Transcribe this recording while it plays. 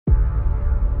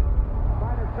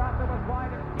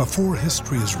Before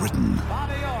history is written,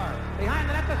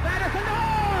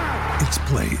 it's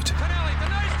played.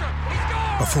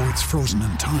 Before it's frozen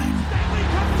in time,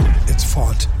 it's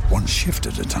fought one shift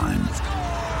at a time.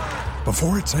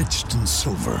 Before it's etched in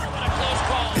silver,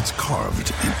 it's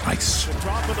carved in ice.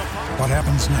 What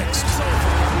happens next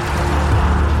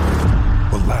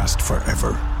will last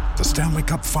forever. The Stanley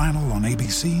Cup Final on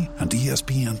ABC and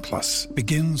ESPN Plus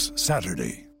begins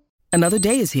Saturday. Another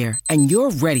day is here, and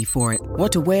you're ready for it.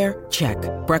 What to wear? Check.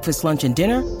 Breakfast, lunch, and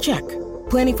dinner? Check.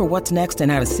 Planning for what's next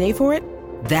and how to save for it?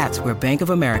 That's where Bank of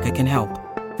America can help.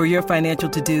 For your financial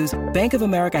to-dos, Bank of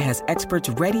America has experts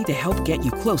ready to help get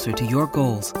you closer to your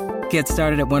goals. Get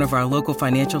started at one of our local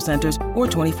financial centers or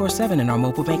 24/7 in our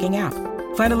mobile banking app.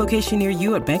 Find a location near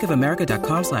you at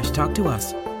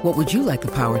bankofamerica.com/talktous. What would you like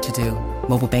the power to do?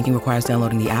 Mobile banking requires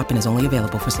downloading the app and is only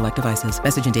available for select devices.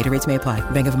 Message and data rates may apply.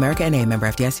 Bank of America NA, member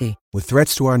FDIC. With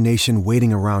threats to our nation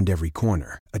waiting around every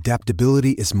corner,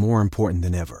 adaptability is more important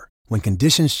than ever. When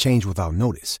conditions change without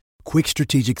notice, quick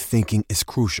strategic thinking is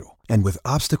crucial. And with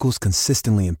obstacles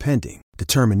consistently impending,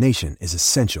 determination is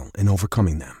essential in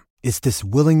overcoming them. It's this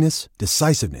willingness,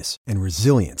 decisiveness, and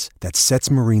resilience that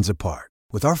sets Marines apart.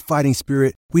 With our fighting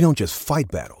spirit, we don't just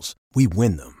fight battles, we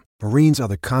win them. Marines are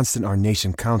the constant our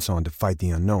nation counts on to fight the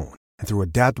unknown. And through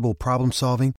adaptable problem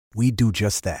solving, we do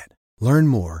just that. Learn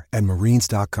more at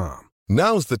marines.com.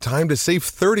 Now's the time to save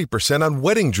 30% on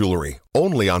wedding jewelry,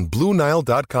 only on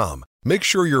BlueNile.com. Make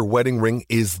sure your wedding ring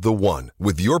is the one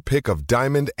with your pick of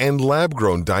diamond and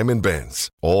lab-grown diamond bands,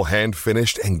 all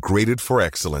hand-finished and graded for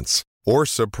excellence. Or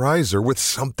surprise her with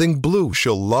something blue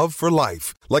she'll love for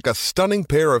life, like a stunning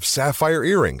pair of sapphire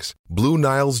earrings. Blue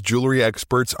Nile's jewelry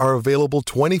experts are available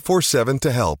 24/7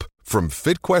 to help, from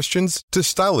fit questions to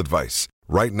style advice.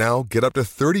 Right now, get up to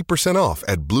 30% off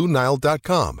at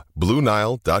BlueNile.com.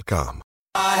 BlueNile.com.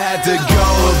 I had to go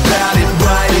about it,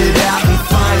 write it out and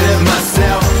find it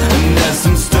myself. And there's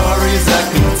some stories I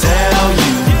can tell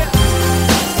you.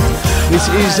 This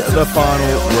is the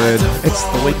final word. It's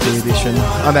the weekly edition.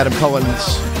 I'm Adam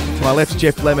Collins. To my left,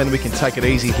 Jeff Lemon. We can take it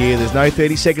easy here. There's no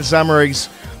 30-second summaries.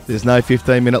 There's no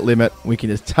 15-minute limit. We can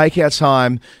just take our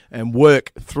time and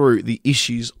work through the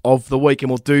issues of the week. And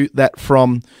we'll do that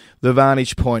from the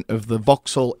vantage point of the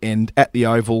Vauxhall end at the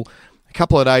Oval, a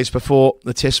couple of days before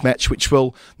the Test match, which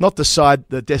will not decide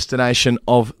the destination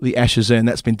of the Ashes, and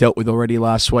that's been dealt with already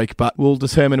last week, but will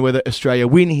determine whether Australia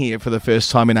win here for the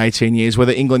first time in 18 years,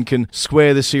 whether England can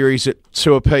square the series at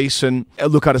 2 apiece. And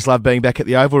look, I just love being back at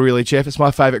the Oval, really, Jeff. It's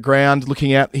my favourite ground,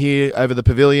 looking out here over the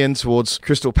pavilion towards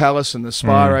Crystal Palace and the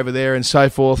Spire over there and so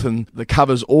forth, and the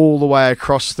covers all the way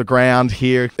across the ground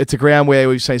here. It's a ground where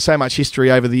we've seen so much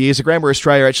history over the years, a ground where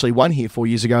Australia actually won here 4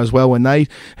 years ago as well when they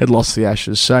had lost the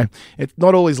Ashes. So it's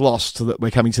not always lost that we're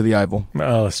coming to the Oval.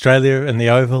 Oh, Australia and the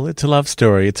Oval, it's a love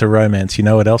story. It's a romance. You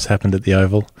know what else happened at the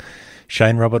Oval?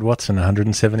 Shane Robert Watson,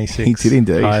 176. He did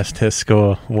indeed. Highest test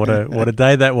score. What a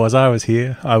day that was. I was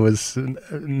here. I was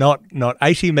not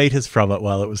 80 metres from it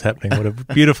while it was happening. What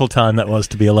a beautiful time that was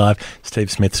to be alive.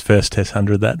 Steve Smith's first Test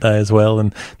 100 that day as well,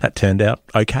 and that turned out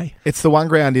okay. It's the one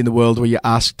ground in the world where you're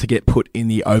asked to get put in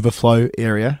the overflow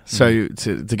area. So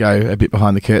to go a bit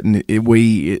behind the curtain,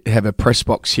 we have a press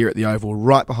box here at the Oval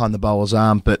right behind the bowler's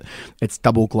arm, but it's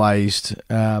double glazed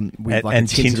with a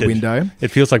tinted window. It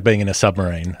feels like being in a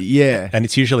submarine. Yeah. And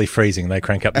it's usually freezing. They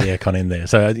crank up the aircon in there.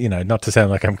 So, not to sound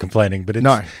like I'm complaining, but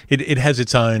it has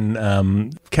its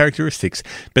own characteristics.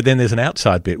 But then there's an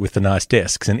outside bit with the nice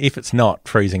desks. And if it's not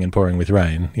freezing and pouring with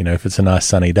rain, if it's a nice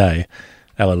sunny day,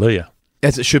 hallelujah.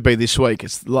 As it should be this week.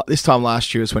 It's this time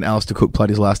last year is when Alistair Cook played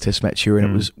his last Test match here, and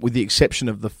it was, with the exception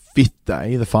of the fifth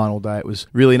day, the final day, it was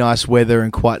really nice weather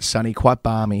and quite sunny, quite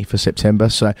balmy for September.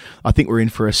 So I think we're in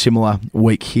for a similar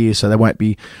week here, so there won't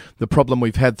be the problem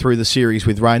we've had through the series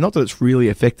with rain. Not that it's really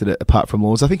affected it apart from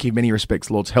Lords. I think in many respects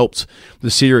Lords helped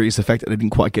the series. The fact that they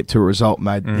didn't quite get to a result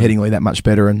made Headingley that much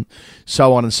better and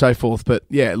so on and so forth. But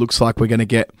yeah, it looks like we're going to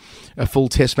get a full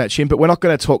Test match in, but we're not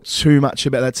going to talk too much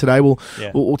about that today.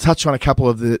 We'll touch on a couple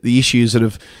of the issues that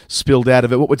have spilled out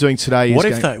of it. What we're doing today is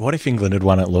what if England had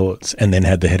won at Lords and then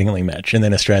had the Headingley match, and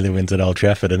then Australia wins at Old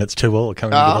Trafford and it's 2-2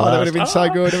 coming into the last? That would have been so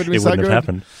good. It wouldn't have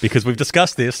happened, because we've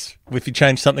discussed this. If you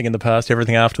change something in the past,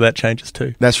 everything after that changes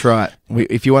too. That's right.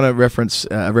 If you want a reference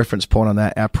point on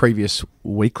that, our previous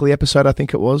weekly episode, I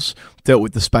think it was, dealt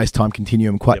with the space-time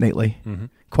continuum quite neatly. Mm-hmm.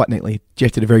 Quite neatly.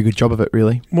 Jeff did a very good job of it,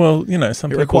 really. Well,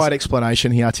 some it required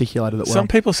explanation. He articulated it well. Some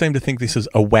people seem to think this is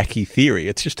a wacky theory.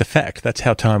 It's just a fact. That's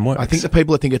how time works. I think the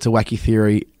people that think it's a wacky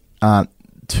theory aren't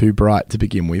too bright to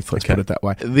begin with, let's put it that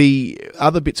way. The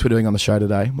other bits we're doing on the show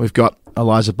today, we've got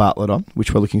Eliza Bartlett on,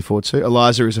 which we're looking forward to.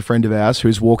 Eliza is a friend of ours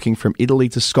who's walking from Italy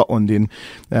to Scotland in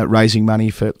raising money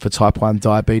for type 1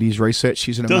 diabetes research.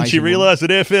 She's an amazing Doesn't she realise that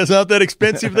airfares aren't that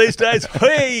expensive these days?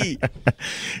 Hey!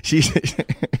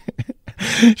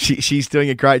 She's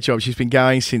doing a great job. She's been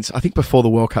going since, I think, before the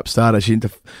World Cup started.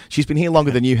 She's been here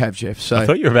longer than you have, Jeff. So I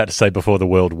thought you were about to say before the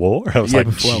World War. I was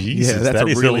Jesus, that's a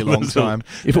really long time.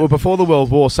 If it were before the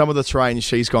World War, some of the trains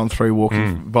she's gone through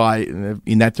walking by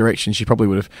in that direction, she probably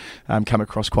would have come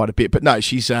across quite a bit. But no,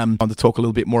 she's on to talk a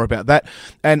little bit more about that.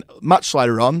 And much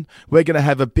later on, we're going to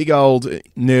have a big old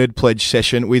nerd pledge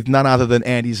session with none other than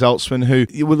Andy Zaltzman, who,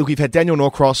 look, we've had Daniel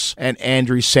Norcross and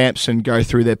Andrew Sampson go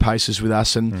through their paces with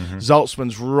us, and Zaltzman's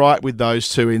right with those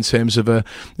two in terms of a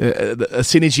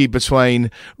synergy between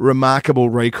remarkable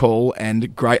recall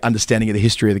and great understanding of the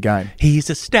history of the game. He's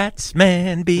a stats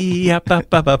man.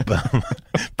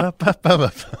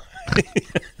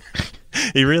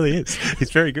 He really is.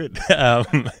 He's very good.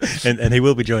 And he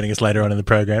will be joining us later on in the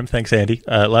program. Thanks, Andy.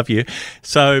 Love you.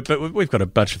 But we've got a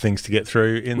bunch of things to get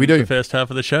through in the first half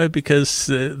of the show because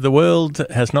the world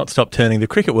has not stopped turning. The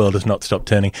cricket world has not stopped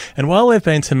turning. And while there have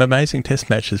been some amazing test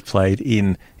matches played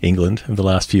in England in the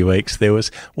last few weeks, there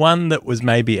was one that was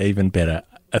maybe even better.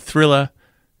 A thriller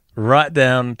right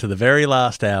down to the very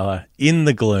last hour in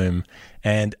the gloom.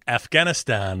 And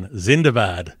Afghanistan,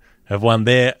 Zindabad, have won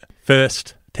their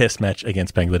first Test match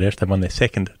against Bangladesh. They've won their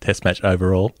second Test match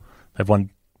overall. They've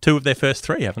won 2 of their first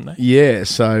 3, haven't they? Yeah,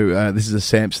 so this is a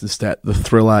Samson stat. The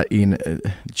thriller in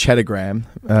Chattergram,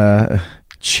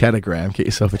 get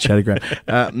yourself a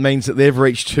Chattergram, means that they've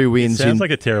reached 2 wins. Sounds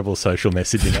like a terrible social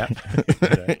messaging app.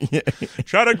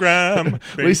 Chattergram!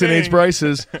 Lisa needs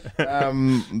braces.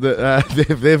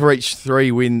 They've reached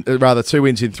 2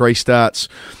 wins in 3 starts,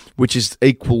 which is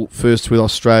equal first with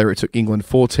Australia. It took England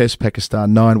 4 tests,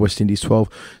 Pakistan 9, West Indies 12,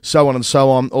 so on and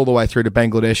so on, all the way through to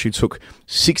Bangladesh, who took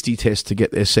 60 tests to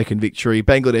get their second victory.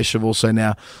 Bangladesh have also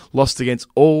now lost against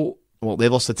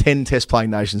they've lost to 10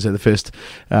 test-playing nations. They're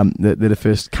the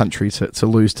first country to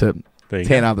lose to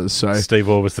 10 others. So Steve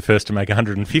Orr was the first to make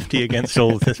 150 against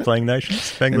all the test-playing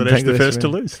nations. Bangladesh the first to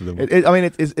lose to them.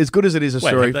 It's as good as it is a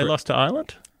story. Have they lost to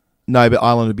Ireland? No, but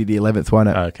Ireland would be the 11th, won't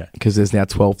it? Oh, okay. Because there's now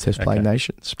 12 test-playing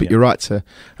nations. But you're right to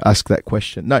ask that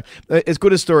question. No, as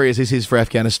good a story as this is for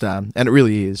Afghanistan, and it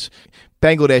really is,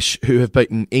 Bangladesh, who have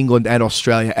beaten England and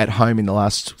Australia at home in the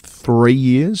last 3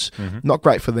 years, not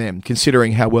great for them,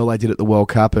 considering how well they did at the World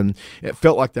Cup, and it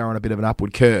felt like they were on a bit of an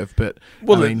upward curve. But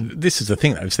this is the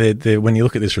thing, though. When you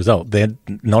look at this result, they're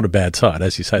not a bad side,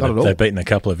 as you say. They've beaten a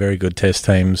couple of very good Test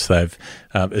teams. They've,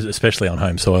 especially on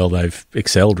home soil, they've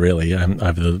excelled really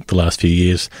over the last few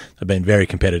years. They've been very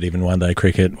competitive in one-day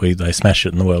cricket. They smashed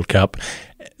it in the World Cup.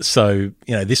 So,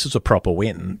 this was a proper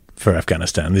win for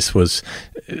Afghanistan.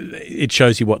 It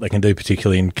shows you what they can do,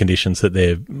 particularly in conditions that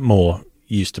they're more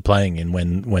used to playing in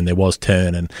when there was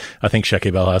turn. And I think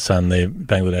Shakib Al Hassan, the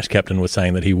Bangladesh captain, was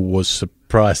saying that he was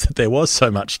surprised that there was so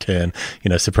much turn,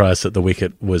 surprised that the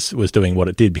wicket was doing what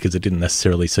it did, because it didn't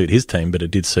necessarily suit his team, but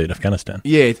it did suit Afghanistan.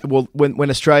 Yeah, well, when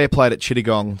Australia played at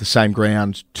Chittagong, the same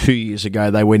ground, 2 years ago,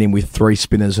 they went in with 3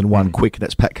 spinners and 1 quick.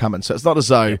 That's Pat Cummins. So it's not as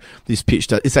though this pitch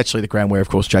it's actually the ground where, of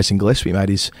course, Jason Gillespie made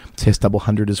his Test double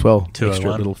 100 as well.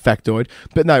 Extra little factoid.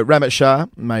 But no, Ramat Shah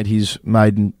made his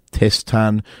maiden Test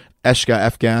ton. Ashgar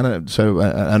Afghan, so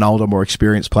an older, more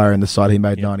experienced player in the side, he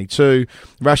made 92.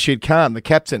 Rashid Khan, the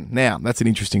captain. Now, that's an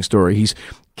interesting story. He's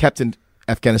captained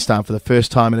Afghanistan for the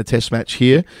first time in a Test match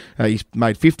here. He's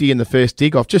made 50 in the first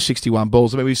dig off just 61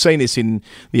 balls. I mean, we've seen this in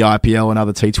the IPL and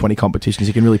other T20 competitions.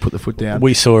 He can really put the foot down.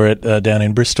 We saw it down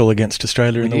in Bristol against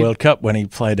Australia in the World Cup when he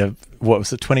played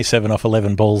 27 off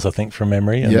 11 balls, I think, from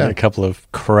memory, and a couple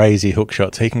of crazy hook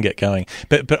shots. He can get going.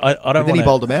 But I don't want to... Then he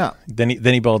bowled him out. Then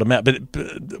he bowled him out.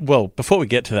 But before we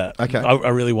get to that, I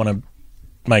really want to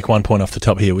make one point off the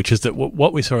top here, which is that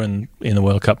what we saw in the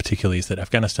World Cup particularly is that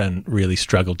Afghanistan really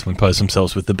struggled to impose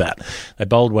themselves with the bat. They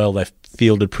bowled well, they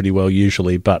fielded pretty well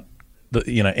usually, but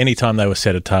any time they were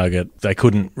set a target, they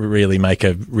couldn't really make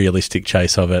a realistic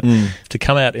chase of it. To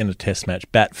come out in a Test match,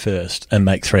 bat first, and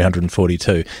make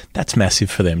 342, that's massive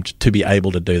for them to be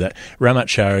able to do that. Ramat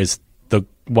Shah is the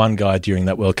one guy during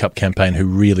that World Cup campaign who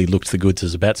really looked the goods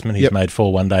as a batsman. He's made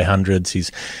 4 one-day hundreds. He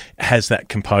has that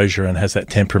composure and has that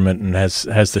temperament and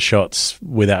has the shots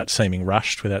without seeming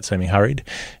rushed, without seeming hurried.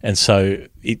 And so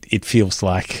it feels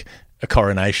like a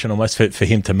coronation almost for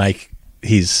him to make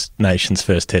his nation's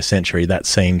first Test century. That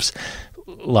seems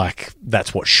like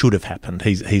that's what should have happened.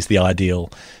 He's the ideal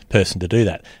person to do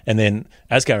that. And then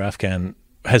Asghar Afghan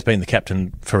has been the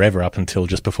captain forever up until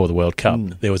just before the World Cup.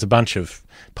 There was a bunch of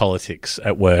politics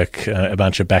at work, a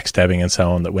bunch of backstabbing and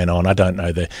so on that went on. I don't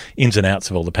know the ins and outs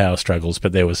of all the power struggles,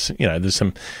 but there's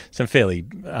some fairly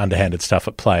underhanded stuff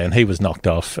at play, and he was knocked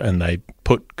off, and they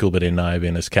put Gulbert Naib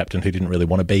in as captain, who didn't really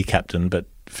want to be captain, but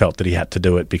felt that he had to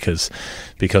do it because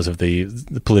of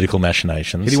the political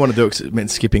machinations. He didn't want to do it because it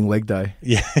meant skipping leg day.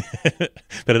 Yeah,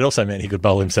 but it also meant he could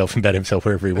bowl himself and bat himself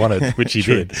wherever he wanted, which he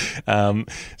did.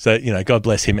 So, God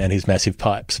bless him and his massive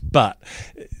pipes. But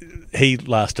he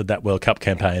lasted that World Cup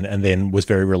campaign and then was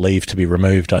very relieved to be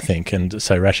removed, I think. And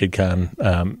so Rashid Khan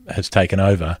has taken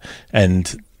over,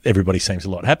 and everybody seems a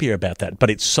lot happier about that. But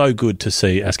it's so good to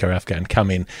see Askar Afghan come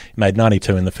in, made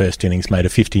 92 in the first innings, made a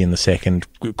 50 in the second,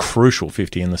 crucial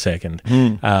 50 in the second,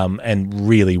 and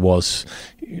really was,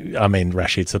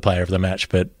 Rashid's the player of the match,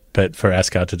 but for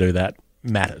Askar to do that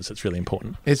matters. It's really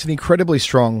important. It's an incredibly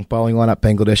strong bowling lineup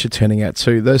Bangladesh are turning out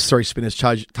too. Those three spinners,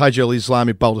 Tajul Islam,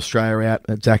 who bowled Australia out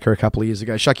at Dhaka a couple of years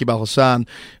ago, Shakib Al Hassan,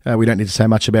 we don't need to say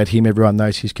much about him, everyone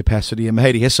knows his capacity, and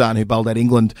Mahdi Hassan, who bowled at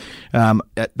England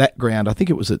at that ground, I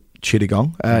think it was at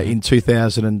Chittagong in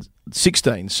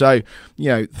 2016. So,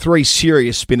 three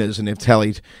serious spinners, and they've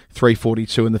tallied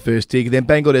 342 in the first dig. Then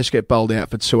Bangladesh get bowled out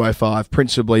for 205,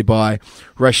 principally by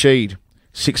Rashid,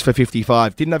 6 for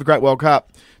 55. Didn't have a great World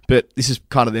Cup, but this is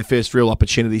kind of their first real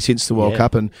opportunity since the World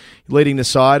Cup, and leading the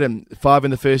side, and 5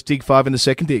 in the first dig, 5 in the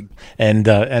second dig. And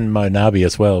Mo Nabi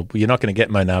as well. You're not going to get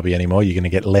Mo Nabi anymore. You're going to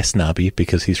get less Nabi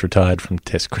because he's retired from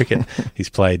Test cricket. He's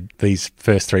played these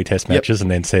first 3 Test matches and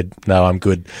then said, no, I'm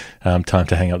good, time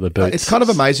to hang up the boots. It's kind of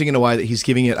amazing in a way that he's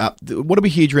giving it up. What did we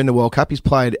hear during the World Cup? He's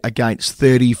played against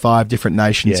 35 different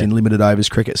nations in limited overs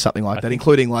cricket, something like that,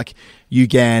 including like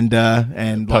Uganda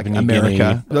and like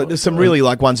America. There's some really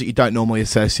like ones that you don't normally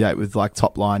associate with like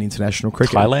top line international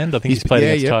cricket. Thailand, I think he's played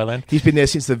against Thailand. He's been there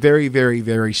since the very, very,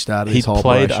 very start of his whole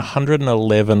operation. He played operation.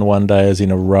 111 one-dayers in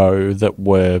a row that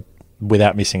were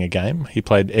without missing a game. He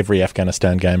played every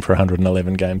Afghanistan game for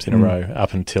 111 games in a row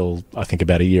up until I think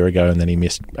about a year ago, and then he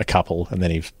missed a couple, and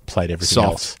then he played everything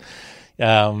else.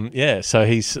 So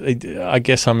I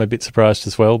guess I'm a bit surprised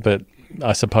as well, but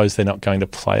I suppose they're not going to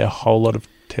play a whole lot of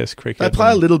Test cricket. They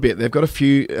play a little bit. They've got a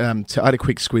few. I had a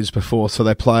quick squiz before, so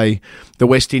they play the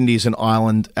West Indies and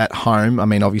Ireland at home. I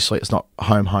mean, obviously it's not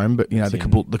home, but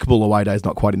the Kabul away day is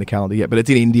not quite in the calendar yet. But it's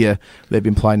in India. They've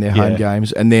been playing their home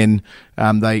games, and then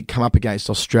they come up against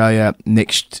Australia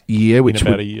next year, which in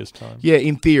about a year's time. Yeah,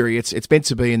 in theory, it's meant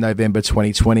to be in November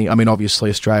 2020. I mean, obviously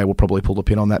Australia will probably pull the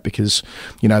pin on that because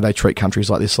they treat countries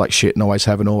like this like shit and always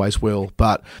have and always will.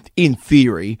 But in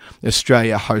theory,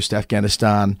 Australia host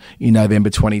Afghanistan in November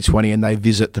 2020, and they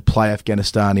visit to play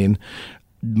Afghanistan in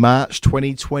March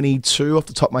 2022 off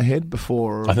the top of my head.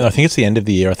 Before I think it's the end of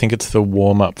the year. I think it's the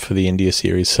warm-up for the India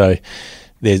series. So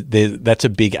that's a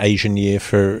big Asian year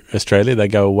for Australia. They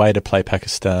go away to play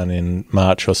Pakistan in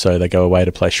March or so. They go away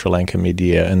to play Sri Lanka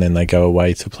mid-year, and then they go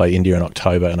away to play India in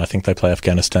October, and I think they play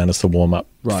Afghanistan as the warm-up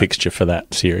fixture for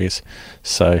that series.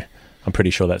 So I'm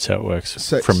pretty sure that's how it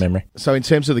works from memory. So in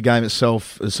terms of the game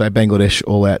itself, so Bangladesh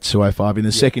all out 205 in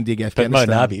the second dig Afghanistan.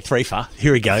 But Mo Nabi, 3 for.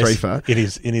 Here he goes. 3 for.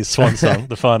 In his swan song,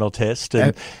 the final test.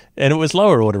 And it was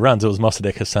lower order runs. It was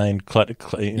Mossadegh Hussain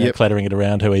clattering it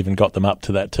around, who even got them up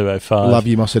to that 205. Love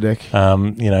you,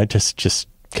 Mossadegh. Just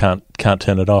can't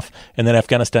turn it off. And then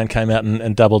Afghanistan came out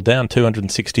and doubled down,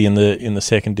 260 in the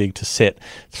second dig to set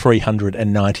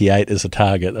 398 as a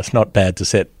target. That's not bad to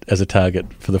set as a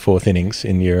target for the fourth innings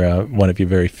in your one of your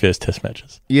very first Test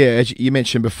matches. Yeah, as you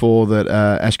mentioned before that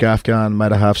Askar Afghan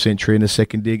made a half century in the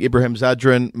second dig. Ibrahim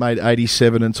Zadran made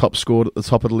 87 and top scored at the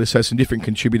top of the list. So some different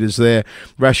contributors there.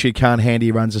 Rashid Khan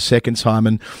handy runs a second time,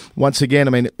 and once again,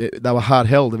 I mean, they were hard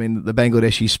held. I mean, the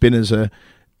Bangladeshi spinners are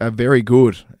very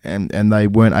good, and they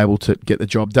weren't able to get the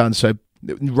job done. So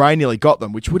rain nearly got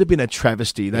them, which would have been a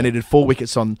travesty. They needed 4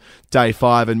 wickets on day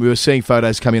 5, and we were seeing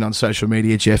photos come in on social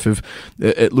media, Jeff, of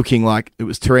it looking like it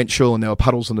was torrential and there were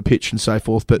puddles on the pitch and so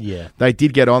forth. But they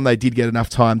did get on. They did get enough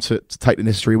time to take the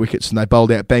necessary wickets, and they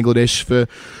bowled out Bangladesh for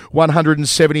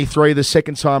 173 the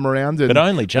second time around. But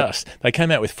only just. They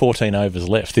came out with 14 overs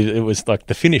left. It was like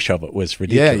the finish of it was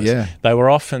ridiculous. Yeah. They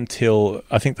were off until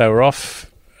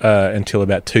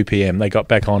about 2 p.m. They got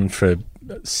back on for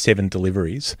 7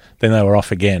 deliveries. Then they were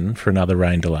off again for another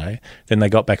rain delay. Then they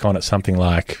got back on at something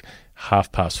like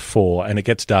 4:30, and it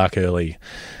gets dark early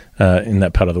in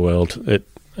that part of the world at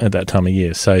that time of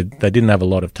year. So they didn't have a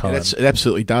lot of time. It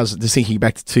absolutely does. Just thinking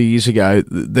back to 2 years ago,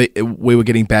 we were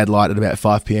getting bad light at about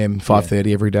 5 p.m,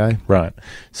 5:30 every day. Right.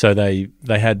 So they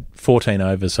had 14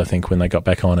 overs, I think, when they got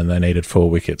back on, and they needed 4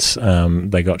 wickets. They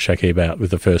got Shakib out with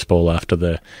the first ball after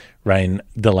the rain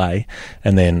delay,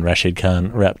 and then Rashid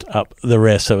Khan wrapped up the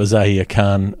rest. So it was Zahir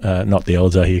Khan, not the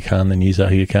old Zahir Khan, the new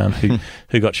Zahir Khan,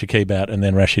 who got Shakib out, and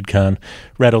then Rashid Khan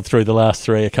rattled through the last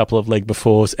three, a couple of leg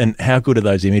befores. And how good are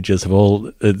those images of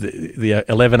all the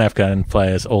 11 Afghan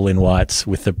players all in whites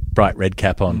with the bright red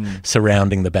cap on,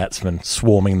 surrounding the batsmen,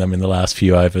 swarming them in the last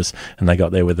few overs, and they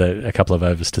got there with a couple of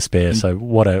overs to spare. So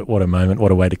what a moment,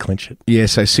 what a way to clinch it. Yeah,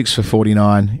 so 6 for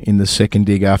 49 in the second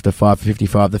dig after 5 for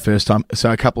 55 the first time.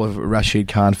 So a couple of Rashid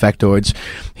Khan factoids.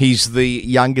 He's the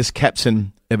youngest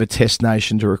captain of a Test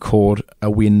nation to record a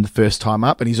win the first time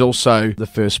up, and he's also the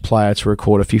first player to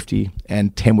record a 50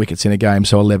 and 10 wickets in a game,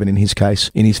 so 11 in his case,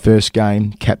 in his first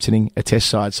game captaining a Test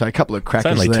side. So a couple of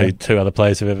crackers there. It's only two other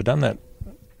players who've ever done that.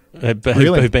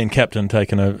 Who've been captain,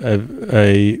 taken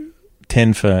a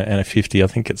 10 for and a 50. I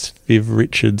think it's Viv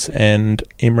Richards and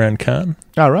Imran Khan.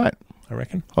 Oh, right. I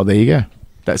reckon. Oh, there you go.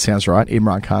 That sounds right.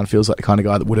 Imran Khan feels like the kind of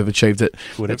guy that would have achieved it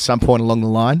at some point along the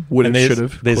line. Should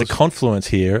have. There's a confluence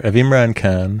here of Imran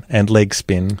Khan and leg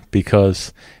spin,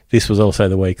 because this was also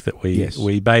the week that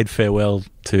we bade farewell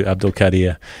to Abdul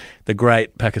Qadir, the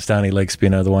great Pakistani leg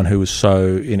spinner, the one who was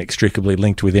so inextricably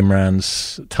linked with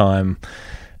Imran's time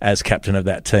as captain of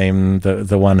that team,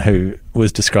 the one who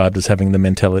was described as having the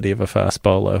mentality of a fast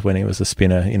bowler when he was a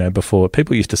spinner, before.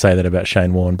 People used to say that about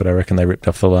Shane Warne, but I reckon they ripped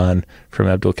off the line from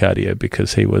Abdul Qadir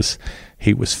because he was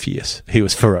fierce, he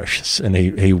was ferocious, and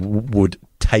he would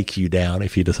take you down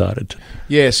if you decided to.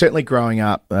 Yeah, certainly growing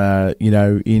up,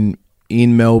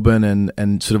 in Melbourne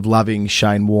and sort of loving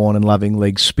Shane Warne and loving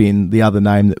leg spin, the other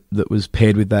name that was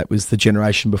paired with that was the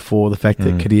generation before, the fact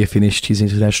that Qadir finished his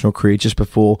international career just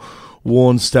before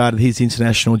Warne started his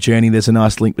international journey. There's a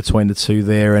nice link between the two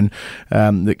there, and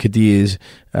that Qadir's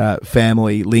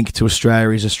family link to Australia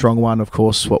is a strong one. Of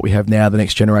course, what we have now, the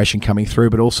next generation coming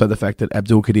through, but also the fact that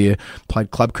Abdul Qadir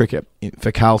played club cricket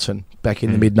for Carlton back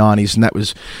in the mid-90s, and that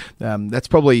was that's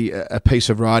probably a piece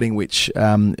of writing which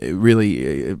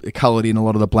really coloured in a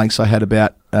lot of the blanks I had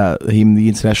about him, the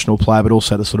international player, but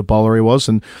also the sort of bowler he was.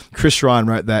 And Chris Ryan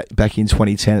wrote that back in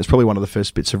 2010. It's probably one of the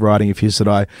first bits of writing of his that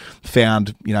I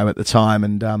found, at the time,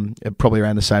 and probably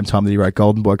around the same time that he wrote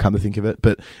Golden Boy, come to think of it.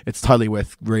 But it's totally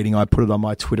worth reading. I put it on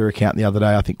my Twitter account the other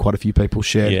day. I think quite a few people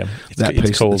shared that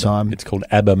piece at the time. It's called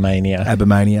Abba-mania.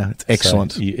 Abba-mania. It's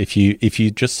excellent. So if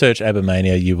you just search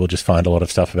Abba-mania, you will just find a lot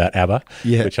of stuff about ABBA,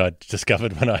 which I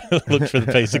discovered when I looked for the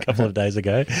piece a couple of days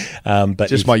ago. But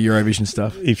just my Eurovision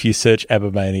stuff. If you search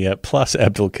Abba-mania plus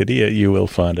Abdul Qadir, you will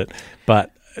find it.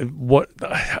 But what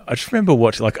I just remember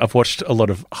I've watched a lot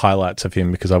of highlights of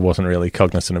him because I wasn't really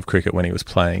cognizant of cricket when he was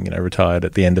playing. Retired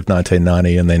at the end of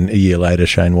 1990, and then a year later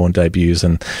Shane Warne debuts,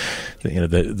 and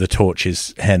the torch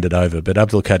is handed over. But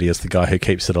Abdul Qadir is the guy who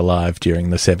keeps it alive during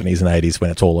the 70s and 80s when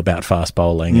it's all about fast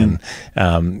bowling,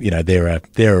 and there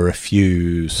are a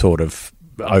few sort of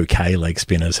okay leg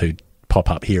spinners who pop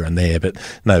up here and there, but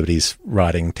nobody's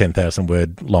writing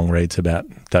 10,000-word long reads about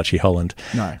Dutchie Holland.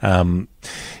 No.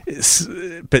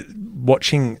 But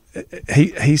watching,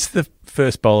 he's the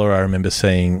first bowler I remember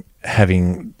seeing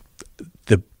having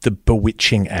the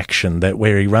bewitching action, that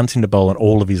where he runs into bowl and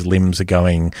all of his limbs are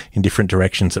going in different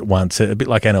directions at once, a bit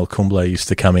like Anil Kumble used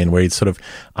to come in, where he'd sort of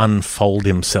unfold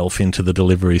himself into the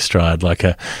delivery stride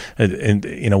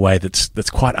in a way that's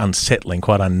quite unsettling,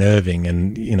 quite unnerving,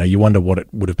 and you wonder what it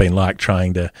would have been like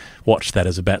trying to watch that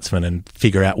as a batsman and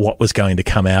figure out what was going to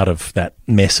come out of that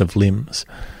mess of limbs.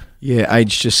 Yeah,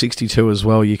 aged just 62 as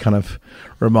well. You kind of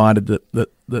reminded that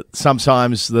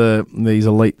sometimes these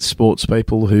elite sports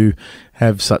people who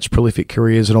have such prolific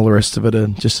careers and all the rest of it are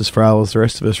just as frail as the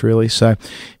rest of us, really. So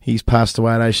he's passed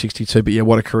away at age 62. But yeah,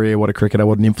 what a career, what a cricketer,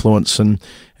 what an influence, and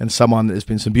someone there's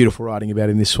been some beautiful writing about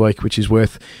him this week, which is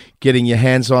worth getting your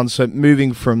hands on. So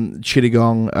moving from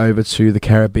Chittagong over to the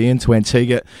Caribbean, to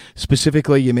Antigua.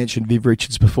 Specifically, you mentioned Viv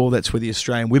Richards before. That's where the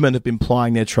Australian women have been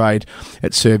plying their trade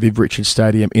at Sir Viv Richards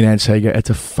Stadium in Antigua.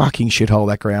 It's a fucking shithole,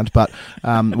 that ground. But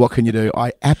what can you do?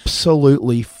 I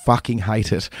absolutely fucking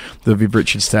hate it, the Viv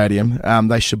Richards Stadium.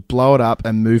 They should blow it up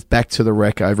and move back to the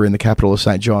Rec over in the capital of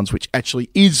St. John's, which actually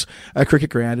is a cricket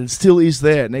ground and still is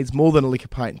there. It needs more than a lick of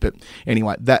paint. But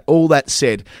anyway, all that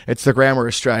said, it's the ground where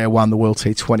Australia won the World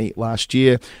T20 last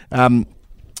year. And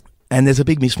there's a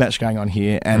big mismatch going on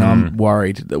here, and I'm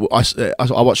worried. I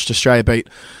watched Australia beat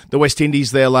the West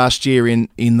Indies there last year in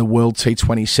the World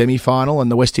T20 semi-final, and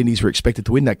the West Indies were expected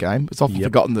to win that game. It's often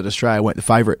forgotten that Australia weren't the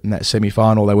favourite in that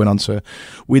semi-final. They went on to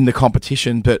win the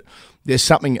competition, but there's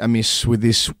something amiss with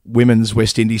this women's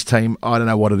West Indies team. I don't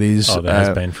know what it is. Oh, there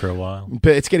has been for a while.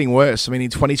 But it's getting worse. I mean,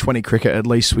 in 2020 cricket, at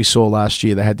least we saw last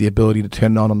year, they had the ability to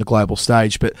turn it on the global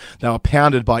stage, but they were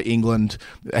pounded by England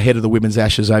ahead of the women's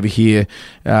Ashes over here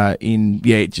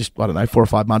just 4 or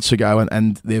 5 months ago,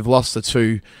 and they've lost the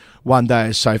 2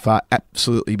 one-days so far,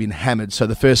 absolutely been hammered. So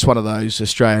the first one of those,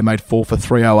 Australia made 4 for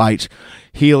 308.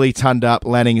 Healy turned up,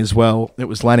 Lanning as well. It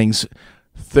was Lanning's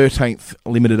 13th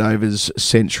limited overs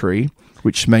century,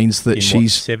 which means that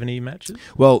she's 70 matches.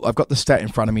 Well, I've got the stat in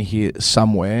front of me here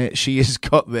somewhere. She has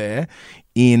got there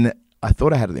in, I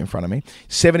thought I had it in front of me,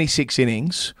 76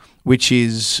 innings, which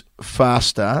is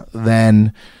faster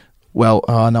than. Well,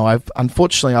 no, I've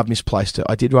misplaced it.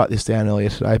 I did write this down earlier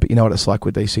today, but you know what it's like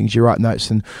with these things. You write notes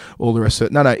and all the rest of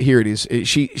it. No, here it is.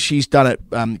 She's done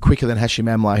it quicker than Hashim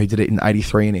Amla, who did it in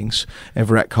 83 innings, and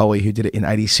Virat Kohli, who did it in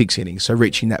 86 innings. So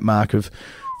reaching that mark of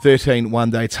 13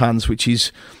 one-day tons, which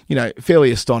is,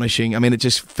 fairly astonishing. I mean, it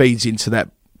just feeds into that,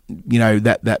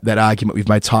 that argument we've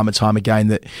made time and time again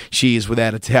that she is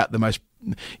without a doubt the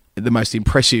most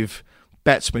impressive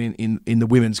batsman in the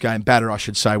women's game. Batter, I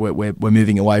should say. We're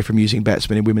moving away from using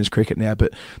batsmen in women's cricket now,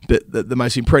 but the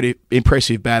most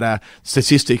impressive batter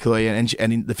statistically, and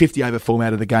in the 50-over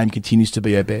format of the game continues to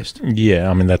be her best. Yeah,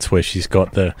 I mean that's where she's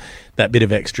got that bit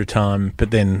of extra time.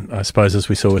 But then I suppose, as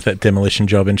we saw with that demolition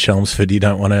job in Chelmsford, you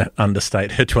don't want to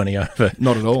understate her 20-over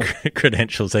not at all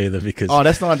credentials either. Because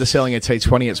that's not underselling her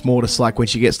T20. It's more just like when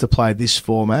she gets to play this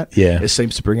format. Yeah, it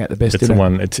seems to bring out the best. It's the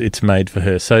one. It's made for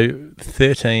her. So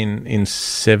 13 in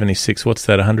 76. What's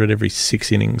that? 100 every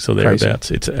 6 innings or thereabouts.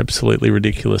 Crazy. It's absolutely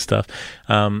ridiculous stuff.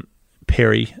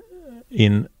 Perry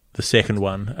in the second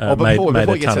one made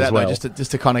a ton as well.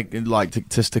 Just to kind of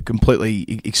just to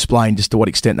completely explain just to what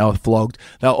extent they were flogged.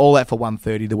 They were all out for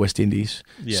 130, the West Indies.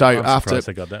 Yeah, so I'm surprised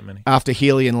they got that many. After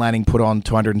Healy and Lanning put on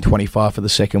 225 for the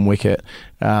second wicket,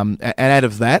 and out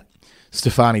of that,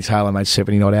 Stefani Taylor made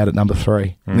 70 not out at number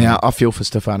 3. Now, I feel for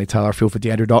Stefani Taylor, I feel for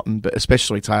Deandra Dotton, but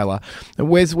especially Taylor. And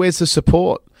where's the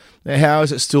support? How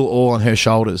is it still all on her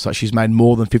shoulders? Like, she's made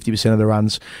more than 50% of the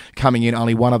runs coming in,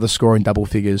 only one other score in double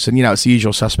figures. And, it's the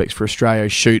usual suspects for Australia: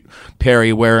 Shoot,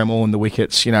 Perry, Wareham, all in the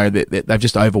wickets. They've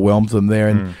just overwhelmed them there.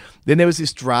 And then there was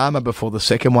this drama before the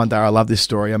second one day. I love this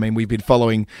story. I mean, we've been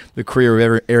following the career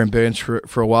of Erin Burns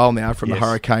for a while now, from the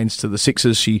Hurricanes to the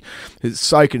Sixers. She is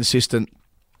so consistent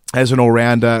as an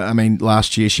all-rounder. I mean,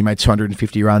 last year she made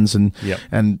 250 runs and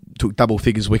took double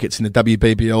figures wickets in the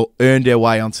WBBL, earned her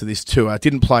way onto this tour.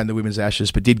 Didn't play in the Women's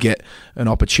Ashes, but did get an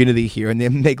opportunity here. And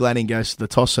then Meg Lanning goes to the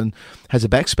toss and has a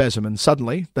back spasm, and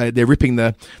suddenly they're ripping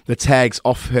the tags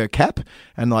off her cap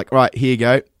and like, right, here you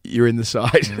go, you're in the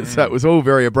side. So it was all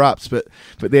very abrupt, but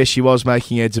there she was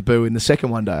making her debut in the second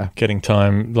one day. Not getting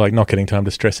time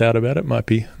to stress out about it might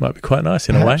be quite nice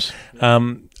in Perhaps. a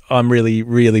way. I'm really,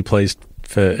 really pleased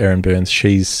for Erin Burns.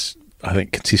 She's, I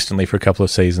think, consistently for a couple of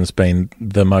seasons been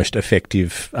the most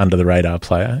effective under-the-radar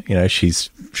player.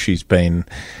 She's been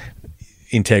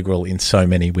integral in so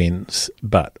many wins,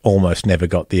 but almost never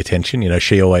got the attention.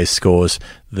 She always scores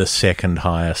the second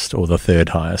highest or the third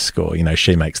highest score.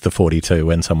 She makes the 42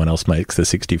 when someone else makes the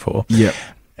 64. Yeah.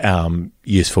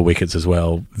 Useful wickets as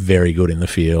well. Very good in the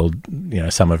field.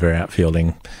 Some of her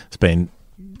outfielding has been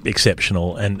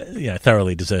exceptional, and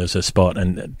thoroughly deserves her spot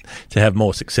and to have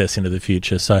more success into the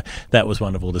future. So that was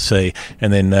wonderful to see.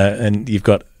 And then and you've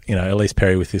got Elise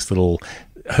Perry with this little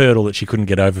hurdle that she couldn't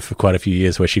get over for quite a few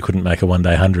years, where she couldn't make a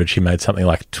one-day 100. She made something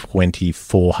like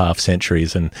 24 half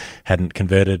centuries and hadn't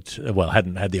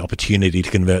had the opportunity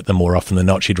to convert them more often than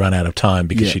not. She'd run out of time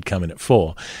because she'd come in at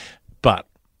 4, but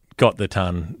got the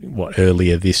ton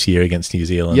earlier this year against New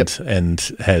Zealand and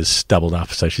has doubled up,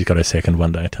 so she's got her second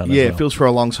one-day ton as well. It feels for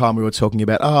a long time we were talking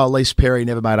about, Elise Perry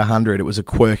never made 100. It was a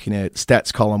quirk in her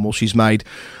stats column. Well, she's made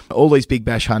all these big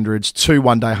bash hundreds, 2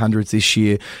 one-day hundreds this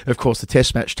year. Of course, the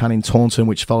test match ton in Taunton,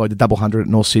 which followed the double 100 at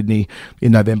North Sydney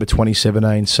in November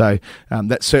 2017. So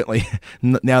that's certainly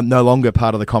now no longer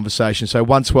part of the conversation. So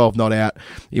 112 not out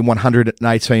in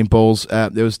 118 balls.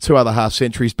 There was 2 other half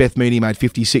centuries. Beth Mooney made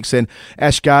 56. Then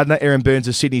Ash Gardner, Erin Burns,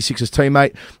 a Sydney Sixers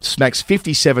teammate, smacks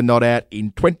 57 not out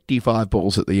in 25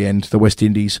 balls at the end. The West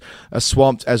Indies are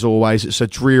swamped as always. It's a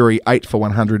dreary 8 for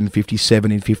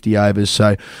 157 in 50 overs.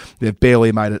 So they've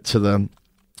barely made it to the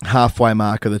halfway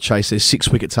mark of the chase. There's 6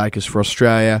 wicket takers for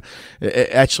Australia.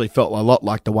 It actually felt a lot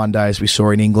like the one day as we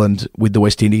saw in England with the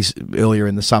West Indies earlier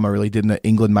in the summer, really, didn't it?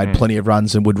 England made plenty of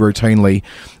runs and would routinely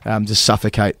just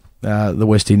suffocate the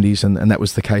West Indies, and that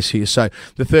was the case here. So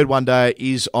the third one day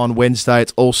is on Wednesday.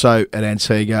 It's also at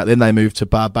Antigua. Then they move to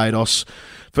Barbados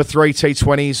for 3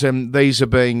 T20s, and these are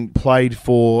being played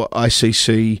for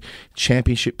ICC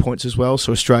championship points as well.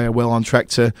 So Australia well on track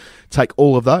to take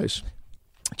all of those.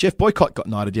 Jeff Boycott got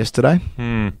knighted yesterday.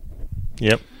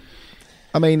 Yep.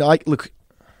 I mean, look,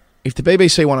 if the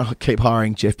BBC want to keep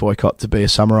hiring Jeff Boycott to be a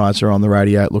summariser on the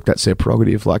radio, look, that's their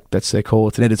prerogative. Like, that's their call.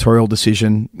 It's an editorial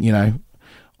decision. You know,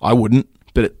 I wouldn't,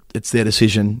 but it's their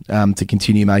decision to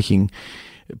continue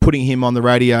putting him on the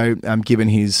radio, given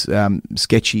his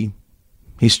sketchy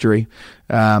history.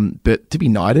 But to be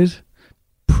knighted,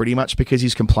 pretty much because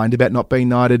he's complained about not being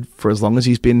knighted for as long as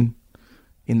he's been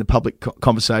in the public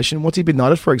conversation. What's he been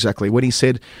knighted for exactly? When he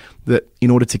said that in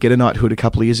order to get a knighthood a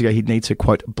couple of years ago, he'd need to,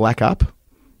 quote, black up.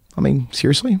 I mean,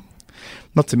 seriously?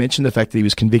 Not to mention the fact that he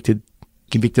was convicted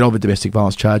of a domestic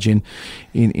violence charge in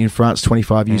France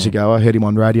 25 years ago. I heard him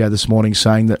on radio this morning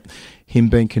saying that him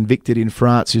being convicted in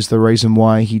France is the reason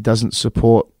why he doesn't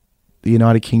support the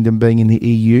United Kingdom being in the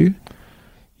EU.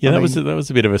 Yeah, that was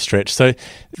a bit of a stretch. So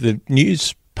the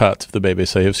news parts of the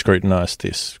BBC have scrutinised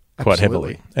this quite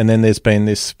heavily. And then there's been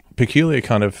this peculiar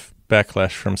kind of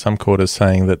backlash from some quarters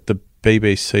saying that the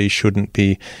BBC shouldn't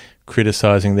be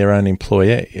criticising their own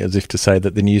employee, as if to say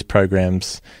that the news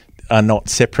programs are not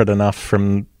separate enough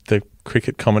from the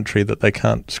cricket commentary that they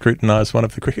can't scrutinise one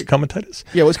of the cricket commentators.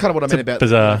 Yeah, well, it's kind of what I meant about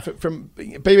bizarre. From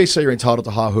BBC are entitled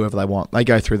to hire whoever they want. They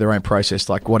go through their own process,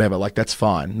 like whatever, like that's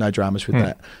fine. No dramas with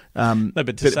that.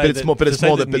 But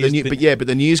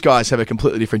the news guys have a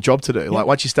completely different job to do. Like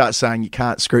once you start saying you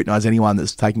can't scrutinise anyone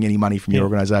that's taking any money from your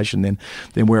organisation, then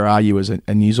where are you as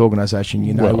a news organisation?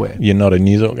 You're nowhere. You're not a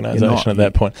news organisation at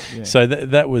that point. Yeah. So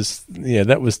that was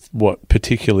what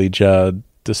particularly jarred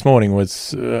this morning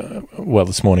was,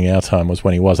 this morning our time was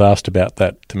when he was asked about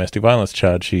that domestic violence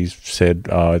charge. He said,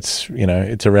 it's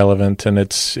irrelevant and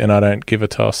I don't give a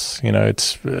toss. You know,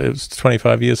 it was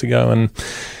 25 years ago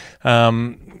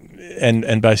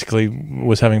and basically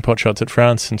was having pot shots at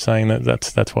France and saying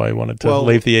that's why he wanted to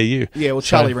leave the EU. Yeah, well,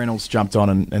 Charlie Reynolds jumped on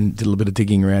and did a little bit of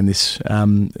digging around this.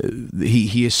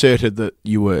 He asserted that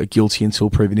you were guilty until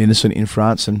proven innocent in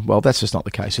France, and, well, that's just not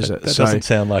the case, is it? That doesn't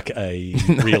sound like a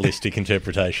realistic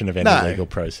interpretation of any legal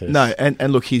process. No,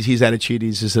 and look, his attitude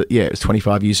is that, it was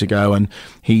 25 years ago, and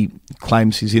he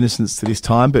claims his innocence to this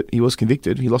time, but he was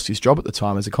convicted. He lost his job at the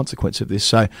time as a consequence of this.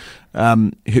 So, but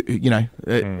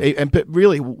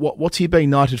really, what's he being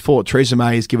knighted for? Theresa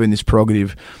May is given this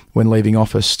prerogative when leaving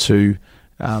office to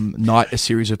knight a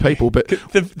series of people, but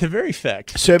the very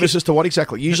fact services to what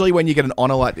exactly? Usually, when you get an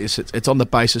honour like this, it's on the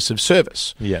basis of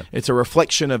service. Yeah, it's a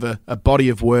reflection of a body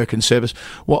of work and service.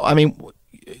 Well, I mean,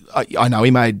 I know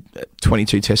he made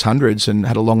 22 Test hundreds and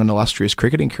had a long and illustrious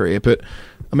cricketing career, but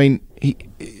I mean,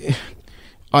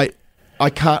 I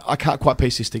can't quite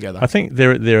piece this together. I think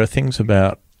there are things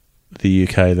about the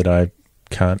UK that I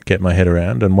can't get my head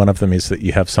around, and one of them is that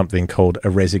you have something called a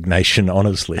resignation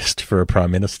honours list for a Prime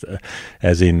Minister,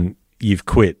 as in you've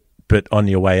quit, but on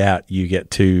your way out you get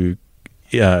to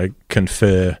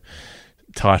confer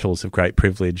titles of great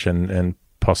privilege and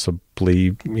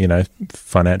possibly,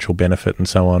 financial benefit and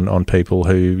so on people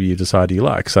who you decide you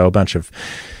like. So a bunch of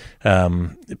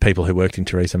people who worked in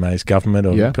Theresa May's government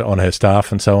or on her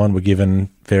staff and so on were given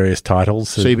various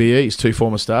titles. CBEs, 2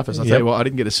 former staffers. I'll tell you what, I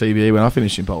didn't get a CBE when I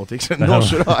finished in politics, nor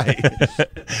should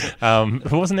I.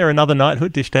 Wasn't there another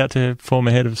knighthood dished out to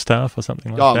former head of staff or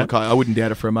something like that? Look, I wouldn't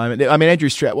doubt it for a moment. I mean, Andrew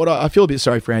Strauss, I feel a bit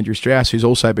sorry for Andrew Strauss, who's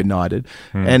also been knighted,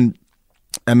 and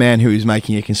a man who is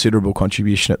making a considerable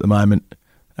contribution at the moment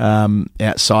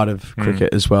outside of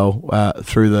cricket as well,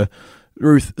 through the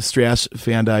Ruth Strauss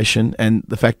Foundation, and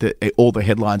the fact that all the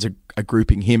headlines are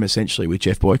grouping him essentially with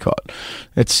Jeff Boycott.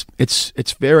 It's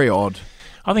very odd.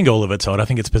 I think all of it's odd. I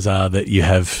think it's bizarre that you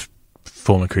have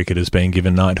former cricketers being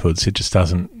given knighthoods. It just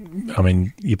doesn't. I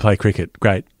mean, you play cricket,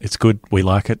 great. It's good. We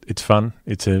like it. It's fun.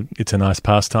 It's a nice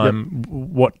pastime. Yep.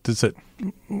 What does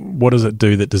it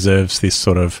do that deserves this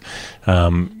sort of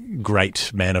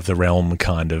great man of the realm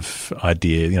kind of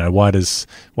idea? Why does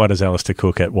Alistair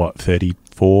Cook at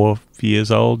 34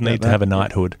 years old need to have a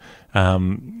knighthood?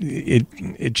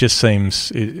 It just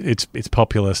seems it's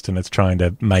populist, and it's trying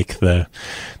to make the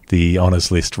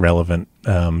honours list relevant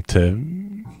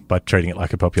by treating it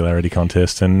like a popularity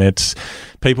contest, and it's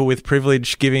people with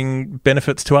privilege giving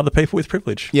benefits to other people with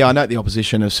privilege. Yeah, I know the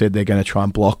opposition have said they're going to try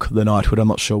and block the knighthood. I'm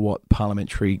not sure what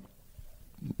parliamentary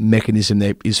mechanism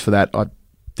there is for that. I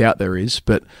doubt there is,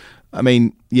 but I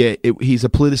mean, yeah, he's a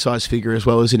politicised figure as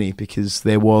well, isn't he? Because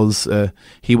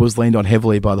he was leaned on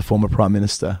heavily by the former Prime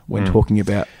Minister when talking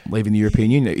about leaving the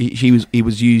European Union. He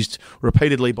was used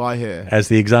repeatedly by her. As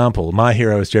the example, my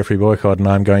hero is Geoffrey Boycott, and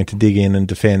I'm going to dig in and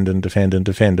defend and defend and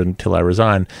defend until I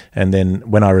resign. And then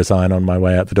when I resign, on my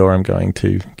way out the door, I'm going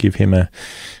to give him a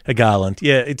garland.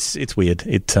 Yeah, it's weird.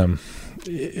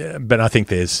 But I think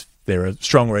there are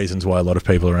strong reasons why a lot of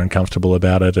people are uncomfortable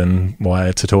about it and why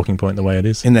it's a talking point the way it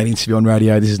is. In that interview on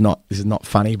radio, this is not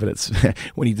funny, but it's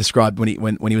when he described when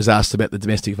he was asked about the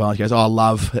domestic violence, he goes, "Oh,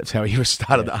 love." That's how he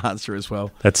started the answer as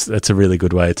well. That's a really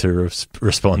good way to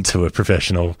respond to a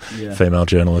professional female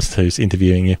journalist who's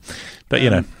interviewing you. But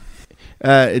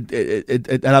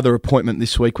another appointment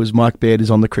this week was Mike Baird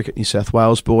is on the Cricket New South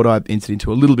Wales board. I entered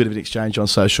into a little bit of an exchange on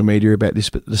social media about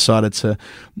this, but decided to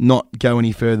not go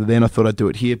any further then. I thought I'd do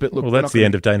it here. But look, well, that's the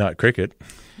end of day-night cricket.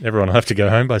 Everyone will have to go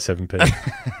home by 7 p.m.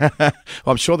 Well,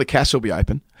 I'm sure the Cass will be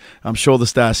open. I'm sure the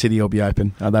Star City will be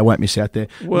open. They won't miss out there.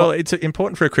 Well, it's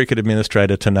important for a cricket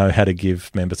administrator to know how to give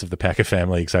members of the Packer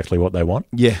family exactly what they want.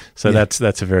 Yeah. So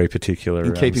that's a very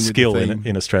particular skill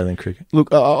in Australian cricket. Look,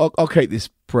 I'll keep this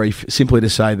brief, simply to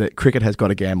say that cricket has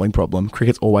got a gambling problem.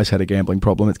 Cricket's always had a gambling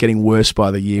problem. It's getting worse by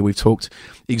the year. We've talked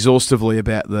exhaustively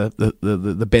about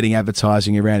the betting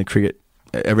advertising around cricket,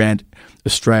 around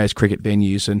Australia's cricket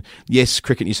venues. And yes,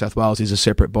 Cricket New South Wales is a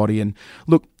separate body. And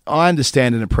look, I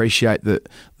understand and appreciate that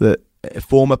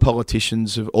former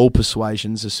politicians of all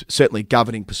persuasions, certainly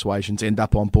governing persuasions, end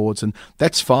up on boards, and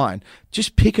that's fine.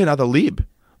 Just pick another lib.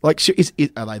 Like,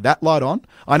 are they that light on?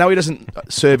 I know he doesn't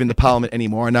serve in the parliament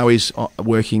anymore. I know he's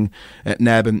working at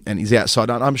NAB and he's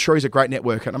outside. I'm sure he's a great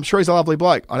networker, and I'm sure he's a lovely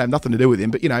bloke. I have nothing to do with him,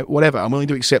 but, whatever. I'm willing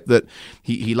to accept that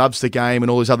he loves the game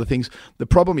and all these other things. The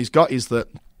problem he's got is that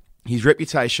his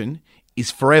reputation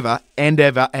is forever and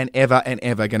ever and ever and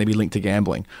ever going to be linked to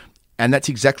gambling. And that's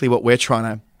exactly what we're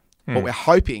what we're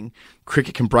hoping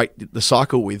cricket can break the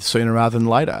cycle with sooner rather than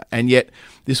later. And yet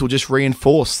this will just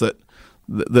reinforce that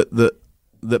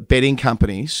betting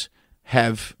companies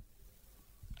have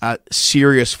a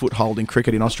serious foothold in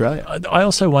cricket in Australia. I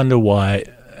also wonder why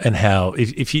and how,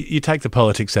 if you take the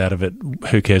politics out of it,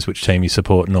 who cares which team you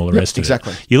support and all the rest of it.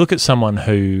 Exactly. You look at someone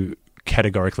who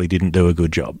categorically didn't do a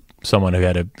good job, someone who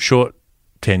had a short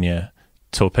tenure,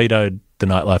 torpedoed the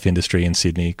nightlife industry in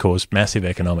Sydney, caused massive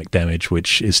economic damage,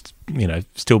 which is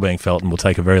still being felt and will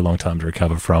take a very long time to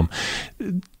recover from,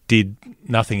 did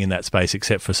nothing in that space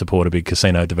except for support a big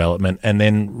casino development, and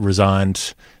then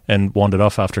resigned and wandered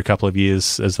off after a couple of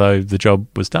years as though the job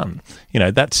was done.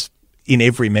 That's in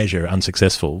every measure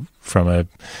unsuccessful from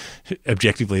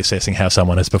objectively assessing how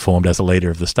someone has performed as a leader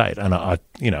of the state. And I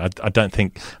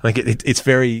think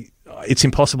it's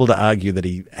impossible to argue that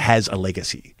he has a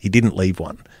legacy. He didn't leave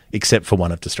one, except for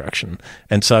one of destruction.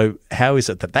 And so how is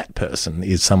it that person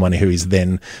is someone who is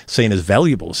then seen as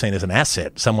valuable, seen as an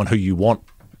asset, someone who you want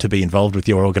to be involved with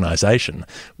your organisation,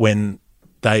 when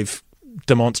they've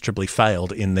demonstrably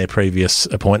failed in their previous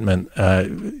appointment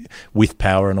with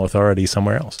power and authority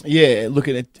somewhere else? Yeah, look,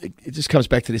 it just comes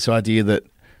back to this idea that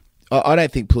I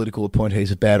don't think political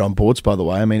appointees are bad on boards, by the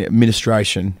way. I mean,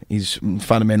 administration is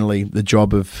fundamentally the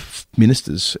job of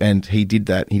ministers, and he did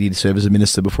that. He did serve as a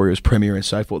minister before he was premier and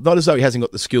so forth. Not as though he hasn't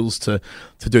got the skills to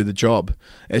do the job.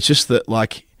 It's just that,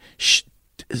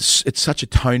 it's such a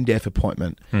tone-deaf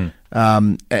appointment.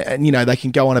 And they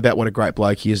can go on about what a great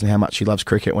bloke he is and how much he loves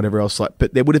cricket and whatever else.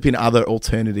 But there would have been other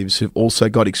alternatives who've also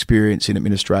got experience in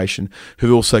administration,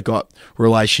 who've also got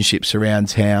relationships around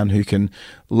town, who can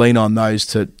lean on those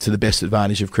to the best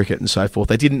advantage of cricket and so forth.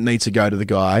 They didn't need to go to the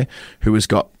guy who has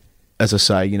got, as I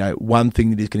say, one thing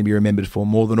that is going to be remembered for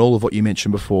more than all of what you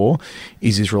mentioned before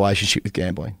is his relationship with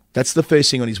gambling. That's the first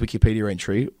thing on his Wikipedia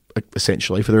entry,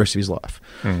 essentially, for the rest of his life.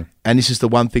 And this is the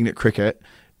one thing that cricket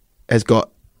has got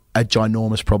a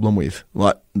ginormous problem with.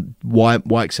 Like, why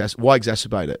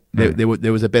exacerbate it?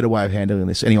 There was a better way of handling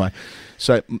this. Anyway,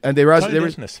 so, and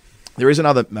there is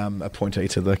another appointee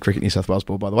to the Cricket New South Wales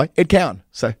board, by the way, Ed Cowan.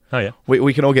 So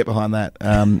we can all get behind that.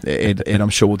 Ed, I'm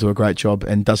sure, will do a great job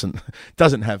and doesn't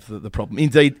have the problem.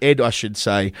 Indeed, Ed, I should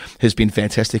say, has been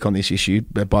fantastic on this issue.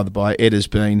 By the by, Ed has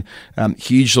been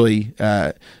hugely.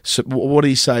 What did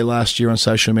he say last year on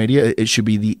social media? It should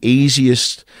be the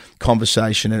easiest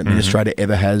conversation an administrator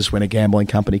ever has when a gambling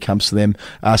company comes to them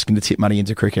asking to tip money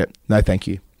into cricket. No, thank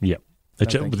you. Yep.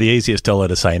 The easiest dollar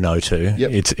to say no to.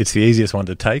 Yep. It's the easiest one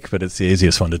to take, but it's the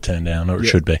easiest one to turn down, or it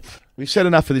should be. We've said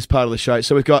enough for this part of the show.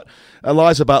 So we've got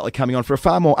Eliza Butler coming on for a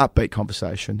far more upbeat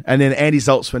conversation, and then Andy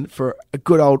Zaltzman for a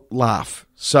good old laugh.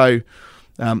 So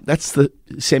that's the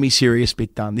semi-serious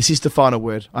bit done. This is the final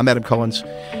word. I'm Adam Collins.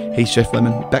 He's Jeff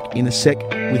Lemon. Back in a sec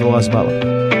with Eliza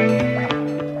Butler.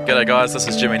 G'day guys, this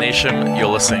is Jimmy Neesham. You're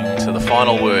listening to The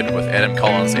Final Word with Adam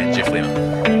Collins and Jeff Lemon.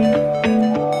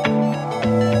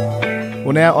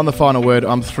 Well, now on The Final Word,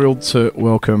 I'm thrilled to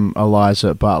welcome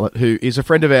Eliza Bartlett, who is a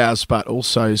friend of ours, but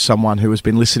also someone who has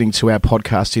been listening to our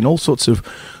podcast in all sorts of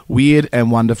weird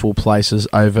and wonderful places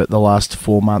over the last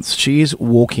 4 months. She is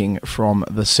walking from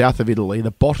the south of Italy,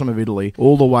 the bottom of Italy,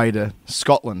 all the way to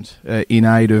Scotland in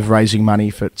aid of raising money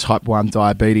for type 1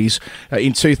 diabetes.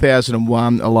 In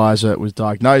 2001, Eliza was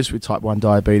diagnosed with type 1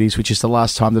 diabetes, which is the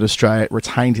last time that Australia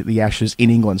retained the Ashes in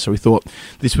England. So we thought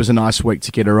this was a nice week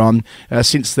to get her on.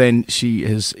 Since then,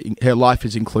 her life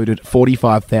has included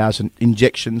 45,000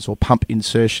 injections or pump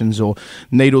insertions or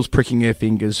needles pricking her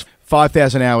fingers,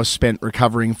 5,000 hours spent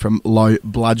recovering from low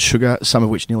blood sugar, some of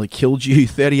which nearly killed you,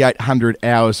 3,800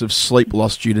 hours of sleep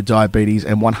lost due to diabetes,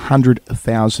 and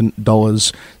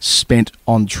 $100,000 spent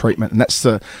on treatment. And that's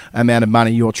the amount of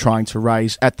money you're trying to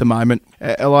raise at the moment.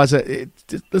 Eliza,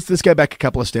 let's go back a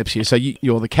couple of steps here. So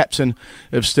you're the captain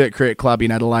of Sturt Cricket Club in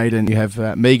Adelaide, and you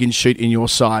have Megan Shute in your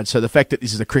side. So the fact that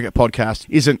this is a cricket podcast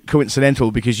isn't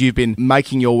coincidental, because you've been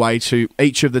making your way to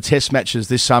each of the test matches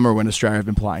this summer when Australia have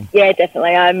been playing. Yeah,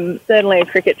 definitely. I'm certainly a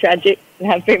cricket tragic and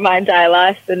have been my entire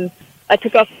life. And I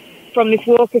took off from this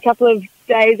walk a couple of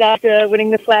days after winning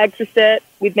the flag for Sturt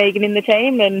with Megan in the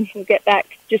team, and we'll get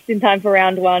back just in time for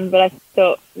round one. But I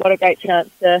thought, what a great chance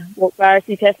to walk by a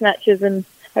few test matches and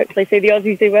hopefully see the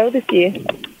Aussies do well this year.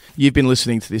 You've been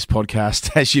listening to this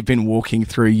podcast as you've been walking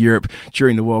through Europe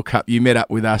during the World Cup. You met up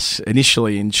with us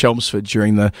initially in Chelmsford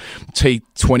during the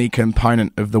T20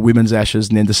 component of the Women's Ashes,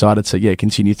 and then decided to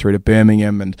continue through to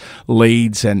Birmingham and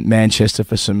Leeds and Manchester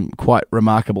for some quite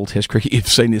remarkable Test cricket you've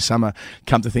seen this summer,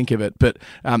 come to think of it. But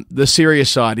the serious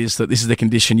side is that this is the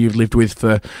condition you've lived with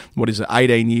for,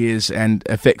 18 years, and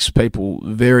affects people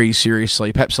very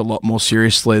seriously, perhaps a lot more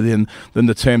seriously than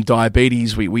the term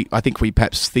diabetes. I think we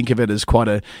perhaps think of it as quite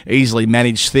a easily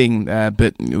managed thing,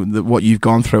 but what you've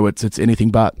gone through, it's anything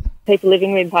but. People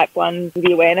living with type 1,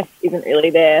 the awareness isn't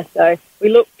really there. So we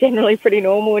look generally pretty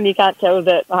normal, and you can't tell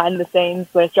that behind the scenes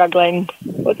we're struggling.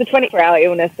 Well, it's a 24-hour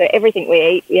illness, so everything we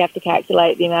eat, we have to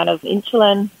calculate the amount of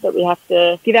insulin that we have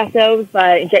to give ourselves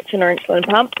by injection or insulin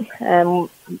pump.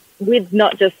 With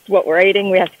not just what we're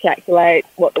eating, we have to calculate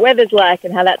what the weather's like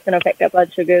and how that's going to affect our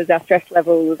blood sugars, our stress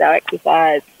levels, our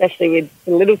exercise. Especially with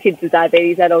the little kids with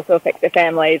diabetes, that also affects their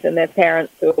families and their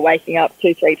parents, who are waking up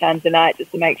 2-3 times a night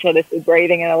just to make sure they're still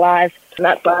breathing and alive. And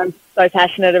that's why I'm so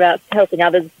passionate about helping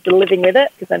others living with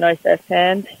it, because I know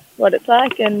firsthand what it's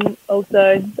like, and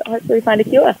also hopefully find a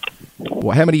cure.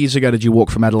 Well, how many years ago did you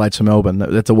walk from Adelaide to Melbourne?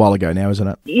 That's a while ago now, isn't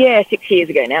it? Yeah, 6 years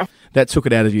ago now. That took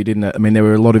it out of you, didn't it? I mean, there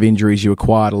were a lot of injuries you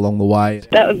acquired along the way.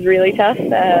 That was really tough.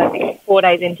 4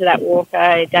 days into that walk,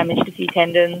 I damaged a few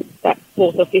tendons. That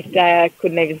 4th or 5th day, I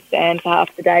couldn't even stand for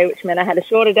half the day, which meant I had a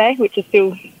shorter day, which is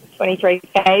still 23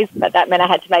 Ks, but that meant I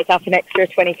had to make up an extra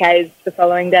 20 Ks the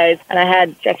following days. And I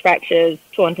had stress fractures,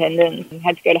 torn tendons, and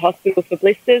had to go to hospital for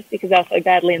blisters because I was so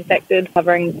badly infected,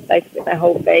 covering basically my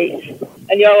whole feet.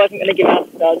 I knew I wasn't going to give up,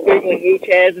 so I was Googling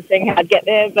wheelchairs and seeing how I'd get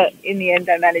there, but in the end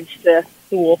I managed to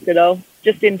walk it all.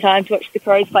 Just in time to watch the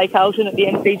Crows play Carlton at the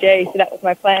NCG, so that was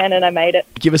my plan, and I made it.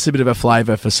 Give us a bit of a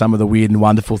flavour for some of the weird and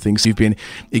wonderful things you've been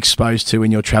exposed to in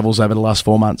your travels over the last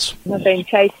 4 months. I've been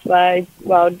chased by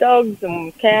wild dogs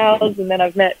and cows, and then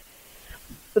I've met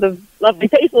sort of lovely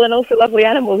people and also lovely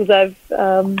animals. I've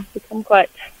become quite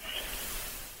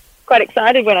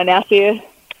excited when I now see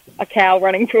a cow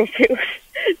running through a field,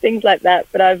 things like that.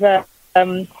 But I've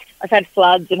had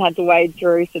floods and had to wade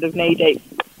through sort of knee-deep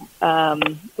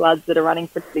floods that are running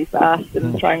pretty fast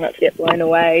and trying not to get blown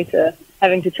away, to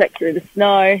having to trek through the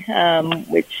snow,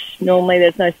 which normally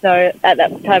there's no snow at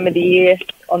that time of the year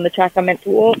on the track I'm meant to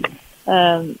walk.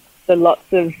 So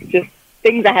lots of just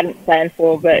things I hadn't planned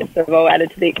for, but sort of all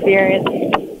added to the experience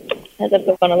as I've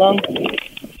gone along.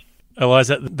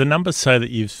 Eliza, the numbers say that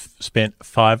you've spent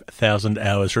 5,000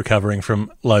 hours recovering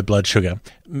from low blood sugar.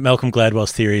 Malcolm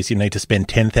Gladwell's theory is you need to spend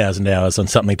 10,000 hours on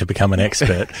something to become an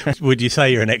expert. Would you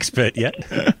say you're an expert yet?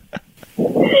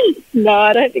 No,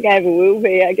 I don't think I ever will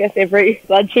be. I guess every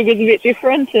blood sugar's a bit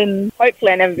different, and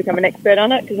hopefully I never become an expert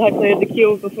on it, because hopefully there's a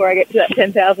cure before I get to that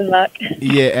 10,000 mark.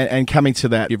 Yeah, and coming to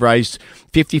that, you've raised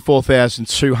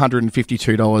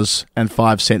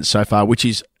 $54,252.05 so far, which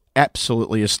is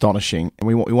absolutely astonishing. And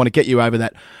we want to get you over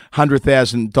that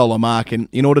 $100,000 mark. And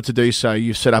in order to do so,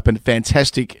 you've set up a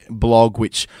fantastic blog,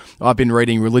 which I've been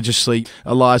reading religiously.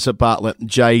 Eliza Bartlett,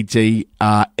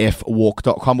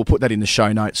 jdrfwalk.com. We'll put that in the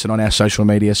show notes and on our social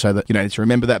media so that you don't need to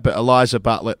remember that. But Eliza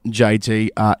Bartlett,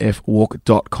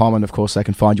 jdrfwalk.com. And of course, they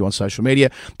can find you on social media.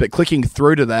 But clicking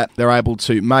through to that, they're able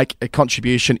to make a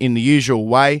contribution in the usual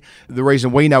way. The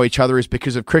reason we know each other is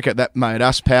because of cricket. That made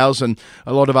us pals and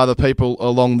a lot of other people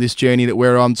along this journey that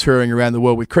we're on touring around the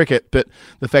world with cricket. But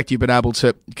the fact you've been able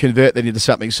to convert that into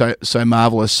something so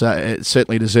marvellous, it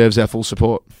certainly deserves our full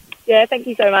support. Yeah, thank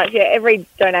you so much. Yeah, every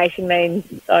donation means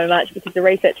so much because the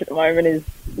research at the moment is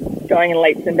going in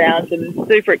leaps and bounds and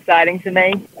super exciting to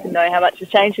me to know how much has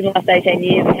changed in the last 18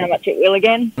 years and how much it will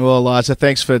again. Well, Eliza,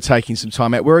 thanks for taking some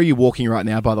time out. Where are you walking right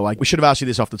now, by the way? We should have asked you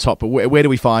this off the top, but where do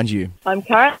we find you? I'm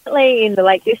currently in the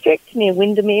Lake District near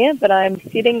Windermere, but I'm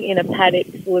sitting in a paddock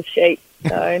full of sheep.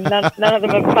 So none of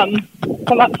them have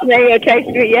come up to me or chased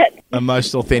me yet. A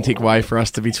most authentic way for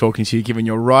us to be talking to you, given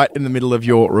you're right in the middle of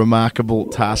your remarkable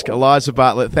task. Eliza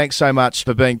Bartlett, thanks so much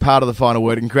for being part of the Final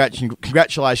Word, and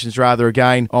congratulations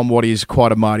again on what is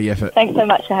quite a mighty effort. Thanks so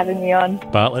much for having me on.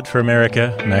 Bartlett for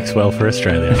America, Maxwell for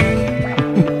Australia.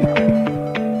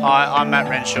 Hi, I'm Matt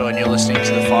Renshaw and you're listening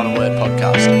to the Final Word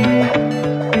podcast.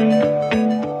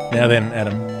 Now then,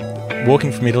 Adam,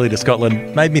 walking from Italy to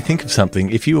Scotland made me think of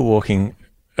something. If you were walking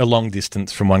a long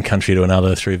distance from one country to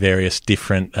another through various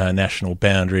different national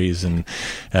boundaries and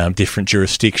different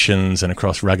jurisdictions and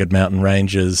across rugged mountain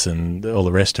ranges and all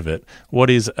the rest of it, what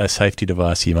is a safety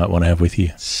device you might want to have with you?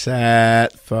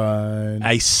 Sat phone.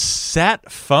 A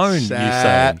sat phone, you say?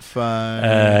 Sat phone.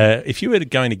 If you were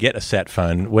going to get a sat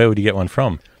phone, where would you get one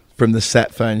from? From the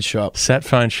Sat Phone Shop. Sat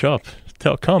Phone Shop.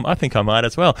 .com. I think I might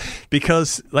as well,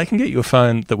 because they can get you a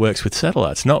phone that works with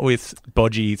satellites, not with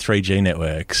bodgy 3G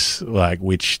networks,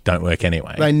 which don't work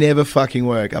anyway. They never fucking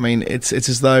work. I mean, it's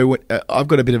as though I've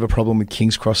got a bit of a problem with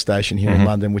King's Cross Station here in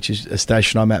London, which is a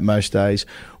station I'm at most days.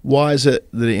 Why is it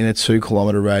that in a 2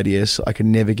 kilometre radius I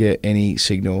can never get any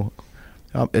signal?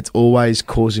 It's always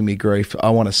causing me grief. I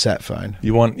want a sat phone.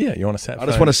 You want a sat phone? I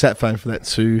just want a sat phone for that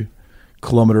 2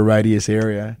 kilometre radius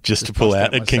area. Just to pull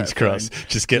out at King's Cross.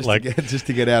 Just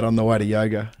to get out on the way to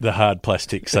yoga. The hard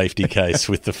plastic safety case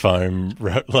with the foam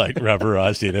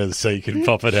rubberized in it so you can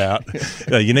pop it out.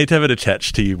 You need to have it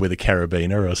attached to you with a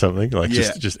carabiner or something,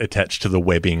 just attached to the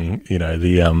webbing,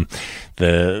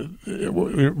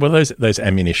 those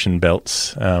ammunition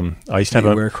belts. I used to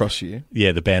have wear across you.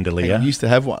 Yeah, the bandolier. I used to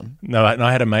have one. No,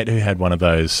 I had a mate who had one of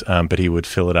those, but he would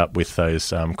fill it up with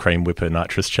those cream whipper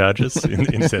nitrous charges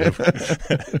instead of...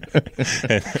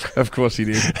 Of course he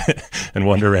did. And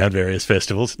wander around various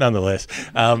festivals, nonetheless.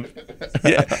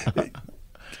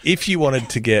 If you wanted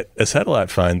to get a satellite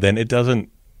phone, then you don't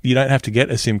have to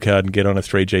get a SIM card and get on a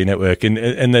 3G network. And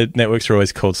the networks are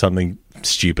always called something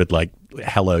stupid like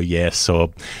Hello Yes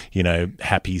or,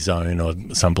 Happy Zone or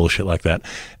some bullshit like that.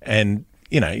 And,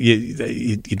 you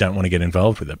don't want to get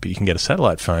involved with it, but you can get a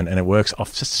satellite phone and it works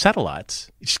off satellites.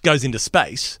 It just goes into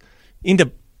space. I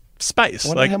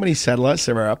wonder how many satellites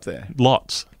there are up there.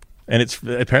 Lots. And it's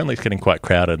getting quite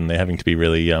crowded, and they're having to be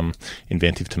really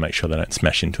inventive to make sure they don't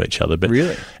smash into each other. But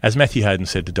really? As Matthew Hayden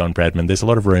said to Don Bradman, there's a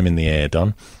lot of room in the air,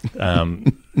 Don,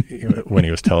 when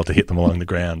he was told to hit them along the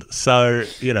ground. So,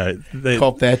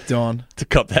 Cop that, Don. To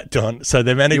cop that, Don. So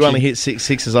they're managing... You only hit 6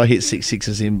 sixes. I hit 6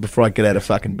 sixes in before I get out of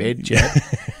fucking bed, Jack.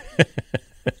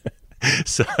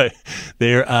 So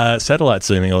there are satellites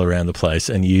zooming all around the place,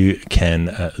 and you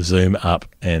can zoom up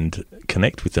and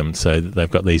connect with them. So they've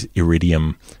got these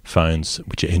Iridium phones,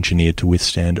 which are engineered to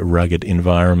withstand rugged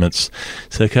environments,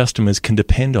 so customers can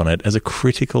depend on it as a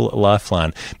critical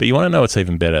lifeline. But you want to know what's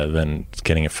even better than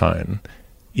getting a phone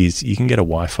is you can get a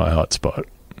Wi-Fi hotspot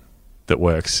that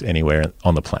works anywhere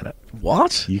on the planet.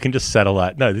 What? You can just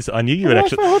satellite. No, I knew you would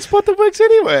actually. A hotspot that works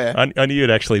anywhere. I knew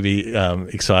you'd actually be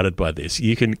excited by this.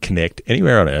 You can connect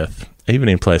anywhere on Earth, even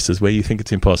in places where you think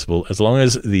it's impossible, as long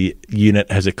as the unit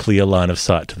has a clear line of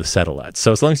sight to the satellites.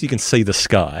 So as long as you can see the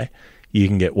sky, you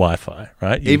can get Wi-Fi,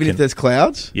 right? If there's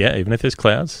clouds? Yeah, even if there's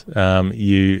clouds.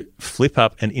 You flip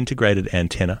up an integrated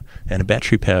antenna, and a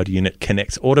battery-powered unit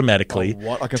connects automatically. Oh,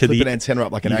 what? I can flip an antenna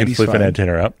up like an 80s phone. You can flip an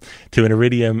antenna up to an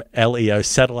Iridium LEO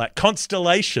satellite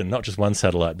constellation, not just one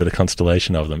satellite, but a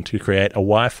constellation of them, to create a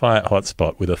Wi-Fi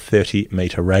hotspot with a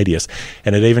 30-metre radius.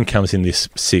 And it even comes in this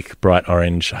sick, bright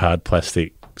orange, hard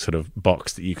plastic sort of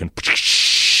box that you can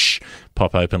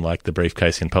pop open like the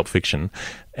briefcase in Pulp Fiction,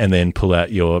 and then pull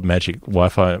out your magic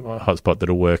Wi-Fi hotspot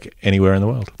that'll work anywhere in the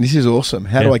world. This is awesome.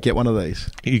 How do I get one of these?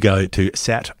 You go to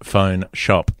Sat Phone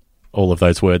Shop, all of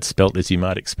those words spelt as you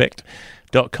might expect,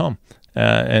 .com,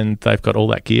 and they've got all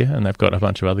that gear, and they've got a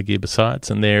bunch of other gear besides,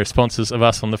 and they're sponsors of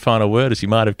us on The Final Word, as you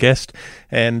might have guessed.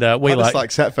 And we I just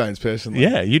like sat phones personally.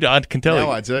 Yeah, I can tell.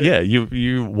 Now I do. Yeah,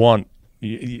 you want.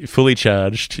 Fully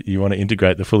charged, you want to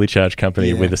integrate the fully charged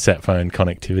company with a sat phone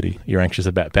connectivity. You're anxious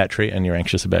about battery and you're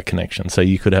anxious about connection. So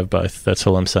you could have both. That's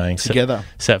all I'm saying. Together.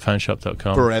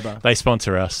 Satphoneshop.com. Forever. They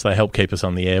sponsor us. They help keep us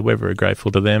on the air. We're very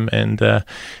grateful to them. And we're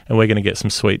going to get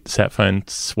some sweet sat phone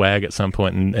swag at some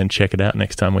point and check it out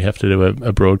next time we have to do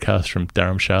a broadcast from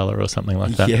Dharamshala or something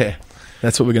like that. Yeah.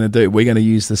 That's what we're going to do. We're going to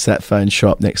use the sat phone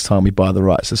shop next time we buy the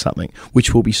rights to something,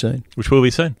 which will be soon.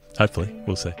 Hopefully.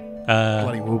 We'll see.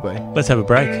 Bloody will be. Let's have a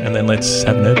break and then let's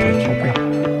have a nerd pledge.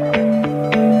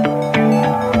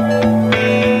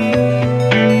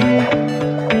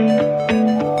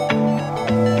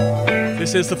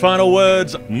 This is The Final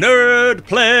Word's Nerd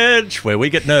Pledge, where we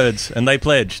get nerds and they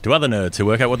pledge to other nerds who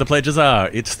work out what the pledges are.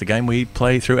 It's the game we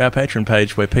play through our Patreon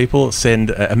page where people send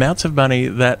amounts of money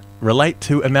that relate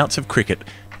to amounts of cricket.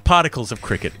 Particles of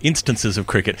cricket, instances of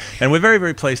cricket. And we're very,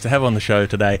 very pleased to have on the show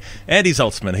today Andy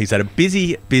Zaltzman. He's had a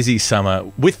busy, busy summer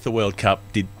with the World Cup,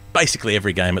 did basically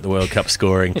every game at the World Cup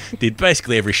scoring, did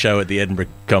basically every show at the Edinburgh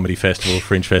Comedy Festival,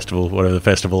 Fringe Festival, whatever the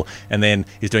festival, and then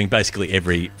is doing basically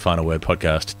every Final Word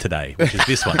podcast today, which is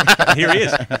this one. And here he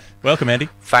is. Welcome, Andy.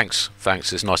 Thanks.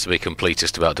 It's nice to be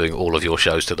completist about doing all of your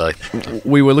shows today.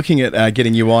 We were looking at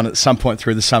getting you on at some point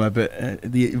through the summer, but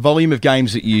the volume of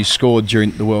games that you scored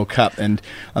during the World Cup, and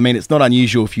I mean, it's not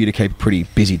unusual for you to keep a pretty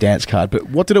busy dance card,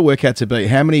 but what did it work out to be?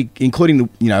 How many, including,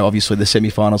 obviously the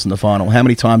semi-finals and the final, how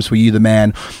many times were you the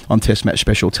man on Test Match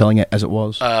Special telling it as it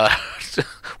was?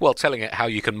 Well, telling it how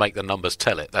you can make the numbers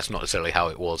tell it. That's not necessarily how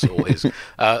it was or is.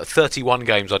 31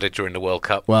 games I did during the World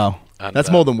Cup. Wow. And,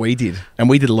 that's more than we did. And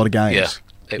we did a lot of games.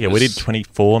 Yeah, we did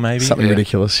 24 maybe. Something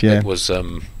ridiculous, yeah. It was,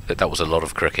 that was a lot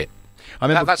of cricket. I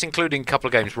mean, that's including a couple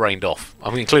of games rained off.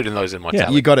 I'm including those in my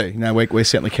tally. You got to. No, we're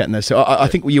certainly counting those. So I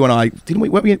think you and I,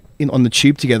 weren't we on the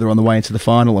tube together on the way into the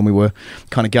final, and we were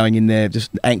kind of going in there just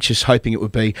anxious, hoping it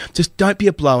would be, just don't be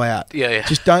a blowout. Yeah.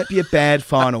 Just don't be a bad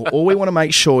final. All we want to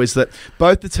make sure is that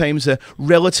both the teams are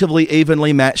relatively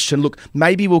evenly matched, and look,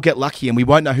 maybe we'll get lucky and we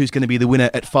won't know who's going to be the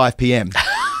winner at 5 p.m.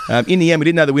 In the end, we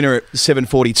didn't know the winner at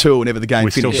 7:42 whenever the game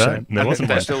finished.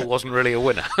 There still wasn't really a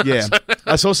winner. Yeah.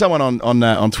 I saw someone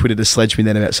on Twitter to sledge me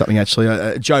then about something,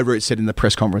 actually. Joe Root said in the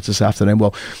press conference this afternoon,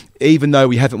 well, even though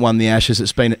we haven't won the Ashes,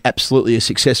 it's been absolutely a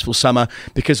successful summer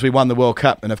because we won the World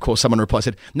Cup. And, of course, someone replied,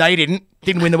 said, no, you didn't.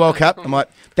 Didn't win the World Cup. I'm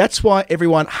like, that's why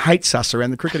everyone hates us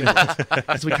around the cricket industry,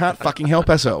 because we can't fucking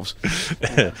help ourselves.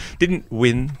 Didn't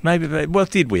win.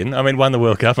 Did win. I mean, won the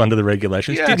World Cup under the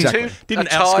regulations. Yeah, didn't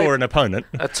outscore an opponent.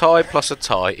 A tie plus a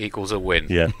tie equals a win.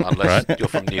 Yeah. Unless you're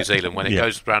from New Zealand, when it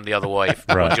goes round the other way,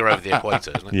 once you're over the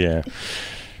equator, isn't it? Yeah.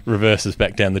 Reverses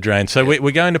back down the drain. So we're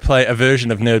going to play a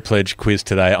version of Nerd Pledge quiz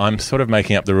today. I'm sort of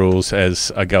making up the rules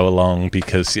as I go along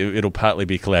because it'll partly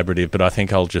be collaborative, but I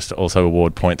think I'll just also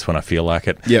award points when I feel like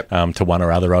it. Yep. To one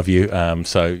or other of you.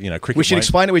 Cricket. We should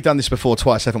explain it. We've done this before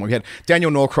twice, haven't we? We had Daniel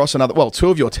Norcross, two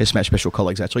of your Test Match Special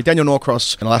colleagues, actually. Daniel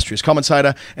Norcross, an illustrious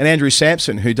commentator, and Andrew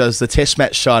Sampson, who does the Test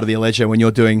Match side of the ledger when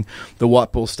you're doing the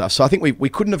white ball stuff. So I think we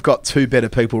couldn't have got two better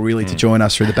people really to join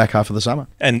us through the back half of the summer.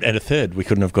 And a third. We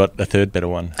couldn't have got a third better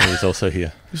one who is also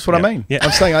here. That's what I mean. Yeah.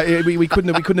 I'm saying we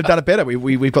couldn't have done it better.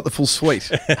 We've got the full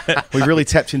suite. We've really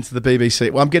tapped into the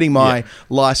BBC. Well, I'm getting my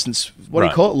license. What do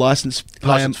you call it? License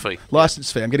fee.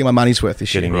 License fee. I'm getting my money's worth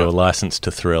this year. Getting your license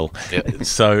to thrill. Yep.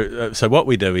 So what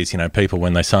we do is, people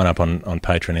when they sign up on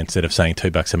Patreon, instead of saying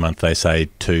 $2 a month, they say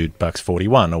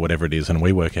 $2.41 or whatever it is, and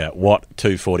we work out what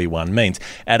 $2.41 means.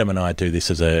 Adam and I do this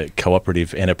as a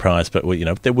cooperative enterprise, but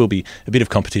there will be a bit of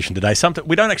competition today.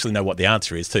 We don't actually know what the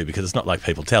answer is too, because it's not like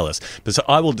people tell us. But so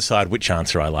I will decide which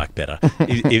answer I like better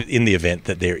in the event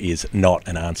that there is not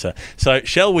an answer. So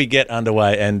shall we get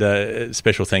underway? And a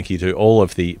special thank you to all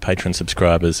of the Patreon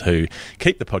subscribers who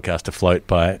keep the podcast afloat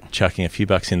by chucking a few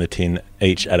bucks in the tin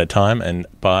each at a time. And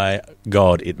by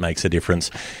God, it makes a difference.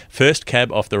 First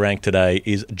cab off the rank today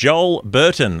is Joel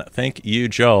Burton. Thank you,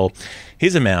 Joel.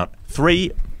 His amount,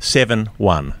 $371.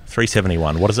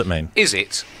 $371. What does it mean? Is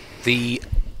it the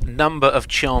number of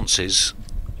chances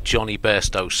Johnny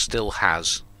Bairstow still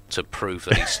has to prove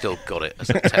that he's still got it as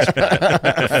a Test player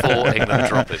before England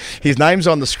drop it? His name's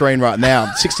on the screen right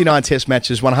now. 69 Test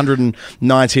matches,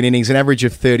 119 innings, an average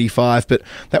of 35, but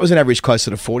that was an average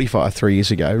closer to 45 3 years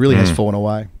ago. It really has fallen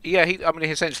away. Yeah, he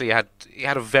essentially had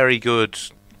a very good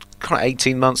kind of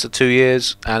 18 months to 2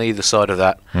 years, and either side of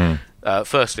that.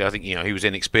 Firstly, I think he was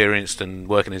inexperienced and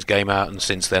working his game out, and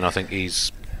since then I think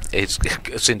he's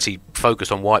since he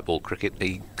focused on white ball cricket,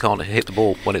 he can't hit the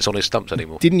ball when it's on his stumps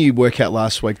anymore. Didn't you work out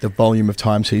last week the volume of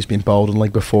times he's been bowled in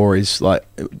league before is like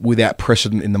without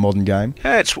precedent in the modern game?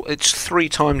 Yeah, it's 3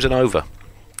 times and over.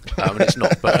 It's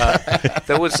not, but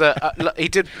there was he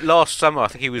did last summer. I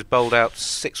think he was bowled out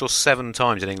 6 or 7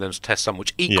 times in England's Test summer,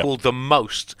 which equalled the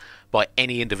most by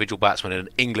any individual batsman in an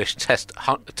English Test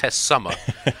summer,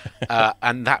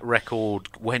 and that record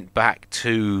went back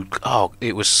to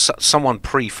it was someone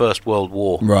pre-First World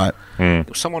War, right? It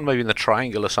was someone maybe in the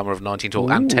triangular summer of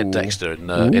 1912, and Ted Dexter in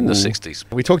the 60s.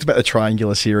 We talked about the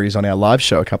triangular series on our live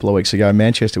show a couple of weeks ago in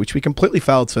Manchester, which we completely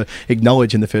failed to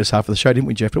acknowledge in the first half of the show, didn't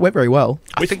we, Jeff? But it went very well.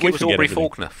 I think it was Aubrey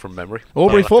Faulkner from memory.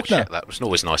 Aubrey Faulkner. That was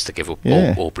always nice to give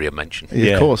Aubrey a mention.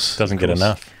 Yeah, of course, doesn't get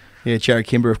enough. Yeah, Jerry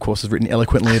Kimber, of course, has written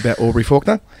eloquently about Aubrey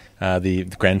Faulkner. The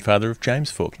grandfather of James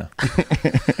Faulkner.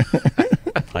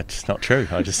 It's not true.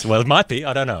 It might be.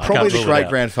 I don't know. Probably the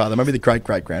great-grandfather. Maybe the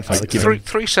great-great-grandfather.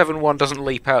 371 doesn't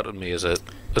leap out at me as a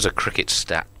cricket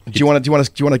stat. Do you want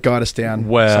to guide us down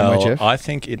somewhere, Jeff? I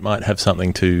think it might have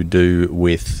something to do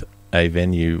with a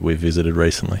venue we visited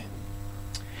recently.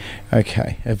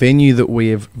 Okay, a venue that we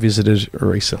have visited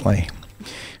recently.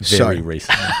 Very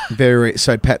recently.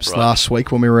 So perhaps last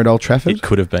week when we were at Old Trafford? It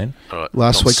could have been. Right.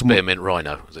 Last week. Spearmint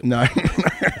Rhino, was it? No.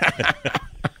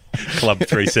 Club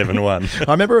 371.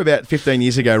 I remember about 15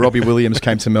 years ago, Robbie Williams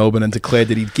came to Melbourne and declared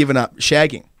that he'd given up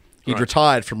shagging. He'd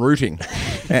retired from rooting,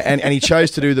 and he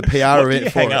chose to the PR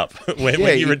event for it. Hang up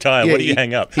when you retire. What do you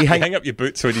hang up? You hang up your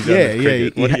boots when you're done with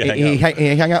cricket. What do you hang up?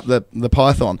 He hung up the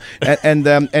python,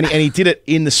 and he did it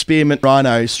in the Spearmint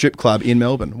Rhino strip club in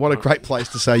Melbourne. What a great place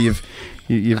to say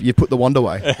you put the wand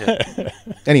away. Yeah.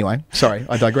 Anyway, sorry,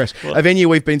 I digress. A venue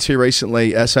we've been to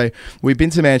recently. So we've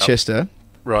been to Manchester.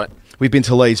 Right. We've been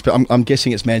to Leeds, but I'm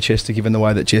guessing it's Manchester, given the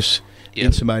way that Jeff's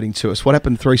intimating to us. What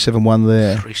happened 371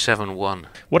 there? 371.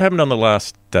 What happened on the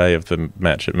last day of the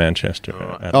match at Manchester?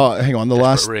 Right. Hang on. The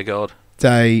last rearguard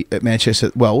day at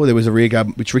Manchester, well, there was a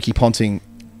rearguard which Ricky Ponting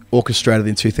orchestrated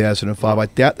in 2005. I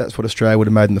doubt that's what Australia would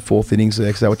have made in the 4th innings there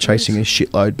because they were chasing a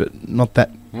shitload, but not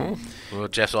that. Well,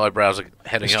 Jeff's eyebrows are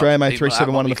heading Australia up. made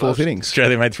 371 in the 4th innings.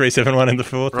 Australia made 371 in the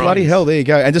 4th. Bloody hell, there you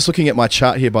go. And just looking at my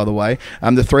chart here, by the way,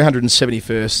 the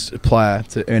 371st player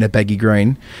to earn a baggy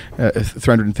green,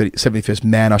 371st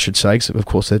man, I should say, because of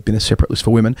course there's been a separate list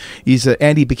for women, is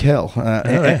Andy Bichel.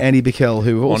 Andy Bichel,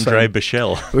 who also... Andre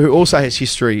Bichel. Who also has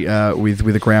history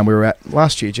with a ground we were at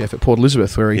last year, Jeff, at Port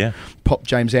Elizabeth, where he popped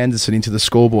James Anderson into the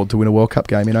scoreboard to win a World Cup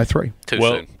game in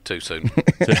 2003. Too soon.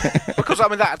 Because, I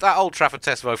mean, that Old Trafford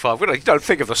Test of 05, you don't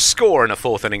think of the score in a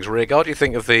 4th innings rearguard, you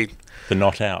think of the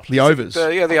not out. The overs.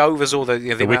 The overs or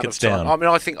the wickets down. I mean,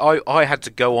 I think I had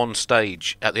to go on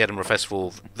stage at the Edinburgh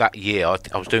Festival that year.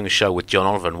 I was doing a show with John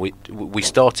Oliver, and we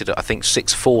started at, I think,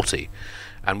 6:40.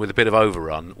 And with a bit of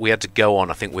overrun, we had to go on,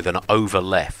 I think, with an over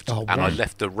left. And I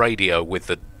left the radio with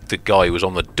the guy who was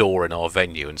on the door in our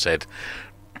venue and said...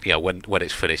 when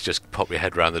it's finished, just pop your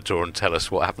head round the door and tell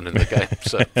us what happened in the game.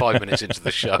 So 5 minutes into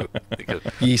the show.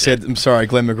 You said, I'm sorry,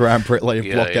 Glenn McGrath and Brett Lee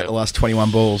have blocked out the last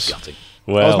 21 balls. Gutting.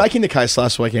 Well, I was making the case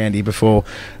last week, Andy, before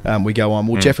we go on.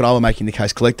 Well, Jeff and I were making the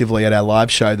case collectively at our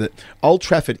live show that Old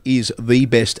Trafford is the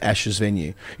best Ashes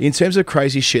venue. In terms of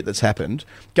crazy shit that's happened,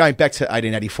 going back to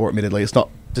 1884, admittedly, it's not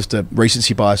just a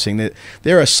recency bias thing.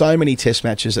 There are so many test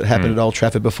matches that happened at Old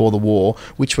Trafford before the war,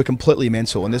 which were completely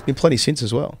mental, and there's been plenty since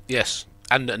as well. Yes.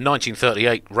 And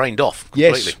 1938 rained off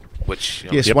completely.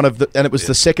 Yes. And it was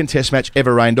the second Test match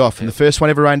ever rained off, and the first one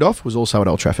ever rained off was also at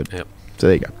Old Trafford. Yep. So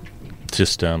there you go.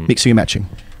 Just mixing and matching.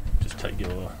 Just take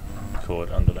your cord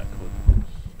under that cord.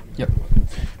 Yep.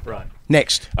 Right.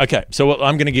 Next. Okay, so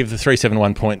I'm going to give the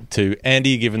 371 point to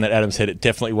Andy, given that Adam said it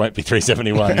definitely won't be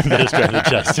 371 that Australia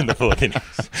chased in the 4th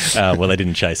innings. Well, they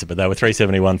didn't chase it, but they were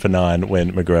 371 for 9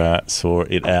 when McGrath saw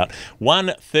it out.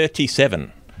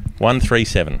 137.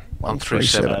 137.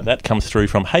 137. That comes through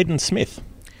from Hayden Smith.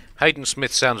 Hayden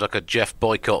Smith sounds like a Jeff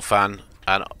Boycott fan,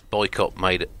 and Boycott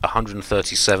made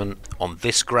 137 on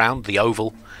this ground, the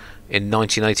Oval, in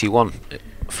 1981,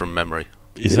 from memory.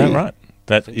 Is that right?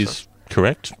 That is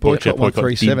correct. Boycott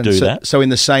 137. So in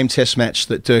the same Test match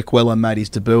that Dirk Weller made his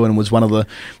debut and was one of the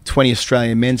 20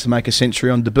 Australian men to make a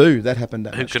century on debut, that happened.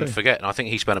 Who can forget? And I think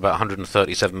he spent about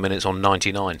 137 minutes on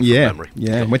 99. From memory.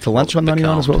 Yeah, went to lunch on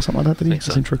 99 as well, something like that. Did he? I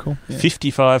seem to recall. Yeah.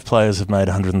 55 players have made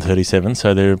 137,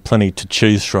 so there are plenty to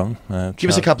choose from. Give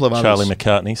us a couple of others. Charlie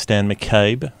McCartney, Stan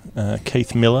McCabe,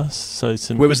 Keith Miller. So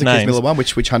some Where was the names. Keith Miller one?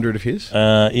 Which 100 of his?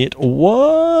 It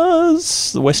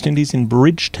was the West Indies in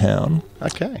Bridgetown.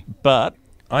 Okay, but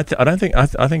I don't think. I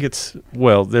think it's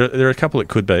there are a couple it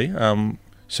could be.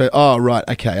 So, right,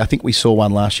 okay. I think we saw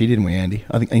one last year, didn't we, Andy?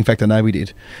 In fact, I know we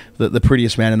did. The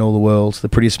prettiest man in all the world, the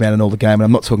prettiest man in all the game. And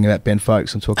I'm not talking about Ben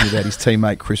Folkes. I'm talking about his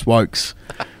teammate, Chris Wokes.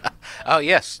 Oh,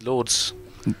 yes, Lord's.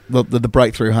 The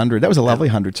breakthrough 100. That was a lovely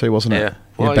 100 too, wasn't it?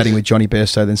 Well, batting with Johnny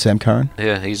Bairstow, then Sam Curran.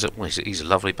 Yeah, he's a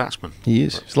lovely batsman. He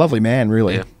is. He's a lovely man,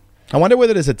 really. Yeah. I wonder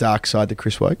whether there's a dark side to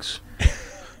Chris Wokes.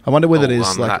 I wonder whether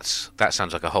there's that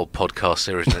sounds like a whole podcast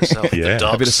series in itself. Yeah. The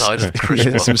dark side of Chris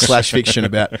Wokes. Some slash fiction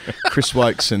about Chris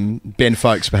Wokes and Ben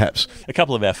Folkes, perhaps. A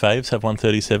couple of our faves have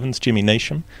 137s. Jimmy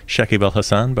Neesham, Shakib Al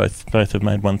Hassan, both have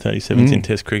made 137s in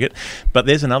Test cricket. But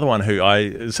there's another one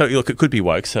so look, it could be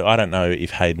Wokes. So I don't know if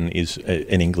Hayden is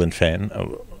an England fan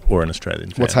or an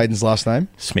Australian fan. What's Hayden's last name?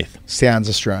 Smith. Sounds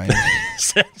Australian.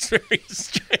 Sounds very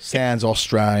Australian. Sounds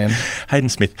Australian. Hayden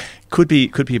Smith could be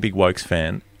a big Wokes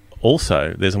fan.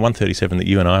 Also, there's a 137 that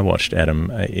you and I watched, Adam,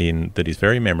 that is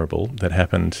very memorable, that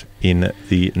happened in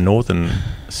the northern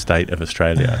state of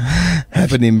Australia.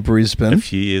 Happened in Brisbane. A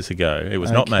few years ago. It was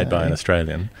not made by an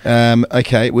Australian.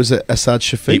 Was it Asad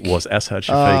Shafiq? It was Asad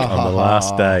Shafiq on the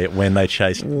last day when they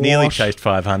nearly chased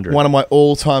 500. One of my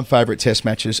all-time favourite Test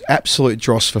matches. Absolute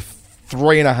dross for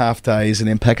 3.5 days, and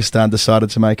then Pakistan decided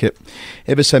to make it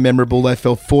ever so memorable. They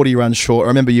fell 40 runs short. I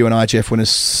remember you and I, Jeff, when I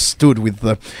stood with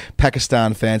the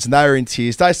Pakistan fans, and they were in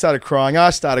tears. They started crying.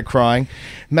 I started crying.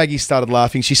 Maggie started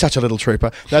laughing. She's such a little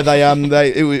trooper. No,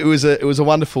 it was a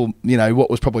wonderful, what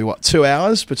was probably 2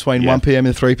 hours between 1 p.m.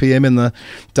 and 3 p.m. in the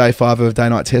day 5 of a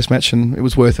day-night Test match, and it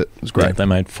was worth it. It was great. Yeah, they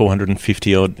made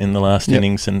 450 odd in the last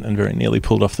innings, and very nearly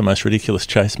pulled off the most ridiculous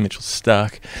chase. Mitchell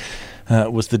Stark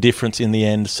was the difference in the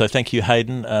end. So thank you,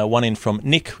 Hayden. One in from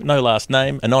Nick, no last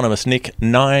name, anonymous Nick,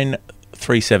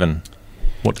 937.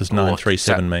 What does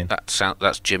 937 mean?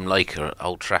 That's Jim Laker at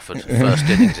Old Trafford, first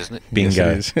innings, isn't it?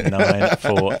 Bingo.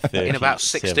 9-4-37. In about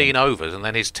 16 overs, and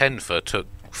then his 10-for took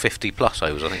 50 plus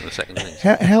overs, I think, in the second innings.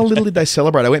 How little did they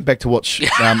celebrate? I went back to watch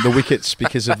the wickets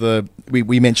because of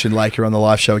we mentioned Laker on the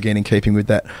live show again, in keeping with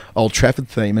that Old Trafford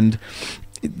theme, and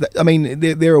I mean,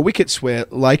 there are wickets where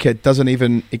Laker doesn't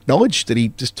even acknowledge that he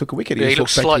just took a wicket. He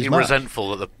looks slightly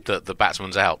resentful that the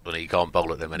batsman's out and he can't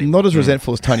bowl at them anymore. Not as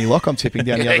resentful as Tony Locke. I'm tipping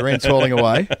down the other end, toiling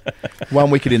away.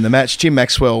 1 wicket in the match. Jim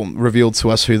Maxwell revealed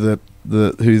to us who the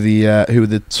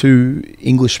 2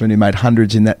 Englishmen who made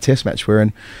hundreds in that Test match were.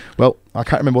 And well, I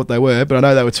can't remember what they were, but I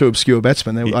know they were 2 obscure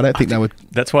batsmen. I don't think they were.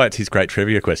 That's why it's his great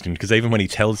trivia question, because even when he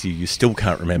tells you, you still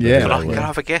can't remember. Yeah, can I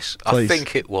have a guess? Please. I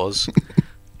think it was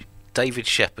David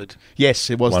Shepherd. Yes,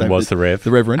 it was. One was the Rev.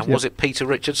 The Reverend. And was it Peter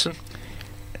Richardson?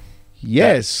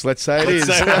 Yes, let's say it is.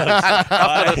 I've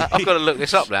got to look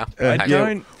this up now.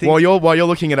 While you're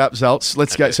looking it up, Zaltz,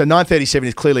 let's go. So 937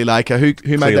 is clearly Laker.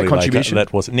 Who made that contribution?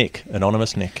 That was Nick,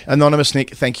 anonymous Nick. Anonymous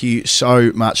Nick, thank you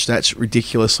so much. That's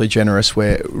ridiculously generous.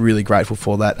 We're really grateful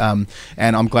for that.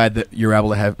 And I'm glad that you're able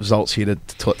to have Zaltz here to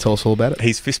tell us all about it.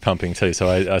 He's fist pumping too, so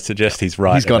I suggest he's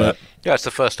right. He's got it. Yeah, it's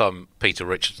the first time Peter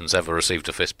Richardson's ever received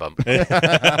a fist bump. And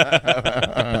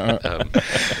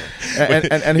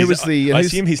who was the? I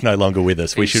assume he's no longer with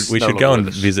us. We should go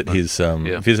and visit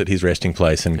his resting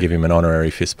place and give him an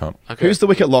honorary fist pump. Okay. Who's the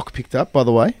wicket Locke picked up, by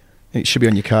the way? It should be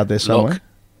on your card there somewhere.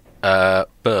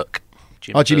 Burke.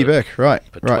 Jimmy Burke, right.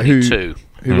 Who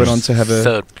went on to have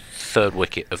a third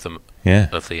wicket of the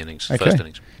innings, okay. First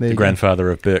innings. The grandfather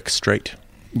of Burke Street.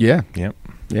 Yeah. Yep.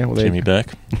 Yeah. Well, Jimmy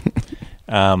Burke.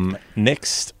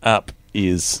 Next up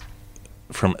is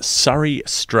from Surrey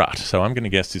Strut. So I'm going to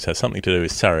guess this has something to do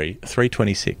with Surrey.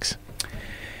 326.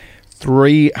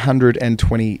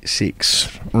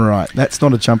 326. Right. That's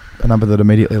not a number that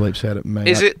immediately leaps out at me.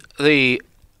 Is it the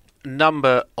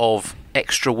number of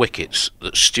extra wickets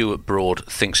that Stuart Broad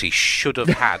thinks he should have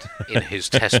had in his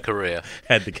Test career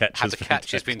had the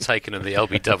catches been taken and the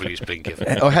LBW's been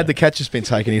given? Or had the catches been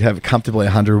taken, he'd have comfortably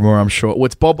 100 or more, I'm sure. Well,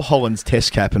 it's Bob Holland's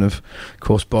Test cap, and of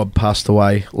course Bob passed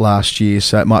away last year,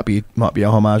 so it might be a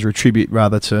homage or a tribute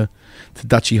rather to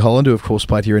Dutchie Holland, who of course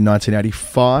played here in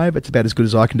 1985. It's about as good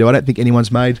as I can do. I don't think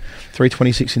anyone's made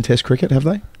 326 in Test cricket, have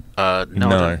they?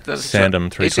 No. Sandham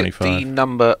 325. Is it the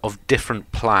number of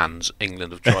different plans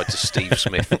England have tried to Steve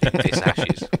Smith in this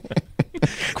Ashes?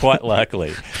 Quite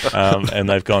likely. And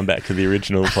they've gone back to the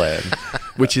original plan.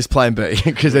 Which is plan B,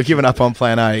 because they've given up on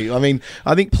plan A. I mean,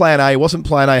 I think plan A wasn't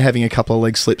plan A having a couple of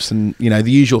leg slips and,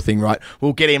 the usual thing, right?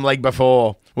 We'll get him leg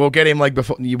before.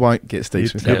 You won't get Steve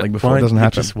Smith leg before. It doesn't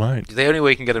happen. Just won't. The only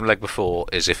way you can get him leg before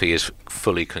is if he is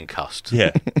fully concussed.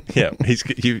 Yeah.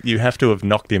 You have to have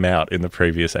knocked him out in the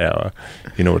previous hour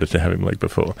in order to have him leg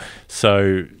before.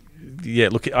 So Yeah,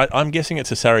 look, I'm guessing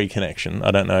it's a Surrey connection.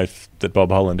 I don't know if that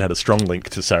Bob Holland had a strong link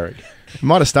to Surrey.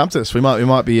 Might have stumped us. We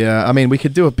might be. We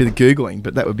could do a bit of Googling,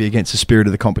 but that would be against the spirit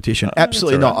of the competition.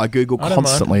 Absolutely not. I Google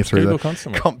constantly through the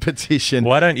competition.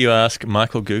 Why don't you ask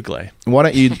Michael Google? Why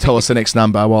don't you tell us the next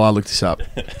number while I look this up?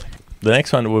 The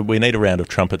next one, we need a round of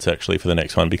trumpets, actually, for the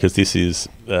next one, because this is,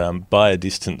 by a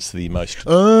distance, the most...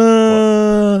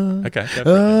 Okay, go for it.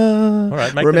 All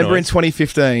right, make Remember the in noise.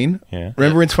 2015? Yeah.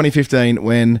 Remember in 2015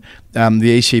 when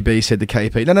the ECB said to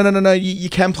KP, no, you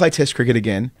can play Test cricket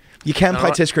again. You can play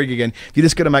Test cricket again. You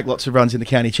just got to make lots of runs in the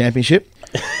county championship.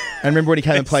 And remember when he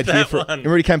came and played here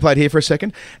for a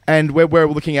second? And we're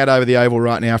looking out over the oval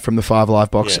right now from the Five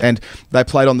Live box, and they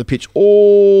played on the pitch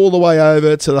all the way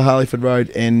over to the Harleyford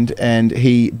Road end, and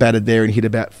he batted there and hit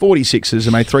about 46s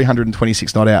and made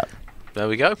 326 not out. There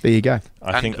we go. There you go.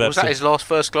 I think was that his last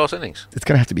first-class innings? It's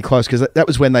going to have to be close, because that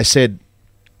was when they said,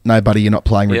 no, buddy, you're not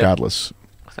playing regardless.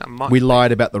 We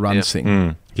lied about the runs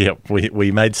thing. Yep,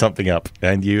 we made something up,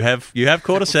 and you have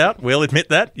caught us out. We'll admit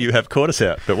that you have caught us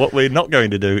out. But what we're not going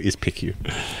to do is pick you.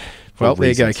 Well, there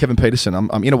you go, Kevin Peterson.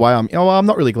 I'm in a way. I'm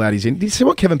not really glad he's in. Did you see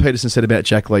what Kevin Peterson said about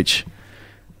Jack Leach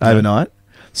overnight?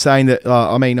 Saying that,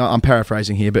 I'm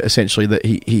paraphrasing here, but essentially that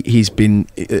he's been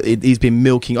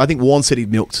milking. I think Warren said he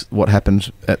milked what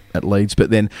happened at Leeds, but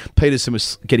then Peterson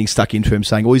was getting stuck into him,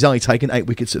 saying, "Well, he's only taken 8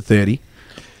 wickets at 30."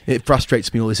 It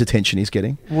frustrates me, all this attention he's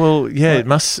getting. Well, yeah, it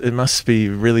must be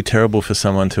really terrible for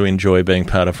someone to enjoy being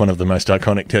part of one of the most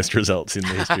iconic Test results in the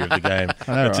history of the game.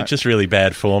 I know, it's just really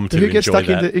bad form to who gets enjoy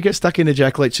stuck that. Who gets stuck into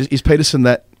Jack Leach? Is Peterson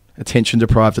that attention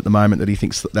deprived at the moment that he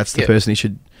thinks that's the person he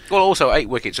should... Well, also 8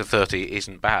 wickets at 30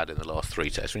 isn't bad in the last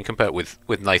 3 Tests. When you compare it with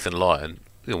Nathan Lyon,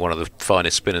 one of the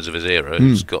finest spinners of his era,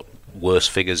 who's got worse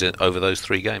figures over those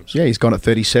 3 games. Yeah, he's gone at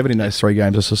 37 in those 3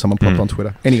 games. I saw someone popped on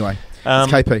Twitter. Anyway,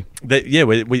 it's KP.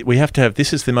 We have to have...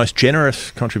 This is the most generous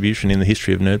contribution in the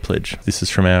history of Nerd Pledge. This is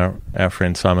from our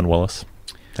friend Simon Wallace.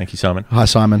 Thank you, Simon. Hi,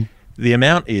 Simon. The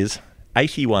amount is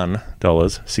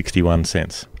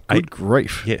 $81.61. Good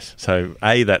grief. Yes. So,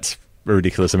 that's a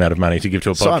ridiculous amount of money to give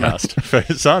to a podcast. For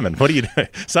Simon, what do you do?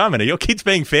 Simon, are your kids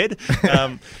being fed?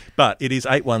 But it is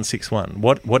 8161.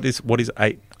 What is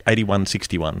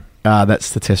 8161?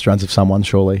 That's the test runs of someone,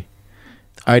 surely.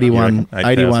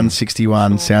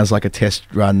 8161 sounds like a test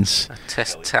runs. A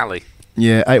test tally.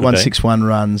 Yeah, 8161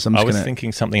 runs. I was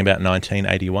thinking something about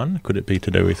 1981. Could it be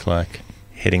to do with like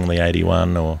Headingley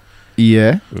 81 or...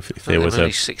 Yeah. If there was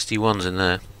only 61s in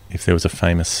there. If there was a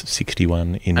famous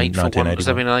 61 in 1981. Has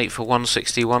there been an 8 for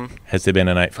 161? Has there been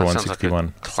an 8 for that 161?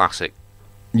 Like a classic.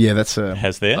 Yeah, that's a...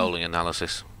 Has there? Bowling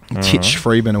analysis. Titch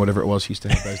Freeman or whatever it was used to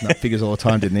have those nut figures all the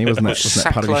time, didn't he? Wasn't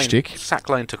that part of his shtick? Sack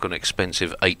Lane took an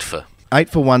expensive 8 for. 8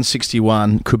 for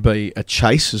 161 could be a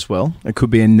chase as well. It could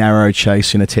be a narrow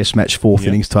chase in a test match, 4th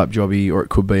innings type jobby, or it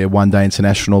could be a one-day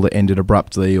international that ended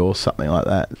abruptly or something like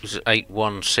that. Was it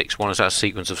 8-1-6-1? Is that a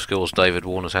sequence of scores David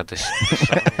Warner's had this?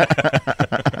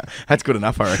 That's good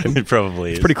enough, I reckon. It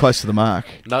probably is. It's pretty close to the mark.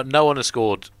 No one has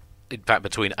scored, in fact,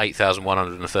 between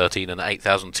 8,113 and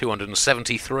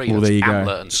 8,273. Well, there you Hamler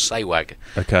go. And Sehwag,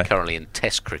 okay. Currently in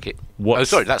Test cricket.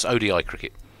 That's ODI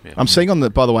cricket. Yeah. I'm seeing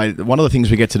by the way, one of the things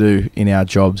we get to do in our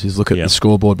jobs is look at the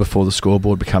scoreboard before the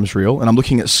scoreboard becomes real. And I'm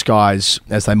looking at Skies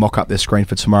as they mock up their screen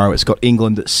for tomorrow. It's got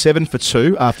England at 7 for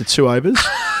 2 after 2 overs,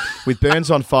 with Burns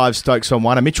on 5, Stokes on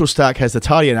 1. And Mitchell Stark has the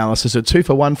tardy analysis at 2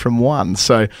 for 1 from 1.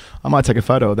 So I might take a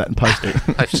photo of that and post it.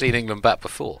 I've seen England bat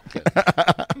before.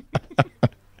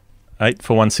 8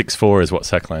 for 164 is what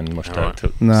Sacklane Mushtark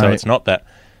took. No. So it's not that.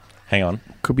 Hang on.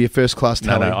 Could be a first class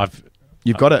tally. No,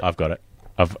 You've got it. I've got it.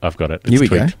 I've got it. It's Here we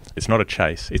go. It's not a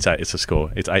chase. It's a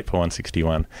score. It's 8 for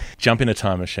 161. Jump in a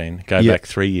time machine. Go back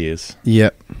 3 years.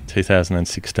 Yep.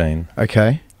 2016.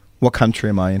 Okay. What country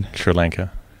am I in? Sri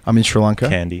Lanka. I'm in Sri Lanka.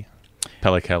 Candy.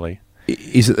 Pallekali.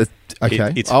 Is it?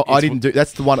 Okay. I didn't do.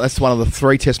 That's the one. That's one of the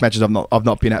 3 test matches I've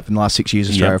not been at for the last 6 years.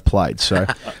 Australia have played. So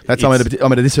that's I'm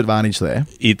at a disadvantage there.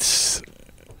 It's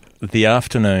the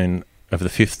afternoon of the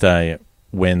 5th day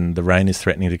when the rain is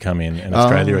threatening to come in and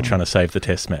Australia are trying to save the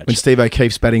test match. When Steve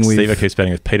O'Keefe's batting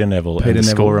with Peter Neville, and the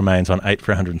score remains on 8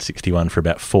 for 161 for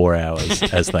about 4 hours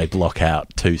as they block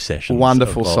out 2 sessions.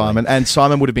 Wonderful, Simon. And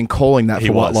Simon would have been calling that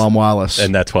for White Line Wireless.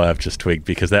 And that's why I've just twigged,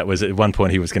 because that was at one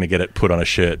point he was going to get it put on a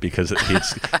shirt, because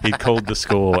he'd called the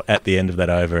score at the end of that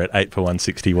over at 8 for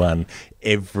 161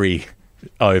 every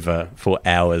over for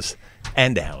hours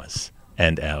and hours.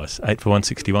 And hours. 8 for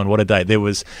 161. What a day. There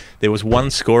was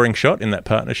one scoring shot in that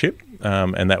partnership,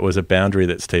 and that was a boundary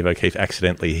that Steve O'Keefe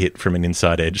accidentally hit from an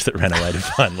inside edge that ran away to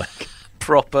fine leg.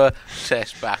 Proper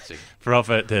test batting.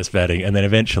 And then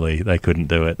eventually they couldn't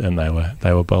do it, and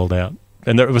they were bowled out.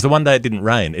 And it was the one day it didn't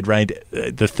rain. It rained.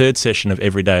 The third session of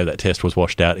every day of that test was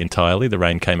washed out entirely. The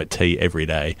rain came at tea every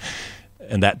day.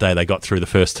 And that day they got through the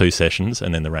first 2 sessions,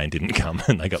 and then the rain didn't come,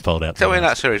 and they got pulled out. So in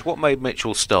that series, what made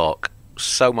Mitchell Starc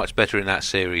so much better in that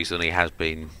series than he has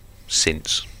been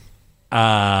since?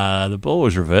 The ball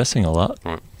was reversing a lot.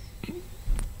 Right.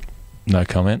 No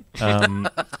comment.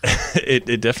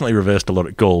 It definitely reversed a lot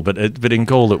at Gaul, but in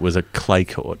Gaul it was a clay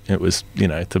court. It was,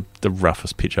 the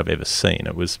roughest pitch I've ever seen.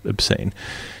 It was obscene.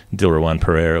 Dilrawan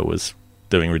Pereira was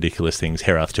doing ridiculous things.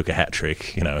 Herath took a hat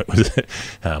trick. It was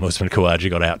Usman Khawaja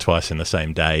got out twice in the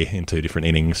same day in 2 different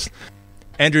innings.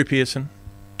 Andrew Pearson,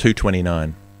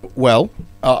 229. Well,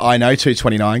 I know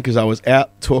 229 because I was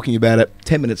out talking about it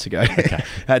 10 minutes ago. Okay.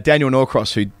 Daniel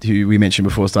Norcross, who we mentioned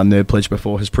before, has done Nerd Pledge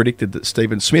before, has predicted that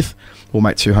Stephen Smith will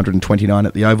make 229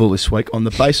 at the Oval this week on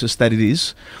the basis that it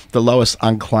is the lowest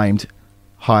unclaimed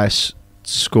highest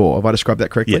score. Have I described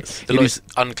that correctly? Yes. The lowest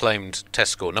unclaimed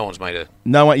test score. No one's made a...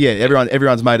 No one, yeah,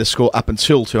 everyone's made a score up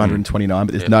until 229,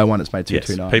 but there's no one that's made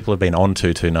 229. Yes, people have been on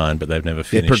 229, but they've never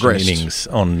finished an innings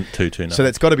on 229. So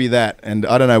that's got to be that, and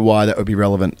I don't know why that would be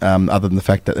relevant, other than the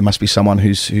fact that there must be someone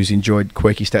who's enjoyed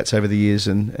quirky stats over the years.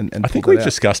 And I think we've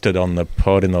discussed it on the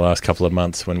pod in the last couple of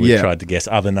months when we tried to guess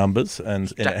other numbers,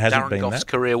 and it hasn't Darren been Goff's that.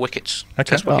 career wickets. Okay.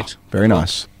 Test wickets. Very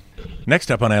nice.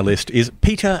 Next up on our list is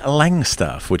Peter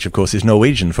Langstaff, which of course is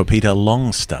Norwegian for Peter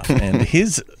Longstaff, and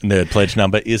his Nerd Pledge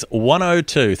number is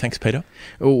 102. Thanks, Peter.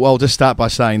 Well, I'll just start by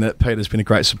saying that Peter's been a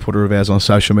great supporter of ours on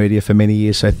social media for many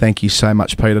years, so thank you so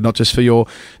much, Peter, not just for your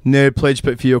Nerd Pledge,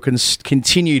 but for your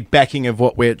continued backing of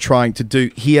what we're trying to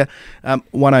do here.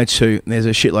 102, there's a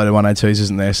shitload of 102s,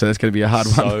 isn't there? So that's going to be a hard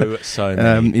one. So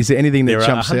many. Is there anything that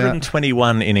jumps out? There are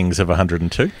 121 innings of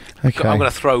 102. Okay. I'm going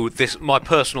to throw my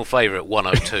personal favourite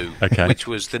 102, okay. which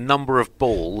was the number of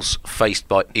balls faced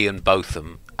by Ian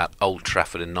Botham at Old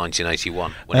Trafford in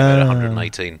 1981 when he made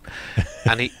 118.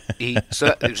 And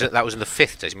that was in the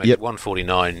 5th test. He made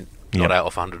 149, got out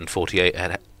off 148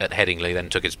 at Headingley, then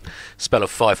took his spell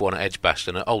of 5-1 at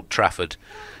Edgbaston at Old Trafford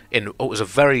in what was a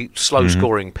very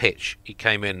slow-scoring pitch. He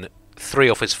came in 3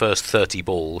 off his first 30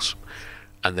 balls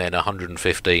and then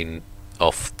 115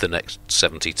 off the next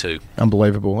 72.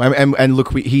 Unbelievable. And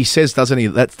look, he says, doesn't he,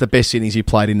 that's the best innings he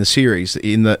played in the series,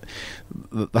 in the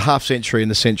half century and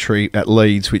the century at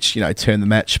Leeds, which, turned the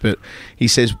match. But he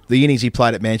says the innings he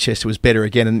played at Manchester was better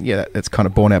again, and that's kind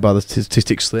of borne out by the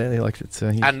statistics there.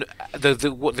 And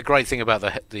the great thing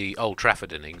about the Old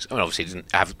Trafford innings, obviously it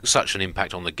didn't have such an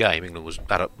impact on the game. England was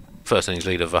at a first innings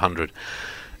lead of 100.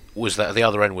 Was that at the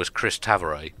other end was Chris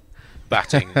Tavares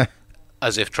batting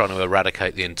as if trying to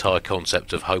eradicate the entire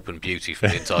concept of hope and beauty for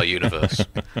the entire universe,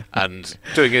 and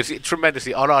doing it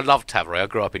tremendously. I love Tavares. I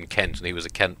grew up in Kent, and he was a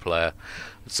Kent player,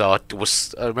 so I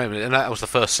remember, and that was the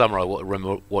first summer I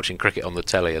remember watching cricket on the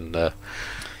telly, and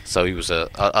so he was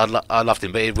I loved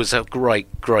him, but it was a great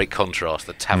contrast,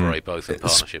 the Tavares both in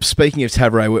partnership. Speaking of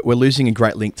Tavares, we're losing a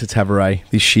great link to Tavares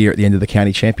this year at the end of the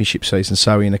county championship season,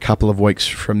 so in a couple of weeks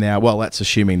from now, well, that's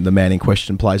assuming the man in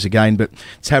question plays again, but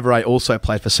Tavares also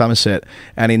played for Somerset,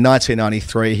 and in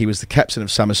 1993 he was the captain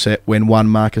of Somerset when one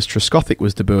Marcus Trescothick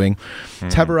was debuting.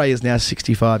 Tavares is now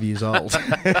 65 years old.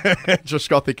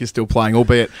 Trescothick is still playing,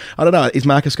 albeit, I don't know, is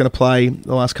Marcus going to play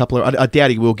the last couple of... I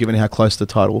doubt he will, given how close the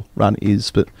title run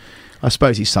is, but I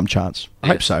suppose he's some chance. I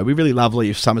hope so. It'd be really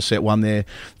lovely if Somerset won their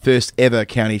first ever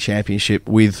county championship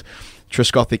with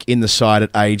Trescothick in the side at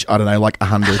age, I don't know, like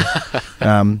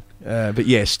 100. But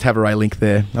yes, Tavares link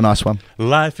there. A nice one.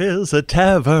 Life is a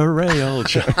Tavares old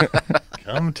show.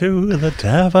 Come to the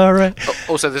Tavares.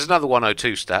 Also, there's another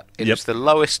 102 stat. It's the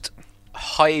lowest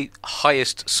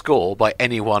highest score by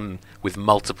anyone with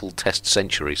multiple test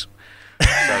centuries.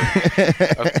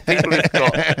 So, people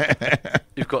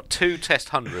who've got 2 test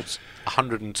hundreds,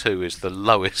 102 is the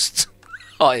lowest,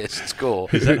 highest score.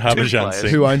 Is that Harbhajan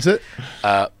Singh? Who owns it?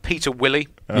 Peter Willey.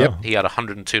 Yep. He had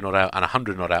 102 not out and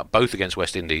 100 not out, both against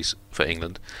West Indies for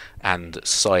England. And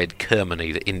Syed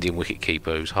Kermani, the Indian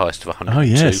wicketkeeper, who's highest of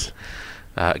 102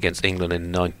 against England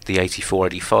in the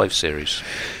 84-85 series.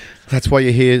 That's why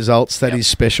you're here, Zaltz. That is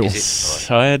special.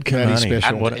 Syed Kermani.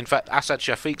 Special. And in fact, Asad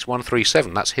Shafiq's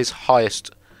 137. That's his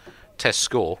highest test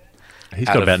score. He's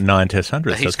got about 9 test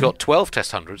hundreds. He's got 12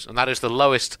 test hundreds, and that is the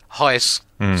highest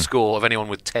score of anyone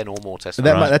with 10 or more test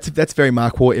hundreds. That's very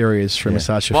Mark Waugh areas from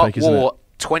Asad Shafiq, isn't it? Mark Waugh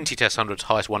 20 Test hundreds,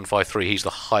 highest 153. He's the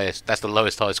highest. That's the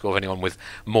lowest high score of anyone with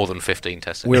more than 15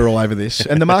 Tests. We're all over this.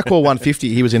 And the Mark Wall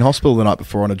 150, he was in hospital the night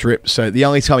before on a drip. So the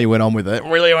only time he went on with it,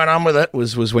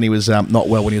 was when he was not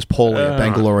well, when he was poorly at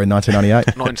Bangalore in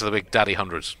 1998. Not into the big daddy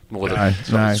hundreds. More than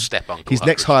step uncle. His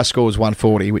hundreds. next highest score was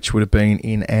 140, which would have been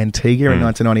in Antigua in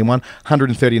 1991.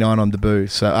 139 on debut.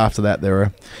 So after that, there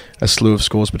are a slew of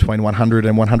scores between 100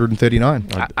 and 139.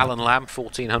 Alan Lamb,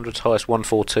 1400s, highest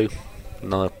 142.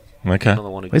 Another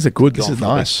one. These are good. This is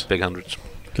nice. Big hundreds.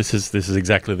 This is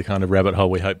exactly the kind of rabbit hole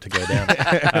we hope to go down.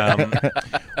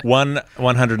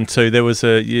 102. There was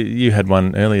you had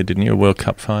one earlier, didn't you? A World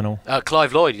Cup final.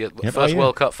 Clive Lloyd, first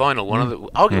World Cup final. One of the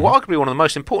arguably one of the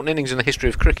most important innings in the history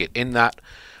of cricket. In that,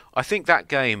 I think that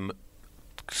game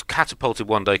catapulted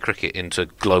one-day cricket into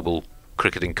global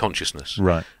cricketing consciousness.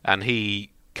 Right. And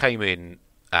he came in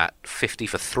at 50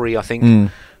 for 3, I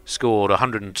think. Scored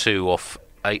 102 off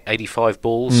 85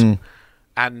 balls.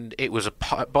 And it was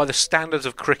by the standards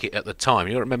of cricket at the time.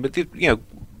 You remember,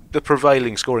 the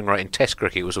prevailing scoring rate in Test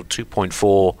cricket was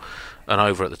 2.4 and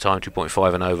over at the time,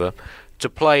 2.5 and over. To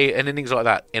play an innings like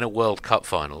that in a World Cup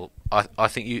final, I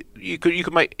think you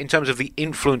could make, in terms of the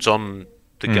influence on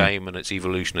the game and its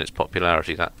evolution, its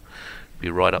popularity, that be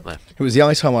right up there. It was the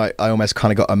only time I almost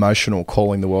kind of got emotional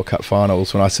calling the World Cup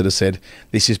finals, when I sort of said,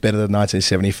 this is better than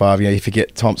 1975. You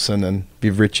forget Thompson and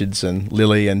Viv Richards and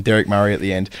Lilly and Derek Murray at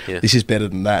the end. Yeah. This is better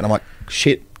than that. And I'm like,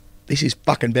 shit, this is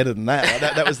fucking better than that.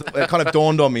 That kind of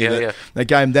dawned on me that a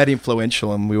game that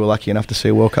influential, and we were lucky enough to see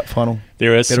a World Cup final.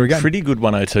 There are some pretty good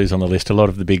 102s on the list. A lot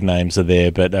of the big names are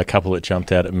there, but a couple that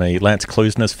jumped out at me. Lance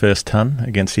Klusener's first ton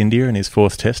against India in his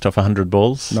fourth Test off 100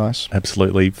 balls. Nice.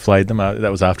 Absolutely flayed them.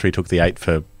 That was after he took the 8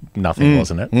 for nothing,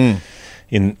 wasn't it?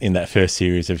 In that first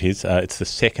series of his. It's the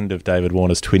second of David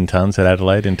Warner's twin tons at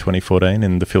Adelaide in 2014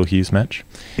 in the Phil Hughes match.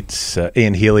 It's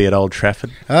Ian Healy at Old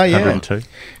Trafford, 102.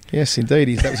 Yes,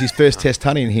 indeed. That was his first Test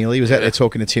ton in Healy. He was out there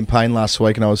talking to Tim Payne last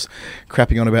week, and I was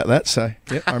crapping on about that. So,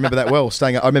 I remember that well.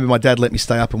 Staying up, I remember my dad let me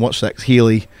stay up and watch that.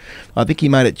 Healy, I think he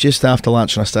made it just after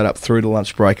lunch, and I stayed up through to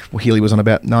lunch break. Healy was on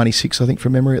about 96, I think,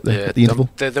 from memory at the interval.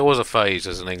 There was a phase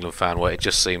as an England fan where it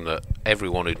just seemed that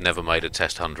everyone who'd never made a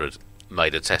Test 100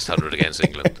 made a Test 100 against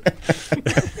England.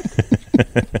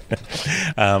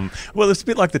 Well, it's a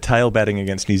bit like the tail batting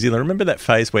against New Zealand. Remember that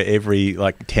phase where every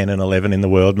 10 and 11 in the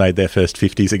world made their first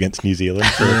 50s against New Zealand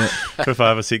for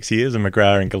 5 or 6 years, and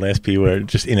McGrath and Gillespie were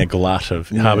just in a glut of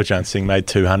Harbhajan Singh made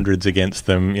 200s against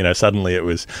them. Suddenly it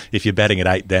was, if you're batting at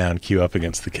 8 down, queue up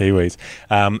against the Kiwis.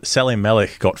 Salim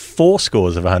Malik got 4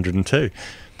 scores of 102.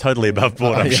 Totally above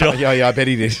board, I'm sure. Yeah, I bet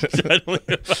he did. Totally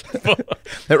above board.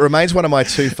 That remains one of my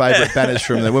 2 favourite banners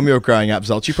from when we were growing up,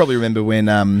 Zaltz. You probably remember when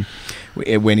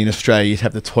in Australia you'd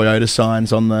have the Toyota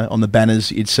signs on the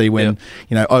banners. You'd see when,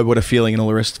 oh, what a feeling, and all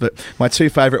the rest of it. My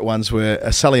 2 favourite ones were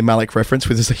a Salim Malik reference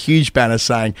with just a huge banner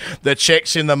saying, "The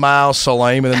check's in the mail,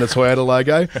 Salim," and then the Toyota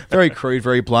logo. Very crude,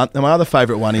 very blunt. And my other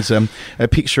favourite one is a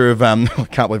picture of, I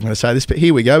can't believe I'm going to say this, but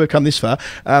here we go, we've come this far.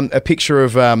 A picture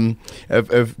of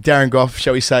Darren Goff,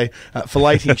 shall we say,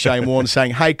 filleting Shane Warne,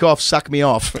 saying, "Hey Goff, suck me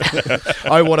off."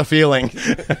 Oh, what a feeling.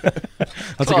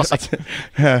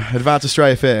 Advanced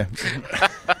Australia Fair.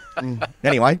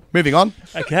 Anyway, moving on.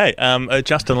 Okay,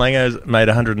 Justin Langer made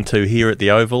 102 here at the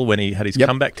Oval when he had his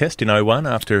comeback Test in 01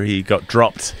 after he got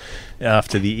dropped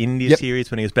after the India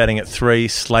series when he was batting at 3.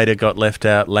 Slater got left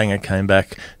out. Langer came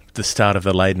back. The start of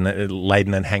the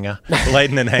Leighton and Hanger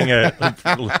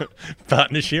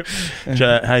partnership.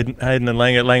 Hayden and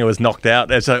Langer was knocked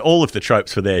out. So all of the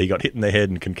tropes were there. He got hit in the head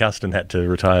and concussed and had to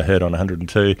retire hurt on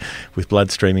 102 with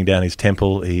blood streaming down his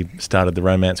temple. He started the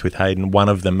romance with Hayden. One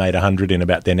of them made 100 in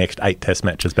about their next 8 Test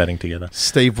matches batting together.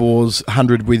 Steve Waugh's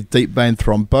 100 with deep vein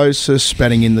thrombosis,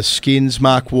 batting in the Skins.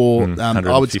 Mark Waugh,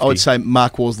 I would say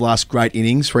Mark Waugh's last great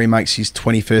innings where he makes his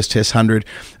 21st Test 100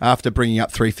 after bringing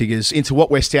up 3 figures into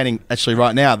what we're standing actually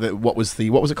right now. What was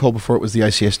it called before it was the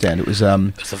OCS stand? It was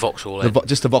it's the Vauxhall end.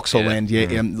 Just the Vauxhall end.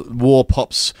 Waugh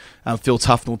pops Phil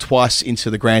Tufnell twice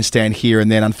into the grandstand here,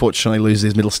 and then unfortunately loses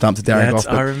his middle stump to Darren Goff.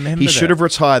 I remember he should have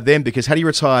retired then, because had he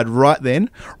retired right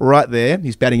there,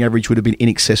 his batting average would have been in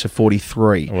excess of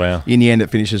 43. Wow. In the end,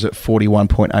 it finishes at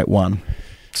 41.81.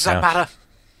 Does that matter?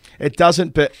 It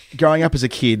doesn't, but growing up as a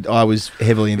kid, I was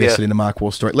heavily invested in the Mark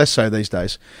Waugh story. Less so these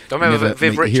days. I remember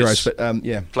Viv Richards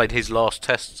heroes, played his last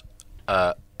Test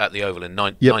at the Oval in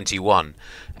 91,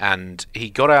 and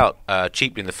he got out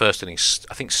cheaply in the first innings.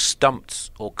 I think stumped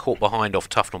or caught behind off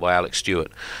Tufnell by Alex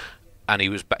Stewart, and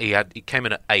he came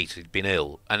in at 8. He'd been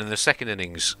ill, and in the second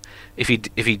innings, if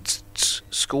he'd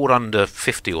scored under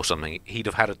 50 or something, he'd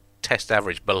have had Test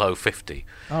average below 50.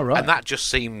 Oh, right. And that just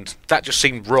seemed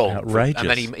wrong. Outrageous. And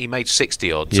then he made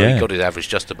 60 odd, so he got his average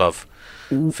just above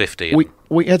 50.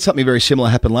 We had something very similar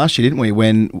happen last year, didn't we?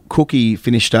 When Cookie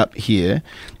finished up here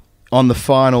on the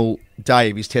final day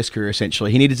of his Test career,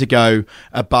 essentially, he needed to go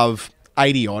above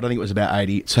 80 odd, I think it was about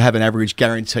 80, to have an average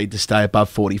guaranteed to stay above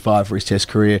 45 for his Test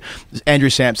career. Andrew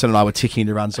Sampson and I were ticking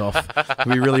the runs off.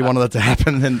 We really wanted it to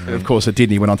happen, and of course it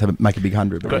didn't. He went on to make a big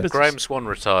 100. But Graham Swan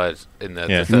retired in the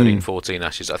 13-14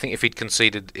 Ashes. I think if he'd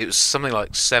conceded, it was something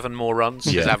like 7 more runs,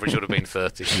 his average would have been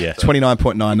 30. Yeah.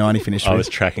 29.99 he finished with. I was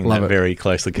tracking that very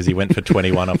closely because he went for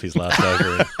 21 off his last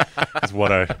over.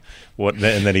 And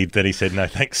then he said, "No,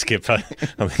 thanks, Skip. I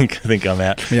think I'm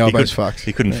out." The elbow's fucked.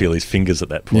 He couldn't feel his fingers at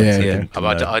that point.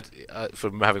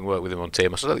 From having worked with him on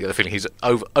TM, I sort of get the feeling he's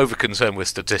over concerned with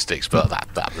statistics, but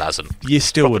that hasn't. You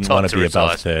still wouldn't want to be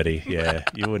above 30. Yeah,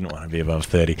 you wouldn't want to be above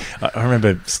 30. I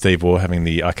remember Steve Waugh having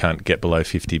the I can't get below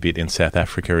 50 bit in South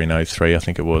Africa in 03, I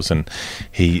think it was, and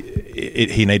he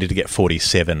needed to get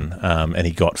 47, and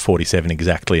he got 47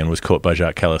 exactly, and was caught by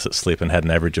Jacques Callis at slip and had an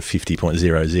average of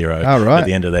 50.00 at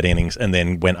the end of that innings, and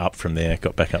then went up from there,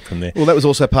 got back up from there. Well, that was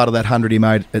also part of that 100 he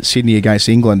made at Sydney against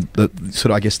England, the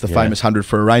famous 100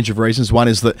 for a range of reasons. One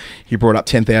is that he brought up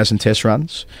 10,000 Test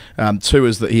runs. 2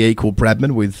 is that he equalled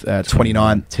Bradman with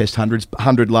 29 Test hundreds.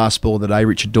 100 last ball of the day,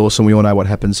 Richard Dawson. We all know what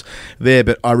happens there.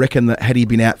 But I reckon that had he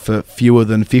been out for fewer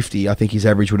than 50, I think his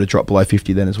average would have dropped below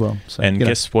 50 then as well. So, and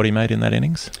guess what he made in that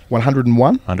innings? 101?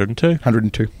 102.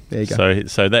 102. There you go.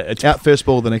 So that it's out first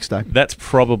ball the next day. That's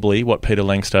probably what Peter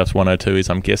Langstaff's 102 is,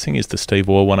 I'm guessing, is the Steve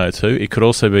Waugh 102. It could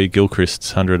also be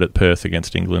Gilchrist's 100 at Perth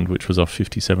against England, which was off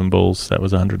 57 balls. That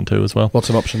was 102 as well. Lots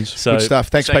of options. So, good stuff.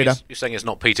 Thanks, Peter. You're saying it's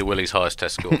not Peter Willey's highest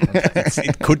Test score?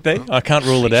 It could be. I can't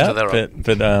rule it out.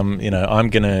 But I'm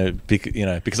going to,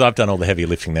 because I've done all the heavy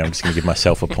lifting there, I'm just going to give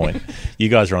myself a point. You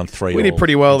guys are on 3. We did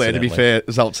pretty well there, to be fair,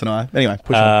 Zaltz and I. Anyway,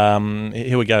 push on.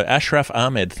 Here we go. Ashraf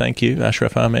Ahmed. Thank you.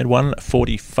 Ashraf Ahmed.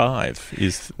 145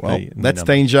 is that's number.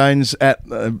 Dean Jones at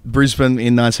Brisbane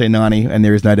in 1990, and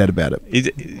there is no doubt about it.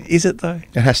 Is it though?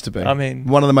 It has to be. I mean,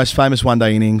 one of the most famous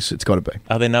one-day innings. It's got to be.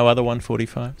 Are there no other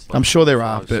 145s? I'm sure there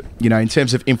are, but in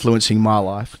terms of influencing my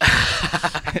life,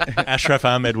 Ashraf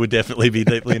Ahmed would definitely be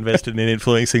deeply invested in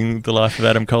influencing the life of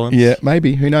Adam Collins. Yeah,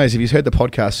 maybe. Who knows? If he's heard the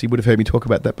podcast, he would have heard me talk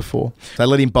about that before. They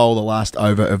let him bowl the last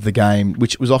over of the game,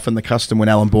 which was often the custom when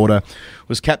Alan Border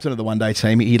was captain of the one-day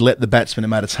team. He'd let the batsman who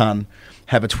made a ton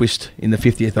have a twist in the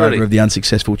 50th over of the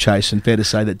unsuccessful chase, and fair to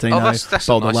say that Dino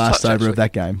bowled the last over of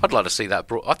that game. I'd like to see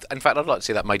that in fact, I'd like to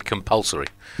see that made compulsory.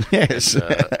 Yes.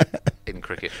 In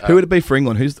cricket. Who would it be for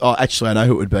England? Actually, I know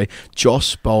who it would be.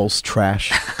 Joss bowls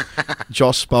trash.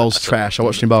 Joss bowls trash. I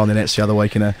watched him bowl on the nets the other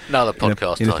week in another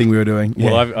podcast in a thing we were doing.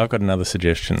 Well, I've got another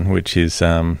suggestion, which is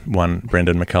one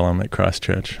Brendan McCullum at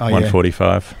Christchurch,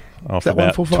 145 off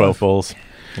about 12 balls.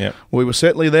 Yep. We were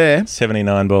certainly there.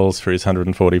 79 balls for his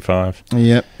 145.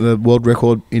 Yep, the world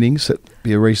record innings. That'd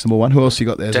be a reasonable one. Who else you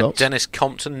got there, Dennis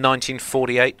Compton,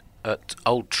 1948 at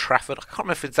Old Trafford. I can't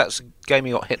remember if that's a game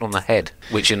he got hit on the head,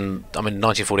 which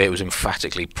 1948 was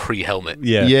emphatically pre-helmet.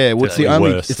 Yeah. Well, it's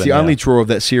the only draw of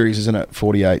that series, isn't it?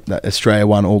 48. That Australia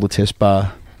won all the Test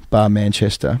bar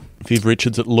Manchester. Viv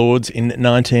Richards at Lords in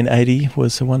 1980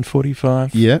 was a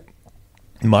 145. Yeah.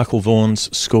 Michael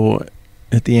Vaughan's score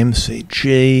at the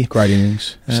MCG. Great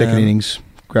innings. Second innings.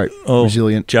 Great.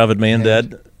 Resilient. Javed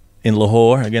Miandad in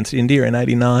Lahore against India in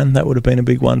 89. That would have been a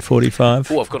big 145.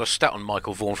 Oh, I've got a stat on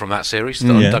Michael Vaughan from that series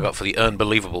that I dug up for the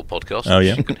Unbelievable podcast,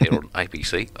 which you can hear on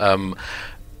ABC,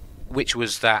 which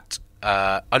was that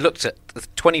I looked at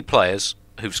 20 players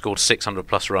who've scored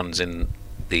 600-plus runs in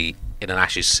an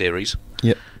Ashes series,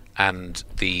 and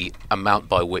the amount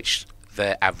by which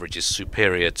their average is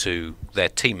superior to their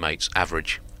teammates'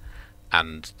 average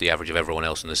and the average of everyone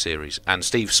else in the series. And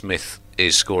Steve Smith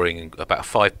is scoring about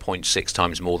 5.6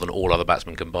 times more than all other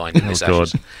batsmen combined in this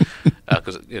Ashes.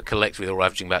 Because collectively they're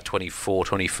averaging about 24,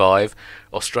 25.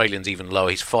 Australians even lower.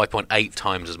 He's 5.8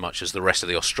 times as much as the rest of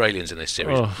the Australians in this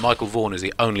series. Michael Vaughan is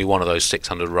the only one of those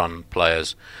 600-run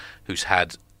players who's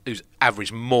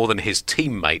averaged more than his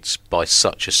teammates by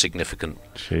such a significant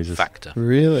factor.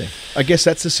 Really? I guess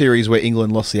that's the series where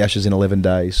England lost the Ashes in 11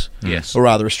 days. Yes. Or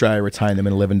rather, Australia retained them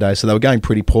in 11 days. So they were going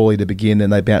pretty poorly to begin,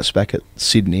 and they bounced back at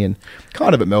Sydney and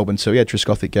kind of at Melbourne. So he had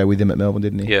Trescothick go with him at Melbourne,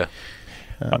 didn't he? Yeah.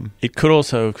 It could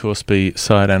also, of course, be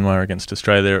Syed Anwar against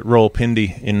Australia at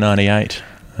Rawalpindi in 98.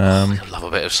 I love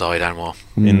a bit of Syed Anwar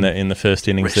in the first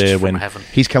innings there when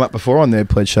he's come up before on their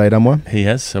pledge, Syed Anwar. He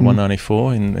has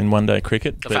 194 in one-day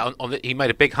cricket. In fact, he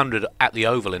made a big 100 at the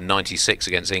Oval in '96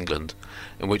 against England,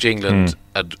 in which England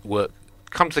had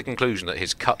come to the conclusion that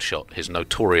his cut shot, his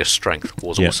notorious strength,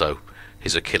 was also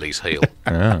his Achilles heel.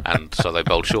 And so they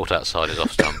bowled short outside his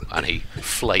off stump, and he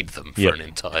flayed them for an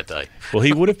entire day. Well,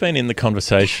 he would have been in the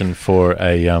conversation for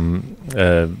a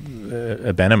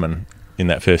Bannerman in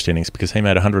that first innings because he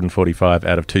made 145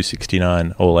 out of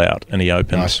 269 all out, and he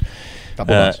opened.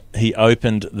 Nice. He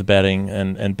opened the batting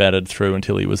and batted through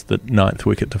until he was the 9th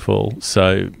wicket to fall.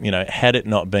 So, had it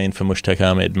not been for Mushtaq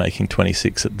Ahmed making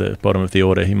 26 at the bottom of the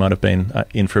order, he might have been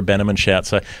in for a Bannerman shout.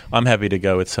 So I'm happy to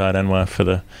go with Syed Anwar for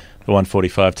the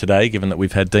 145 today, given that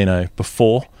we've had Dino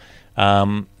before.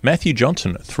 Matthew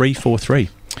Johnson, 343.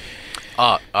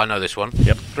 I know this one.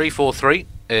 Yep. 343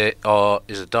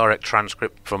 is a direct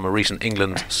transcript from a recent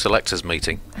England selectors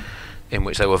meeting in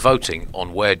which they were voting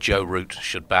on where Joe Root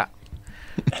should bat.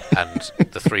 And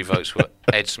the 3 votes were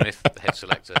Ed Smith, the head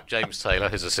selector, James Taylor,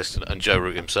 his assistant, and Joe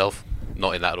Root himself.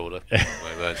 Not in that order.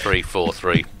 We went 3, 4,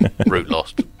 3. Root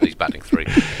lost. He's batting 3.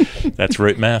 That's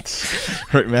Root maths.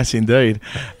 Root maths indeed.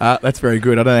 That's very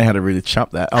good. I don't know how to really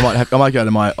chump that. I might go to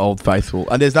my old faithful.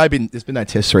 And there's been no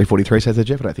test 343, has there,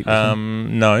 Jeff? I don't think.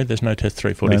 No, there's no test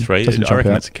 343. I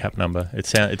reckon that's a cap number.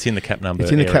 It's in the cap number.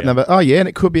 It's in the cap number. Oh yeah, and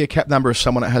it could be a cap number of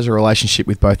someone that has a relationship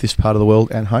with both this part of the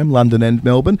world and home, London and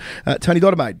Melbourne. Tony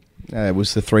Dodemaide.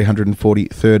 Was the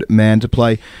 343rd man to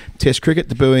play Test cricket,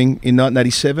 debuting in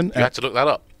 1987. You had to look that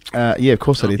up. Yeah, of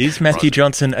course I did. Is Matthew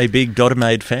Johnson a big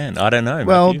Dodemaide fan? I don't know.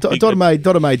 Well,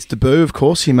 Dodemaide's debut, of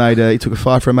course, he took a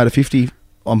 5 for a made of 50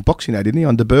 on Boxing Day, didn't he?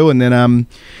 On debut, and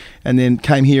then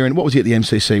came here. And what was he at the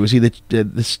MCC? Was he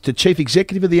the chief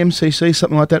executive of the MCC,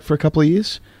 something like that, for a couple of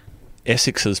years?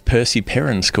 Essex's Percy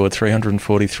Perrin scored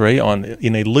 343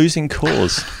 in a losing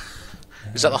cause.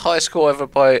 Is that the highest score ever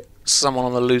by someone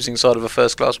on the losing side of a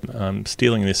first class? I'm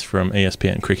stealing this from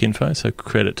ESPN Cricinfo, so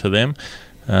credit to them.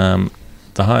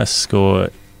 The highest score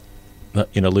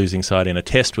in a losing side in a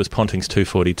test was Ponting's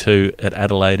 242 at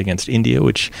Adelaide against India,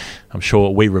 which I'm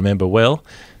sure we remember well.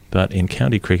 But in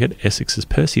county cricket, Essex's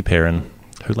Percy Perrin,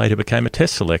 who later became a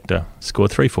test selector,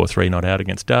 scored 343 not out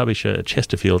against Derbyshire at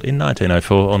Chesterfield in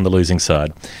 1904 on the losing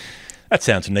side. That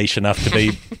sounds niche enough to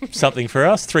be something for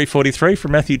us. 343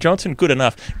 from Matthew Johnson, good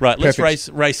enough. Right, let's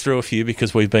race through a few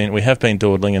because we have been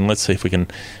dawdling, and let's see if we can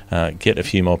get a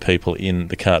few more people in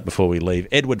the cart before we leave.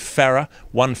 Edward Farrer,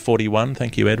 141.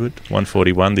 Thank you, Edward.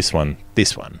 141. This one.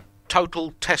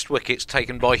 Total test wickets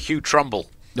taken by Hugh Trumbull.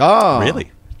 Oh,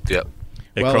 really? Yep.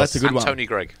 Well, that's a good one. Tony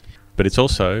Gregg. But it's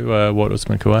also what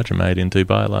Usman Khawaja made in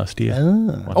Dubai last year.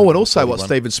 And also what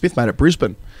Stephen Smith made at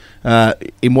Brisbane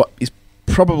in what is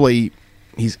probably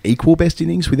his equal best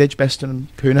innings with Edgbaston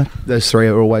and Pooner. Those 3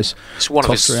 are always it's one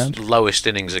of his around. Lowest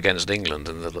innings against England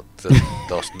in the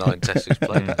last 9 tests he's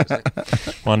played.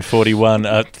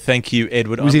 141. Thank you,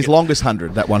 Edward. It was his longest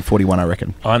 100, that 141, I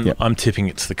reckon. I'm tipping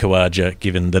it's the Khawaja,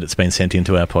 given that it's been sent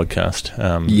into our podcast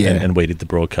and we did the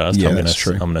broadcast. Yeah, that's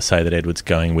true. I'm going to say that Edward's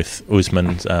going with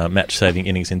Usman's match-saving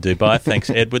innings in Dubai. Thanks,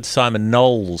 Edward. Simon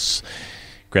Knowles,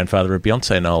 grandfather of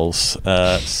Beyonce Knowles.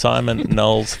 Simon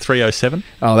Knowles, 307.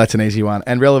 Oh, that's an easy one.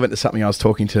 And relevant to something I was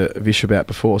talking to Vish about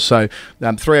before. So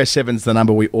 307 is the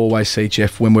number we always see,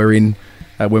 Jeff, when we're in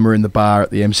the bar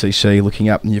at the MCC looking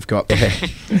up, and you've got the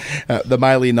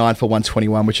Maley 9 for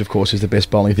 121, which of course is the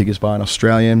best bowling figures by an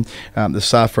Australian. The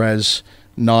Sarfraz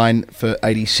 9 for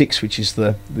 86, which is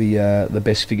the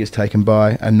best figures taken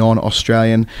by a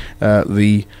non-Australian.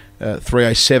 The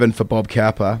 307 for Bob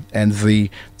Cowper, and the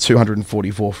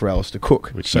 244 for Alistair Cook.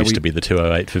 Which used to be the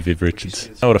 208 for Viv Richards.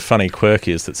 Oh, what a funny quirk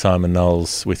is that Simon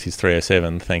Knowles, with his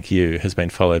 307, thank you, has been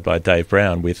followed by Dave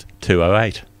Brown with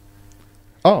 208.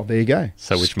 Oh, there you go.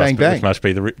 So which must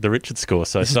be the Richards score.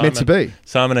 So this is meant to be.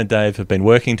 Simon and Dave have been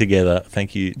working together.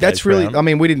 Thank you, That's Dave really, Brown. I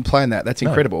mean, we didn't plan that. That's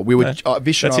incredible.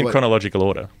 Vish That's and I in chronological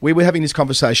order. We were having this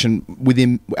conversation with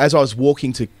him as I was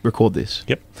walking to record this.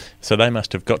 Yep. So they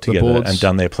must have got together and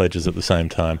done their pledges at the same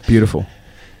time. Beautiful.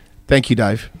 Thank you,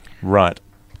 Dave. Right.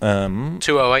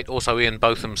 208, also Ian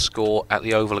Botham's score at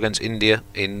the Oval against India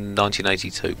in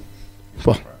 1982.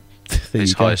 Well,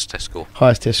 his highest test score.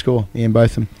 Highest test score, Ian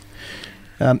Botham.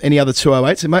 Any other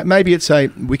 208s? Maybe it's a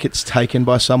wickets taken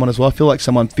by someone as well. I feel like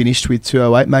someone finished with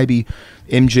 208. Maybe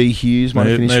MG Hughes might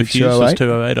have finished with 208. Hughes was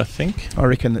 208, I think. I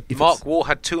reckon. That Mark Waugh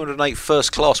had 208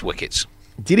 first-class wickets.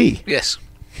 Did he? Yes.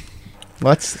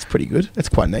 Well, that's pretty good. That's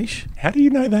quite niche. How do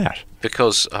you know that?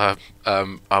 Because I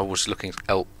was looking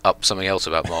up something else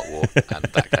about Mark Waugh, and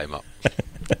that came up.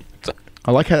 I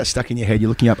like how that's stuck in your head. You're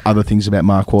looking up other things about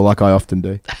Mark Waugh, like I often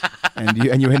do.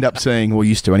 and you end up seeing, or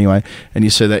used to anyway, and you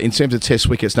see that in terms of test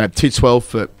wickets, 212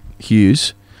 for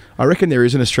Hughes. I reckon there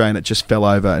is an Australian that just fell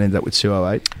over and ended up with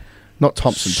 208. Not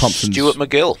Thompson. Stuart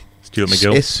McGill.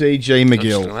 SCG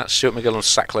McGill. That's Stuart McGill and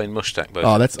Saqlain Mushtaq.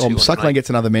 Saqlain gets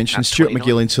another mention. Stuart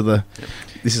McGill into the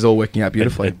this is all working out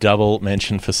beautifully. A double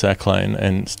mention for Sack Lane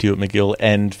and Stuart McGill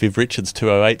and Viv Richards,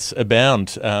 208s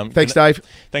abound. Thanks, Dave.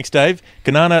 Thanks, Dave.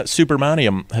 Ganana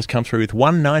Subramaniam has come through with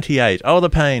 198. Oh, the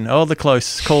pain. Oh, the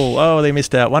close call. Oh, they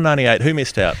missed out. 198. Who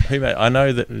missed out? I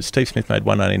know that Steve Smith made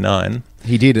 199.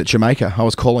 He did at Jamaica. I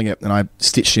was calling it and I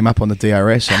stitched him up on the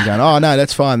DRS. I'm going, oh, no,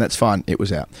 that's fine. It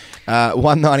was out.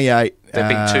 198. There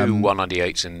have been two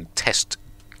 198s in Test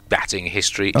batting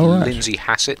history. Oh, right. Lindsay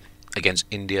Hassett against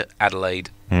India,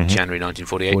 Adelaide, January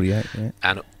 1948.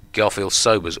 And Garfield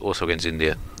Sobers also against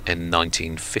India in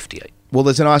 1958. Well,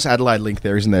 there's a nice Adelaide link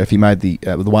there, isn't there? If he made the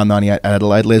 198 at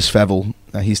Adelaide, Les Favell,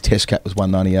 his Test cap was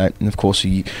 198, and of course,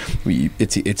 Ian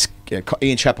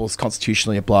Chappell's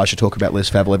constitutionally obliged to talk about Les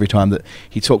Favell every time that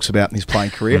he talks about his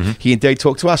playing career. He indeed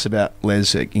talked to us about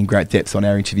Les in great depth on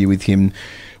our interview with him.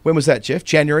 When was that, Jeff?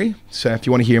 January. So if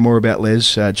you want to hear more about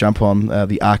Les, jump on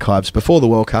the archives before the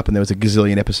World Cup, and there was a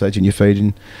gazillion episodes in your feed,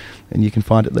 and you can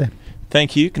find it there.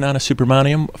 Thank you, Ganana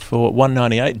Subramaniam, for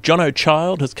 198. Jono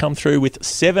Child has come through with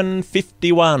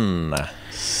 751.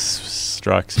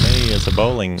 Strikes me as a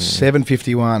bowling.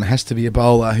 751 has to be a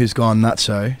bowler who's gone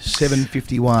nutso.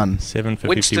 751. 7 for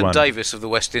Winston 51. Davis of the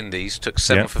West Indies took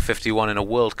 7 for 51 in a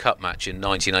World Cup match in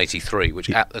 1983,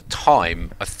 which at the time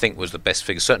I think was the best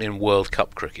figure, certainly in World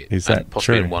Cup cricket. Is that and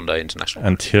possibly true? in one-day international.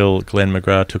 Until Glenn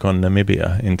McGrath took on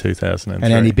Namibia in 2003.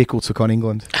 And Andy Bickle took on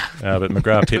England. But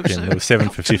McGrath pipped him. It was 7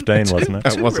 for 15, wasn't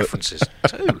it? Two references.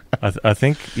 Two. I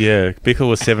think, Bickle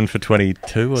was 7 for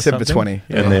 22 or 7 for something. 20.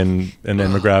 Yeah. And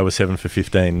then McGrath was 7 for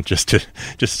 15, just to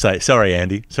say, sorry,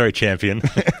 Andy. Sorry, champion.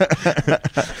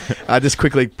 Just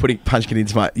quickly putting Punchkin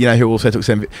into my... You know who also took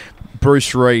 7...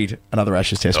 Bruce Reid, another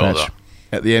Ashes Test match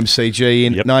at the MCG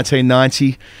in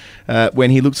 1990, when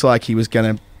he looked like he was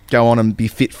going to go on and be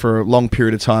fit for a long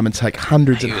period of time and take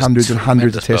hundreds and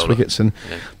hundreds of Test wickets, and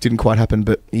didn't quite happen.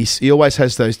 But he always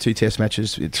has those two Test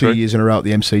matches, 2 years in a row at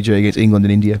the MCG against England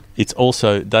and India. It's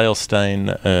also Dale Steyn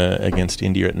against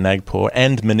India at Nagpur,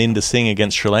 and Maninder Singh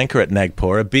against Sri Lanka at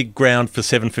Nagpur. A big ground for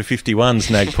 7 for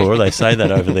 51s, Nagpur. They say that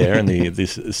over there in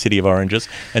this city of oranges.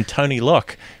 And Tony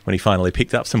Locke, when he finally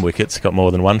picked up some wickets, got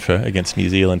more than one for against New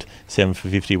Zealand, 7 for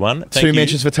 51. Two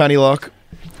mentions for Tony Locke.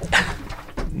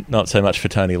 Not so much for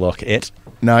Tony Locke.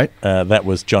 No. That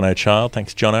was Jono Child.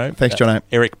 Thanks, Jono. Thanks, Jono.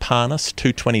 Eric Parnas,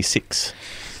 226.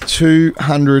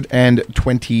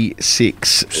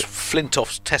 226.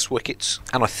 Flintoff's Test wickets,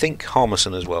 and I think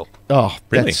Harmison as well. Oh,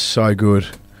 really? That's so good.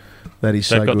 That is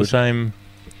so good. They've got the same...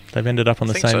 They've ended up on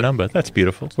the same number. That's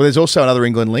beautiful. Well, there's also another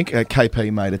England link.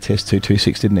 KP made a Test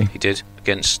 226, didn't he? He did,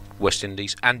 against West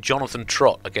Indies. And Jonathan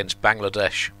Trott against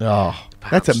Bangladesh. Oh,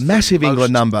 that's a massive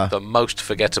England number. The most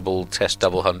forgettable Test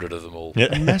double 100 of them all.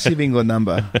 A massive England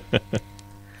number.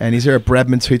 And is there a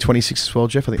Bradman 226 as well,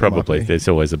 Jeff? I think probably. There's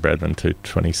always a Bradman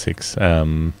 226.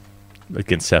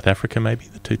 Against South Africa, maybe,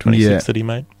 the 226 that he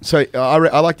made. So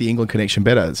I like the England connection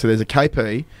better. So there's a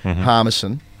KP,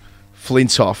 Harmison,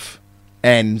 Flintoff,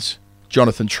 and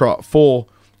Jonathan Trott. 4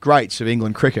 greats of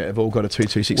England cricket have all got a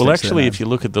 226. Well, actually, if you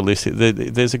look at the list,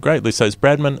 there's a great list. So it's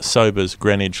Bradman, Sobers,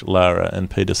 Greenwich, Lara,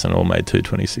 and Peterson all made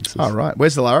 226s. Oh, right.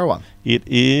 Where's the Lara one? It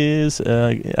is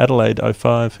Adelaide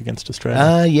 05 against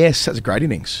Australia. Yes, that's a great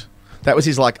innings. That was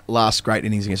his last great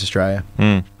innings against Australia.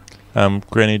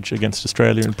 Greenwich against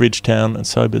Australia in Bridgetown, and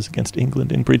Sobers against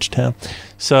England in Bridgetown.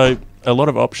 So a lot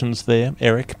of options there,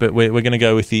 Eric, but we're going to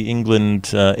go with the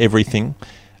England everything.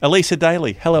 Elisa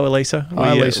Daly. Hello, Elisa.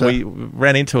 Hi, Elisa. We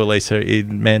ran into Elisa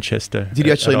in Manchester. Did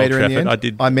you actually meet her in the end? I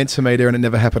did. I meant to meet her and it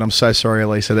never happened. I'm so sorry,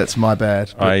 Elisa. That's my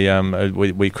bad.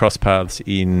 We crossed paths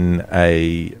in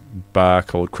a bar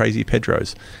called Crazy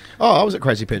Pedro's. Oh, I was at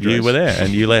Crazy Pedro's. You were there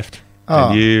and you left.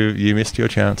 And you missed your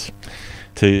chance.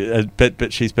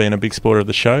 But she's been a big supporter of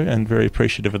the show and very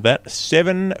appreciative of that.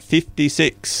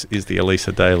 756 is the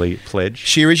Elisa Daly pledge.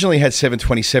 She originally had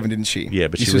 727, didn't she? Yeah,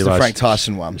 but this was the Frank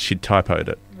Tyson one. She'd typoed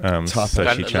it. So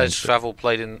she changed Les Favell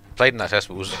played in that Test,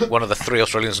 but was one of the 3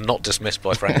 Australians not dismissed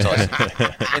by Frank Tyson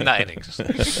in that innings.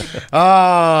 The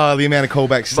amount of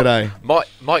callbacks today.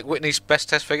 Mike Whitney's best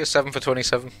Test figure, 7 for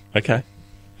 27. Okay.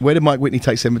 Where did Mike Whitney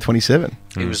take 7 for 27?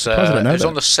 He was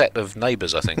on the set of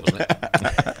Neighbours, I think, wasn't it?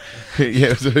 Yeah,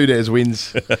 it was a Who Dares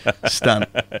Wins stunt.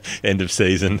 End of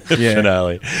season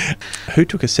finale. Who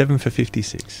took a 7 for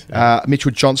 56?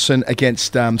 Mitchell Johnson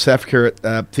against South Africa at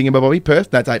Thingamabobby, Perth.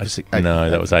 That's 8 for 6.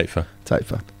 That was 8 for. It's 8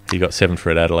 for. He got 7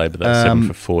 for at Adelaide, but that's 7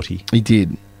 for 40. He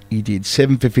did.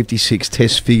 7 for 56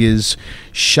 Test figures.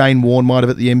 Shane Warne might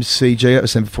have at the MCG. That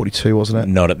was 7 for 42, wasn't it?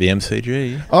 Not at the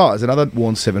MCG. Oh, there's another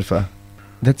Warne 7 for...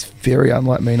 That's very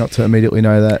unlike me not to immediately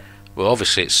know that. Well,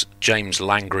 obviously it's James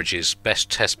Langridge's best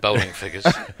Test bowling figures.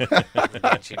 The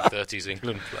 1930s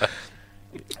England player.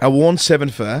 A worn 7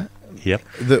 for. Yep.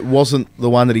 That wasn't the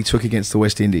one that he took against the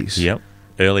West Indies. Yep.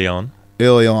 Early on.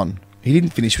 He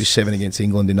didn't finish with 7 against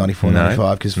England in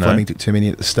 94-95 because Fleming took too many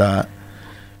at the start.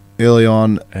 Early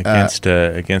on. Against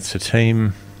a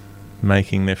team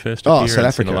making their first appearance South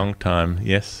Africa. in a long time.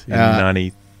 Yes. In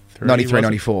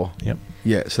 93-94. Yep.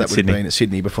 Yeah, so that would have been at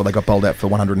Sydney before they got bowled out for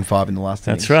 105 in the last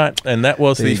innings. That's right. And that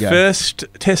was the first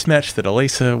test match that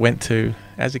Elisa went to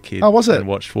as a kid. Oh, was it? And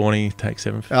watched Warnie take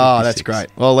 7 for 56. Oh, that's great.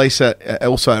 Well, Elisa,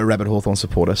 also a Rabbit Hawthorn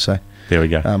supporter, so there we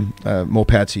go. More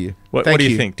power to you. What do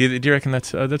you think? Do you reckon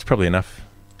that's probably enough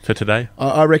for today?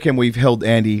 I reckon we've held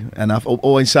Andy enough.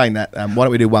 Or in saying that, why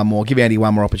don't we do one more? Give Andy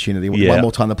one more opportunity. One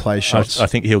more time to play his shots. I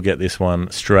think he'll get this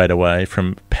one straight away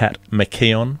from Pat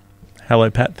McKeon. Hello,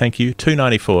 Pat. Thank you.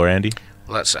 294, Andy.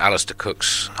 Well, that's Alistair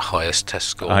Cook's highest test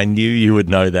score. I knew you would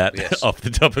know that off the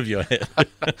top of your head.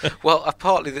 Well,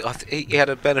 he had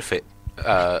a benefit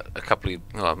a couple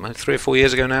of, maybe 3 or 4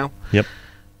 years ago now. Yep.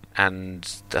 And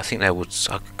I think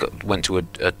went to a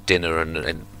dinner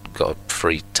and got a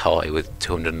free tie with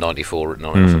 294 written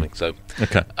on it or something. So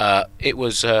it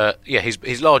was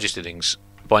his largest innings.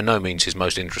 By no means his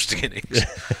most interesting innings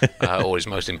or his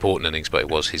most important innings, but it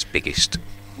was his biggest.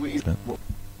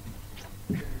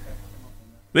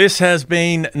 This has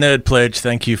been Nerd Pledge.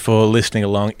 Thank you for listening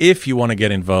along. If you want to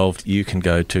get involved, you can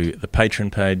go to the Patreon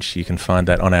page. You can find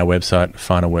that on our website,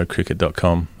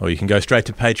 finalwordcricket.com, or you can go straight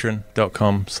to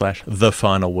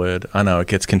patreon.com/thefinalword. I know it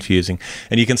gets confusing.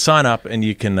 And you can sign up and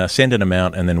you can send an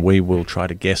amount, and then we will try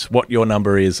to guess what your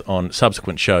number is on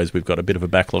subsequent shows. We've got a bit of a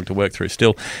backlog to work through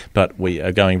still, but we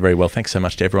are going very well. Thanks so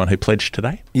much to everyone who pledged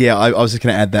today. Yeah, I was just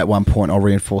going to add that one point. I'll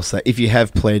reinforce that. If you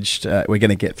have pledged, we're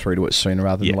going to get through to it sooner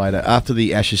rather than later. After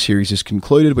the Ashes series is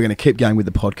concluded, we're going to keep going with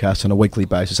the podcast on a weekly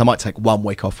basis. I might take 1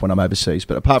 week off when I'm overseas,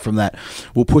 but apart from that,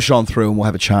 we'll push on through and we'll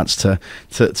have a chance to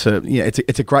it's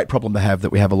a great problem to have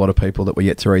that we have a lot of people that we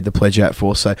yet to read the pledge out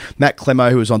for. So Matt Clemo,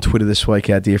 who was on Twitter this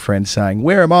week, our dear friend, saying,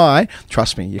 "Where am I?"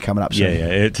 Trust me, you're coming up soon.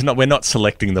 Yeah. We're not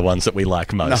selecting the ones that we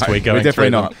like most. No, we're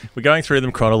definitely not. We're going through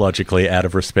them chronologically out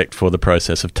of respect for the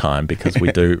process of time, because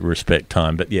we do respect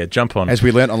time. But yeah, jump on. As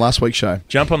we learnt on last week's show.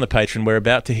 Jump on the Patreon. We're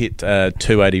about to hit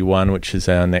 281, which is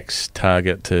our next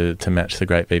target to match the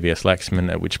great VVS Laxman,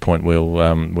 at which point we're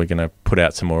going to put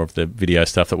out some more of the video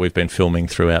stuff that we've been filming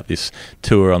throughout this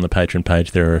tour on the Patreon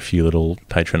page. There are a few little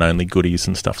Patreon-only goodies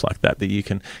and stuff like that you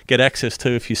can get access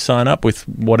to if you sign up with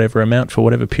whatever amount for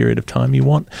whatever period of time you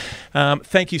want.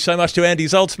 Thank you so much to Andy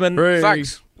Zaltzman.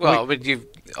 Thanks. Well, I mean, you've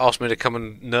asked me to come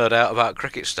and nerd out about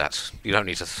cricket stats. You don't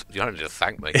need to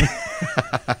thank me.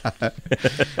 I'd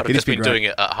have just been doing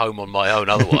it at home on my own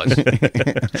otherwise.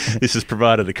 This has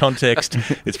provided the context.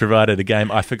 It's provided a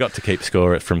game. I forgot to keep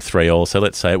score from 3-all, so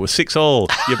let's say it was 6-all.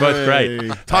 You're both great.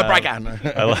 Tiebreaker.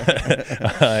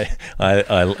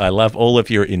 I love all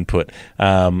of your input.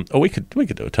 Or we could do a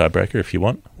tiebreaker if you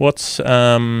want. What's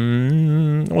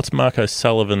Marco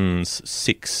Sullivan's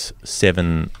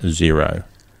 6-7-0?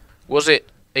 Was it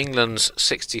England's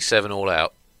 67 all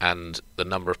out and the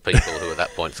number of people who at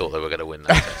that point thought they were going to win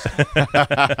that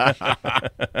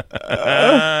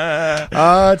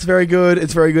test? It's very good.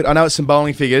 It's very good. I know it's some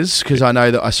bowling figures because I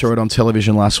know that I saw it on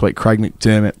television last week. Craig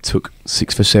McDermott took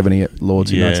 6 for 70 at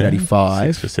Lords in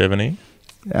 1985. 6 for 70.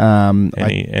 Any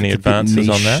It's advances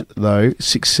on that? Though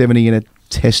 670 in a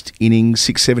test innings,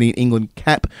 670 in England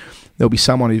cap. There'll be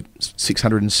someone who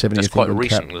 670. That's quite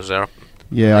recent. Was there?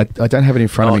 Yeah, I don't have it in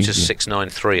front of me. Just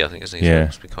 693, I think, isn't it?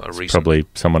 Yeah, so quite a recent. Probably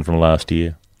someone from last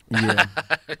year. Yeah.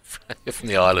 From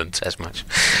the Ireland Test match.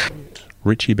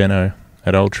 Richie Beno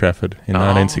at Old Trafford in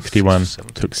 1961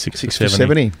 took 6 for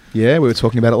 70. Yeah, we were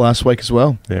talking about it last week as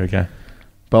well. There we go.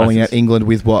 Bowling out England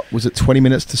with what? Was it 20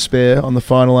 minutes to spare on the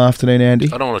final afternoon,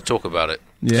 Andy? I don't want to talk about it.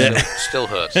 Yeah. Still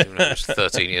hurts, even though it was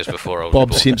 13 years before I was Bob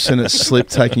born. Simpson at slip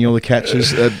taking all the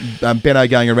catches. Beno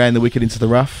going around the wicket into the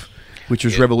rough, which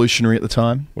was revolutionary at the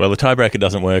time. Well, the tiebreaker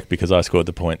doesn't work because I scored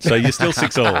the point. So you're still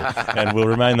 6-all and will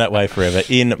remain that way forever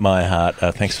in my heart.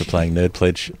 Thanks for playing Nerd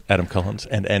Pledge, Adam Collins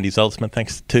and Andy Zaltzman.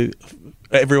 Thanks to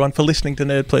everyone for listening to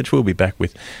Nerd Pledge. We'll be back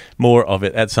with more of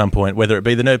it at some point, whether it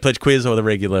be the Nerd Pledge quiz or the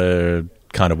regular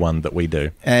kind of one that we do.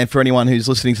 And for anyone who's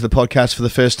listening to the podcast for the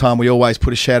first time, we always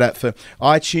put a shout out for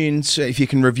iTunes. If you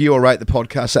can review or rate the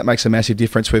podcast, that makes a massive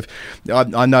difference.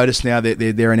 I noticed now that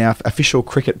they're in our official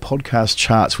cricket podcast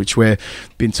charts, which we've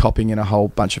been topping in a whole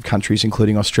bunch of countries,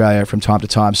 including Australia, from time to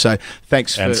time. So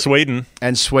thanks. And Sweden.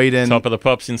 Top of the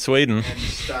pops in Sweden.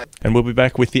 And we'll be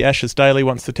back with the Ashes Daily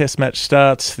once the Test match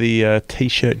starts. The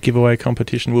T-shirt giveaway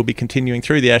competition will be continuing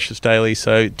through the Ashes Daily,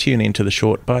 so tune in to the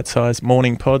short bite-sized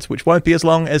morning pods, which won't be as as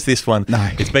long as this one. No.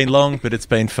 It's been long, but it's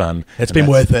been fun. It's been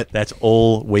worth it. That's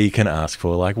all we can ask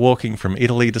for. Like walking from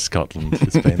Italy to Scotland.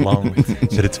 It's been long,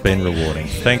 but it's been rewarding.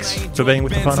 Thanks for being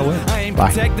with The Final Word. I ain't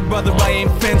protected, brother, I ain't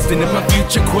fenced in. If my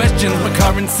future questions my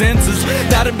current senses,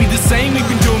 that'd be the same we've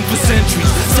been doing for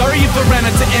centuries. Sorry if I ran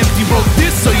out to empty, wrote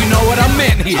this so you know what I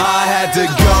meant here. I had to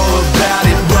go about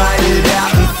it, write it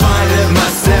out and find it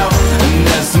myself.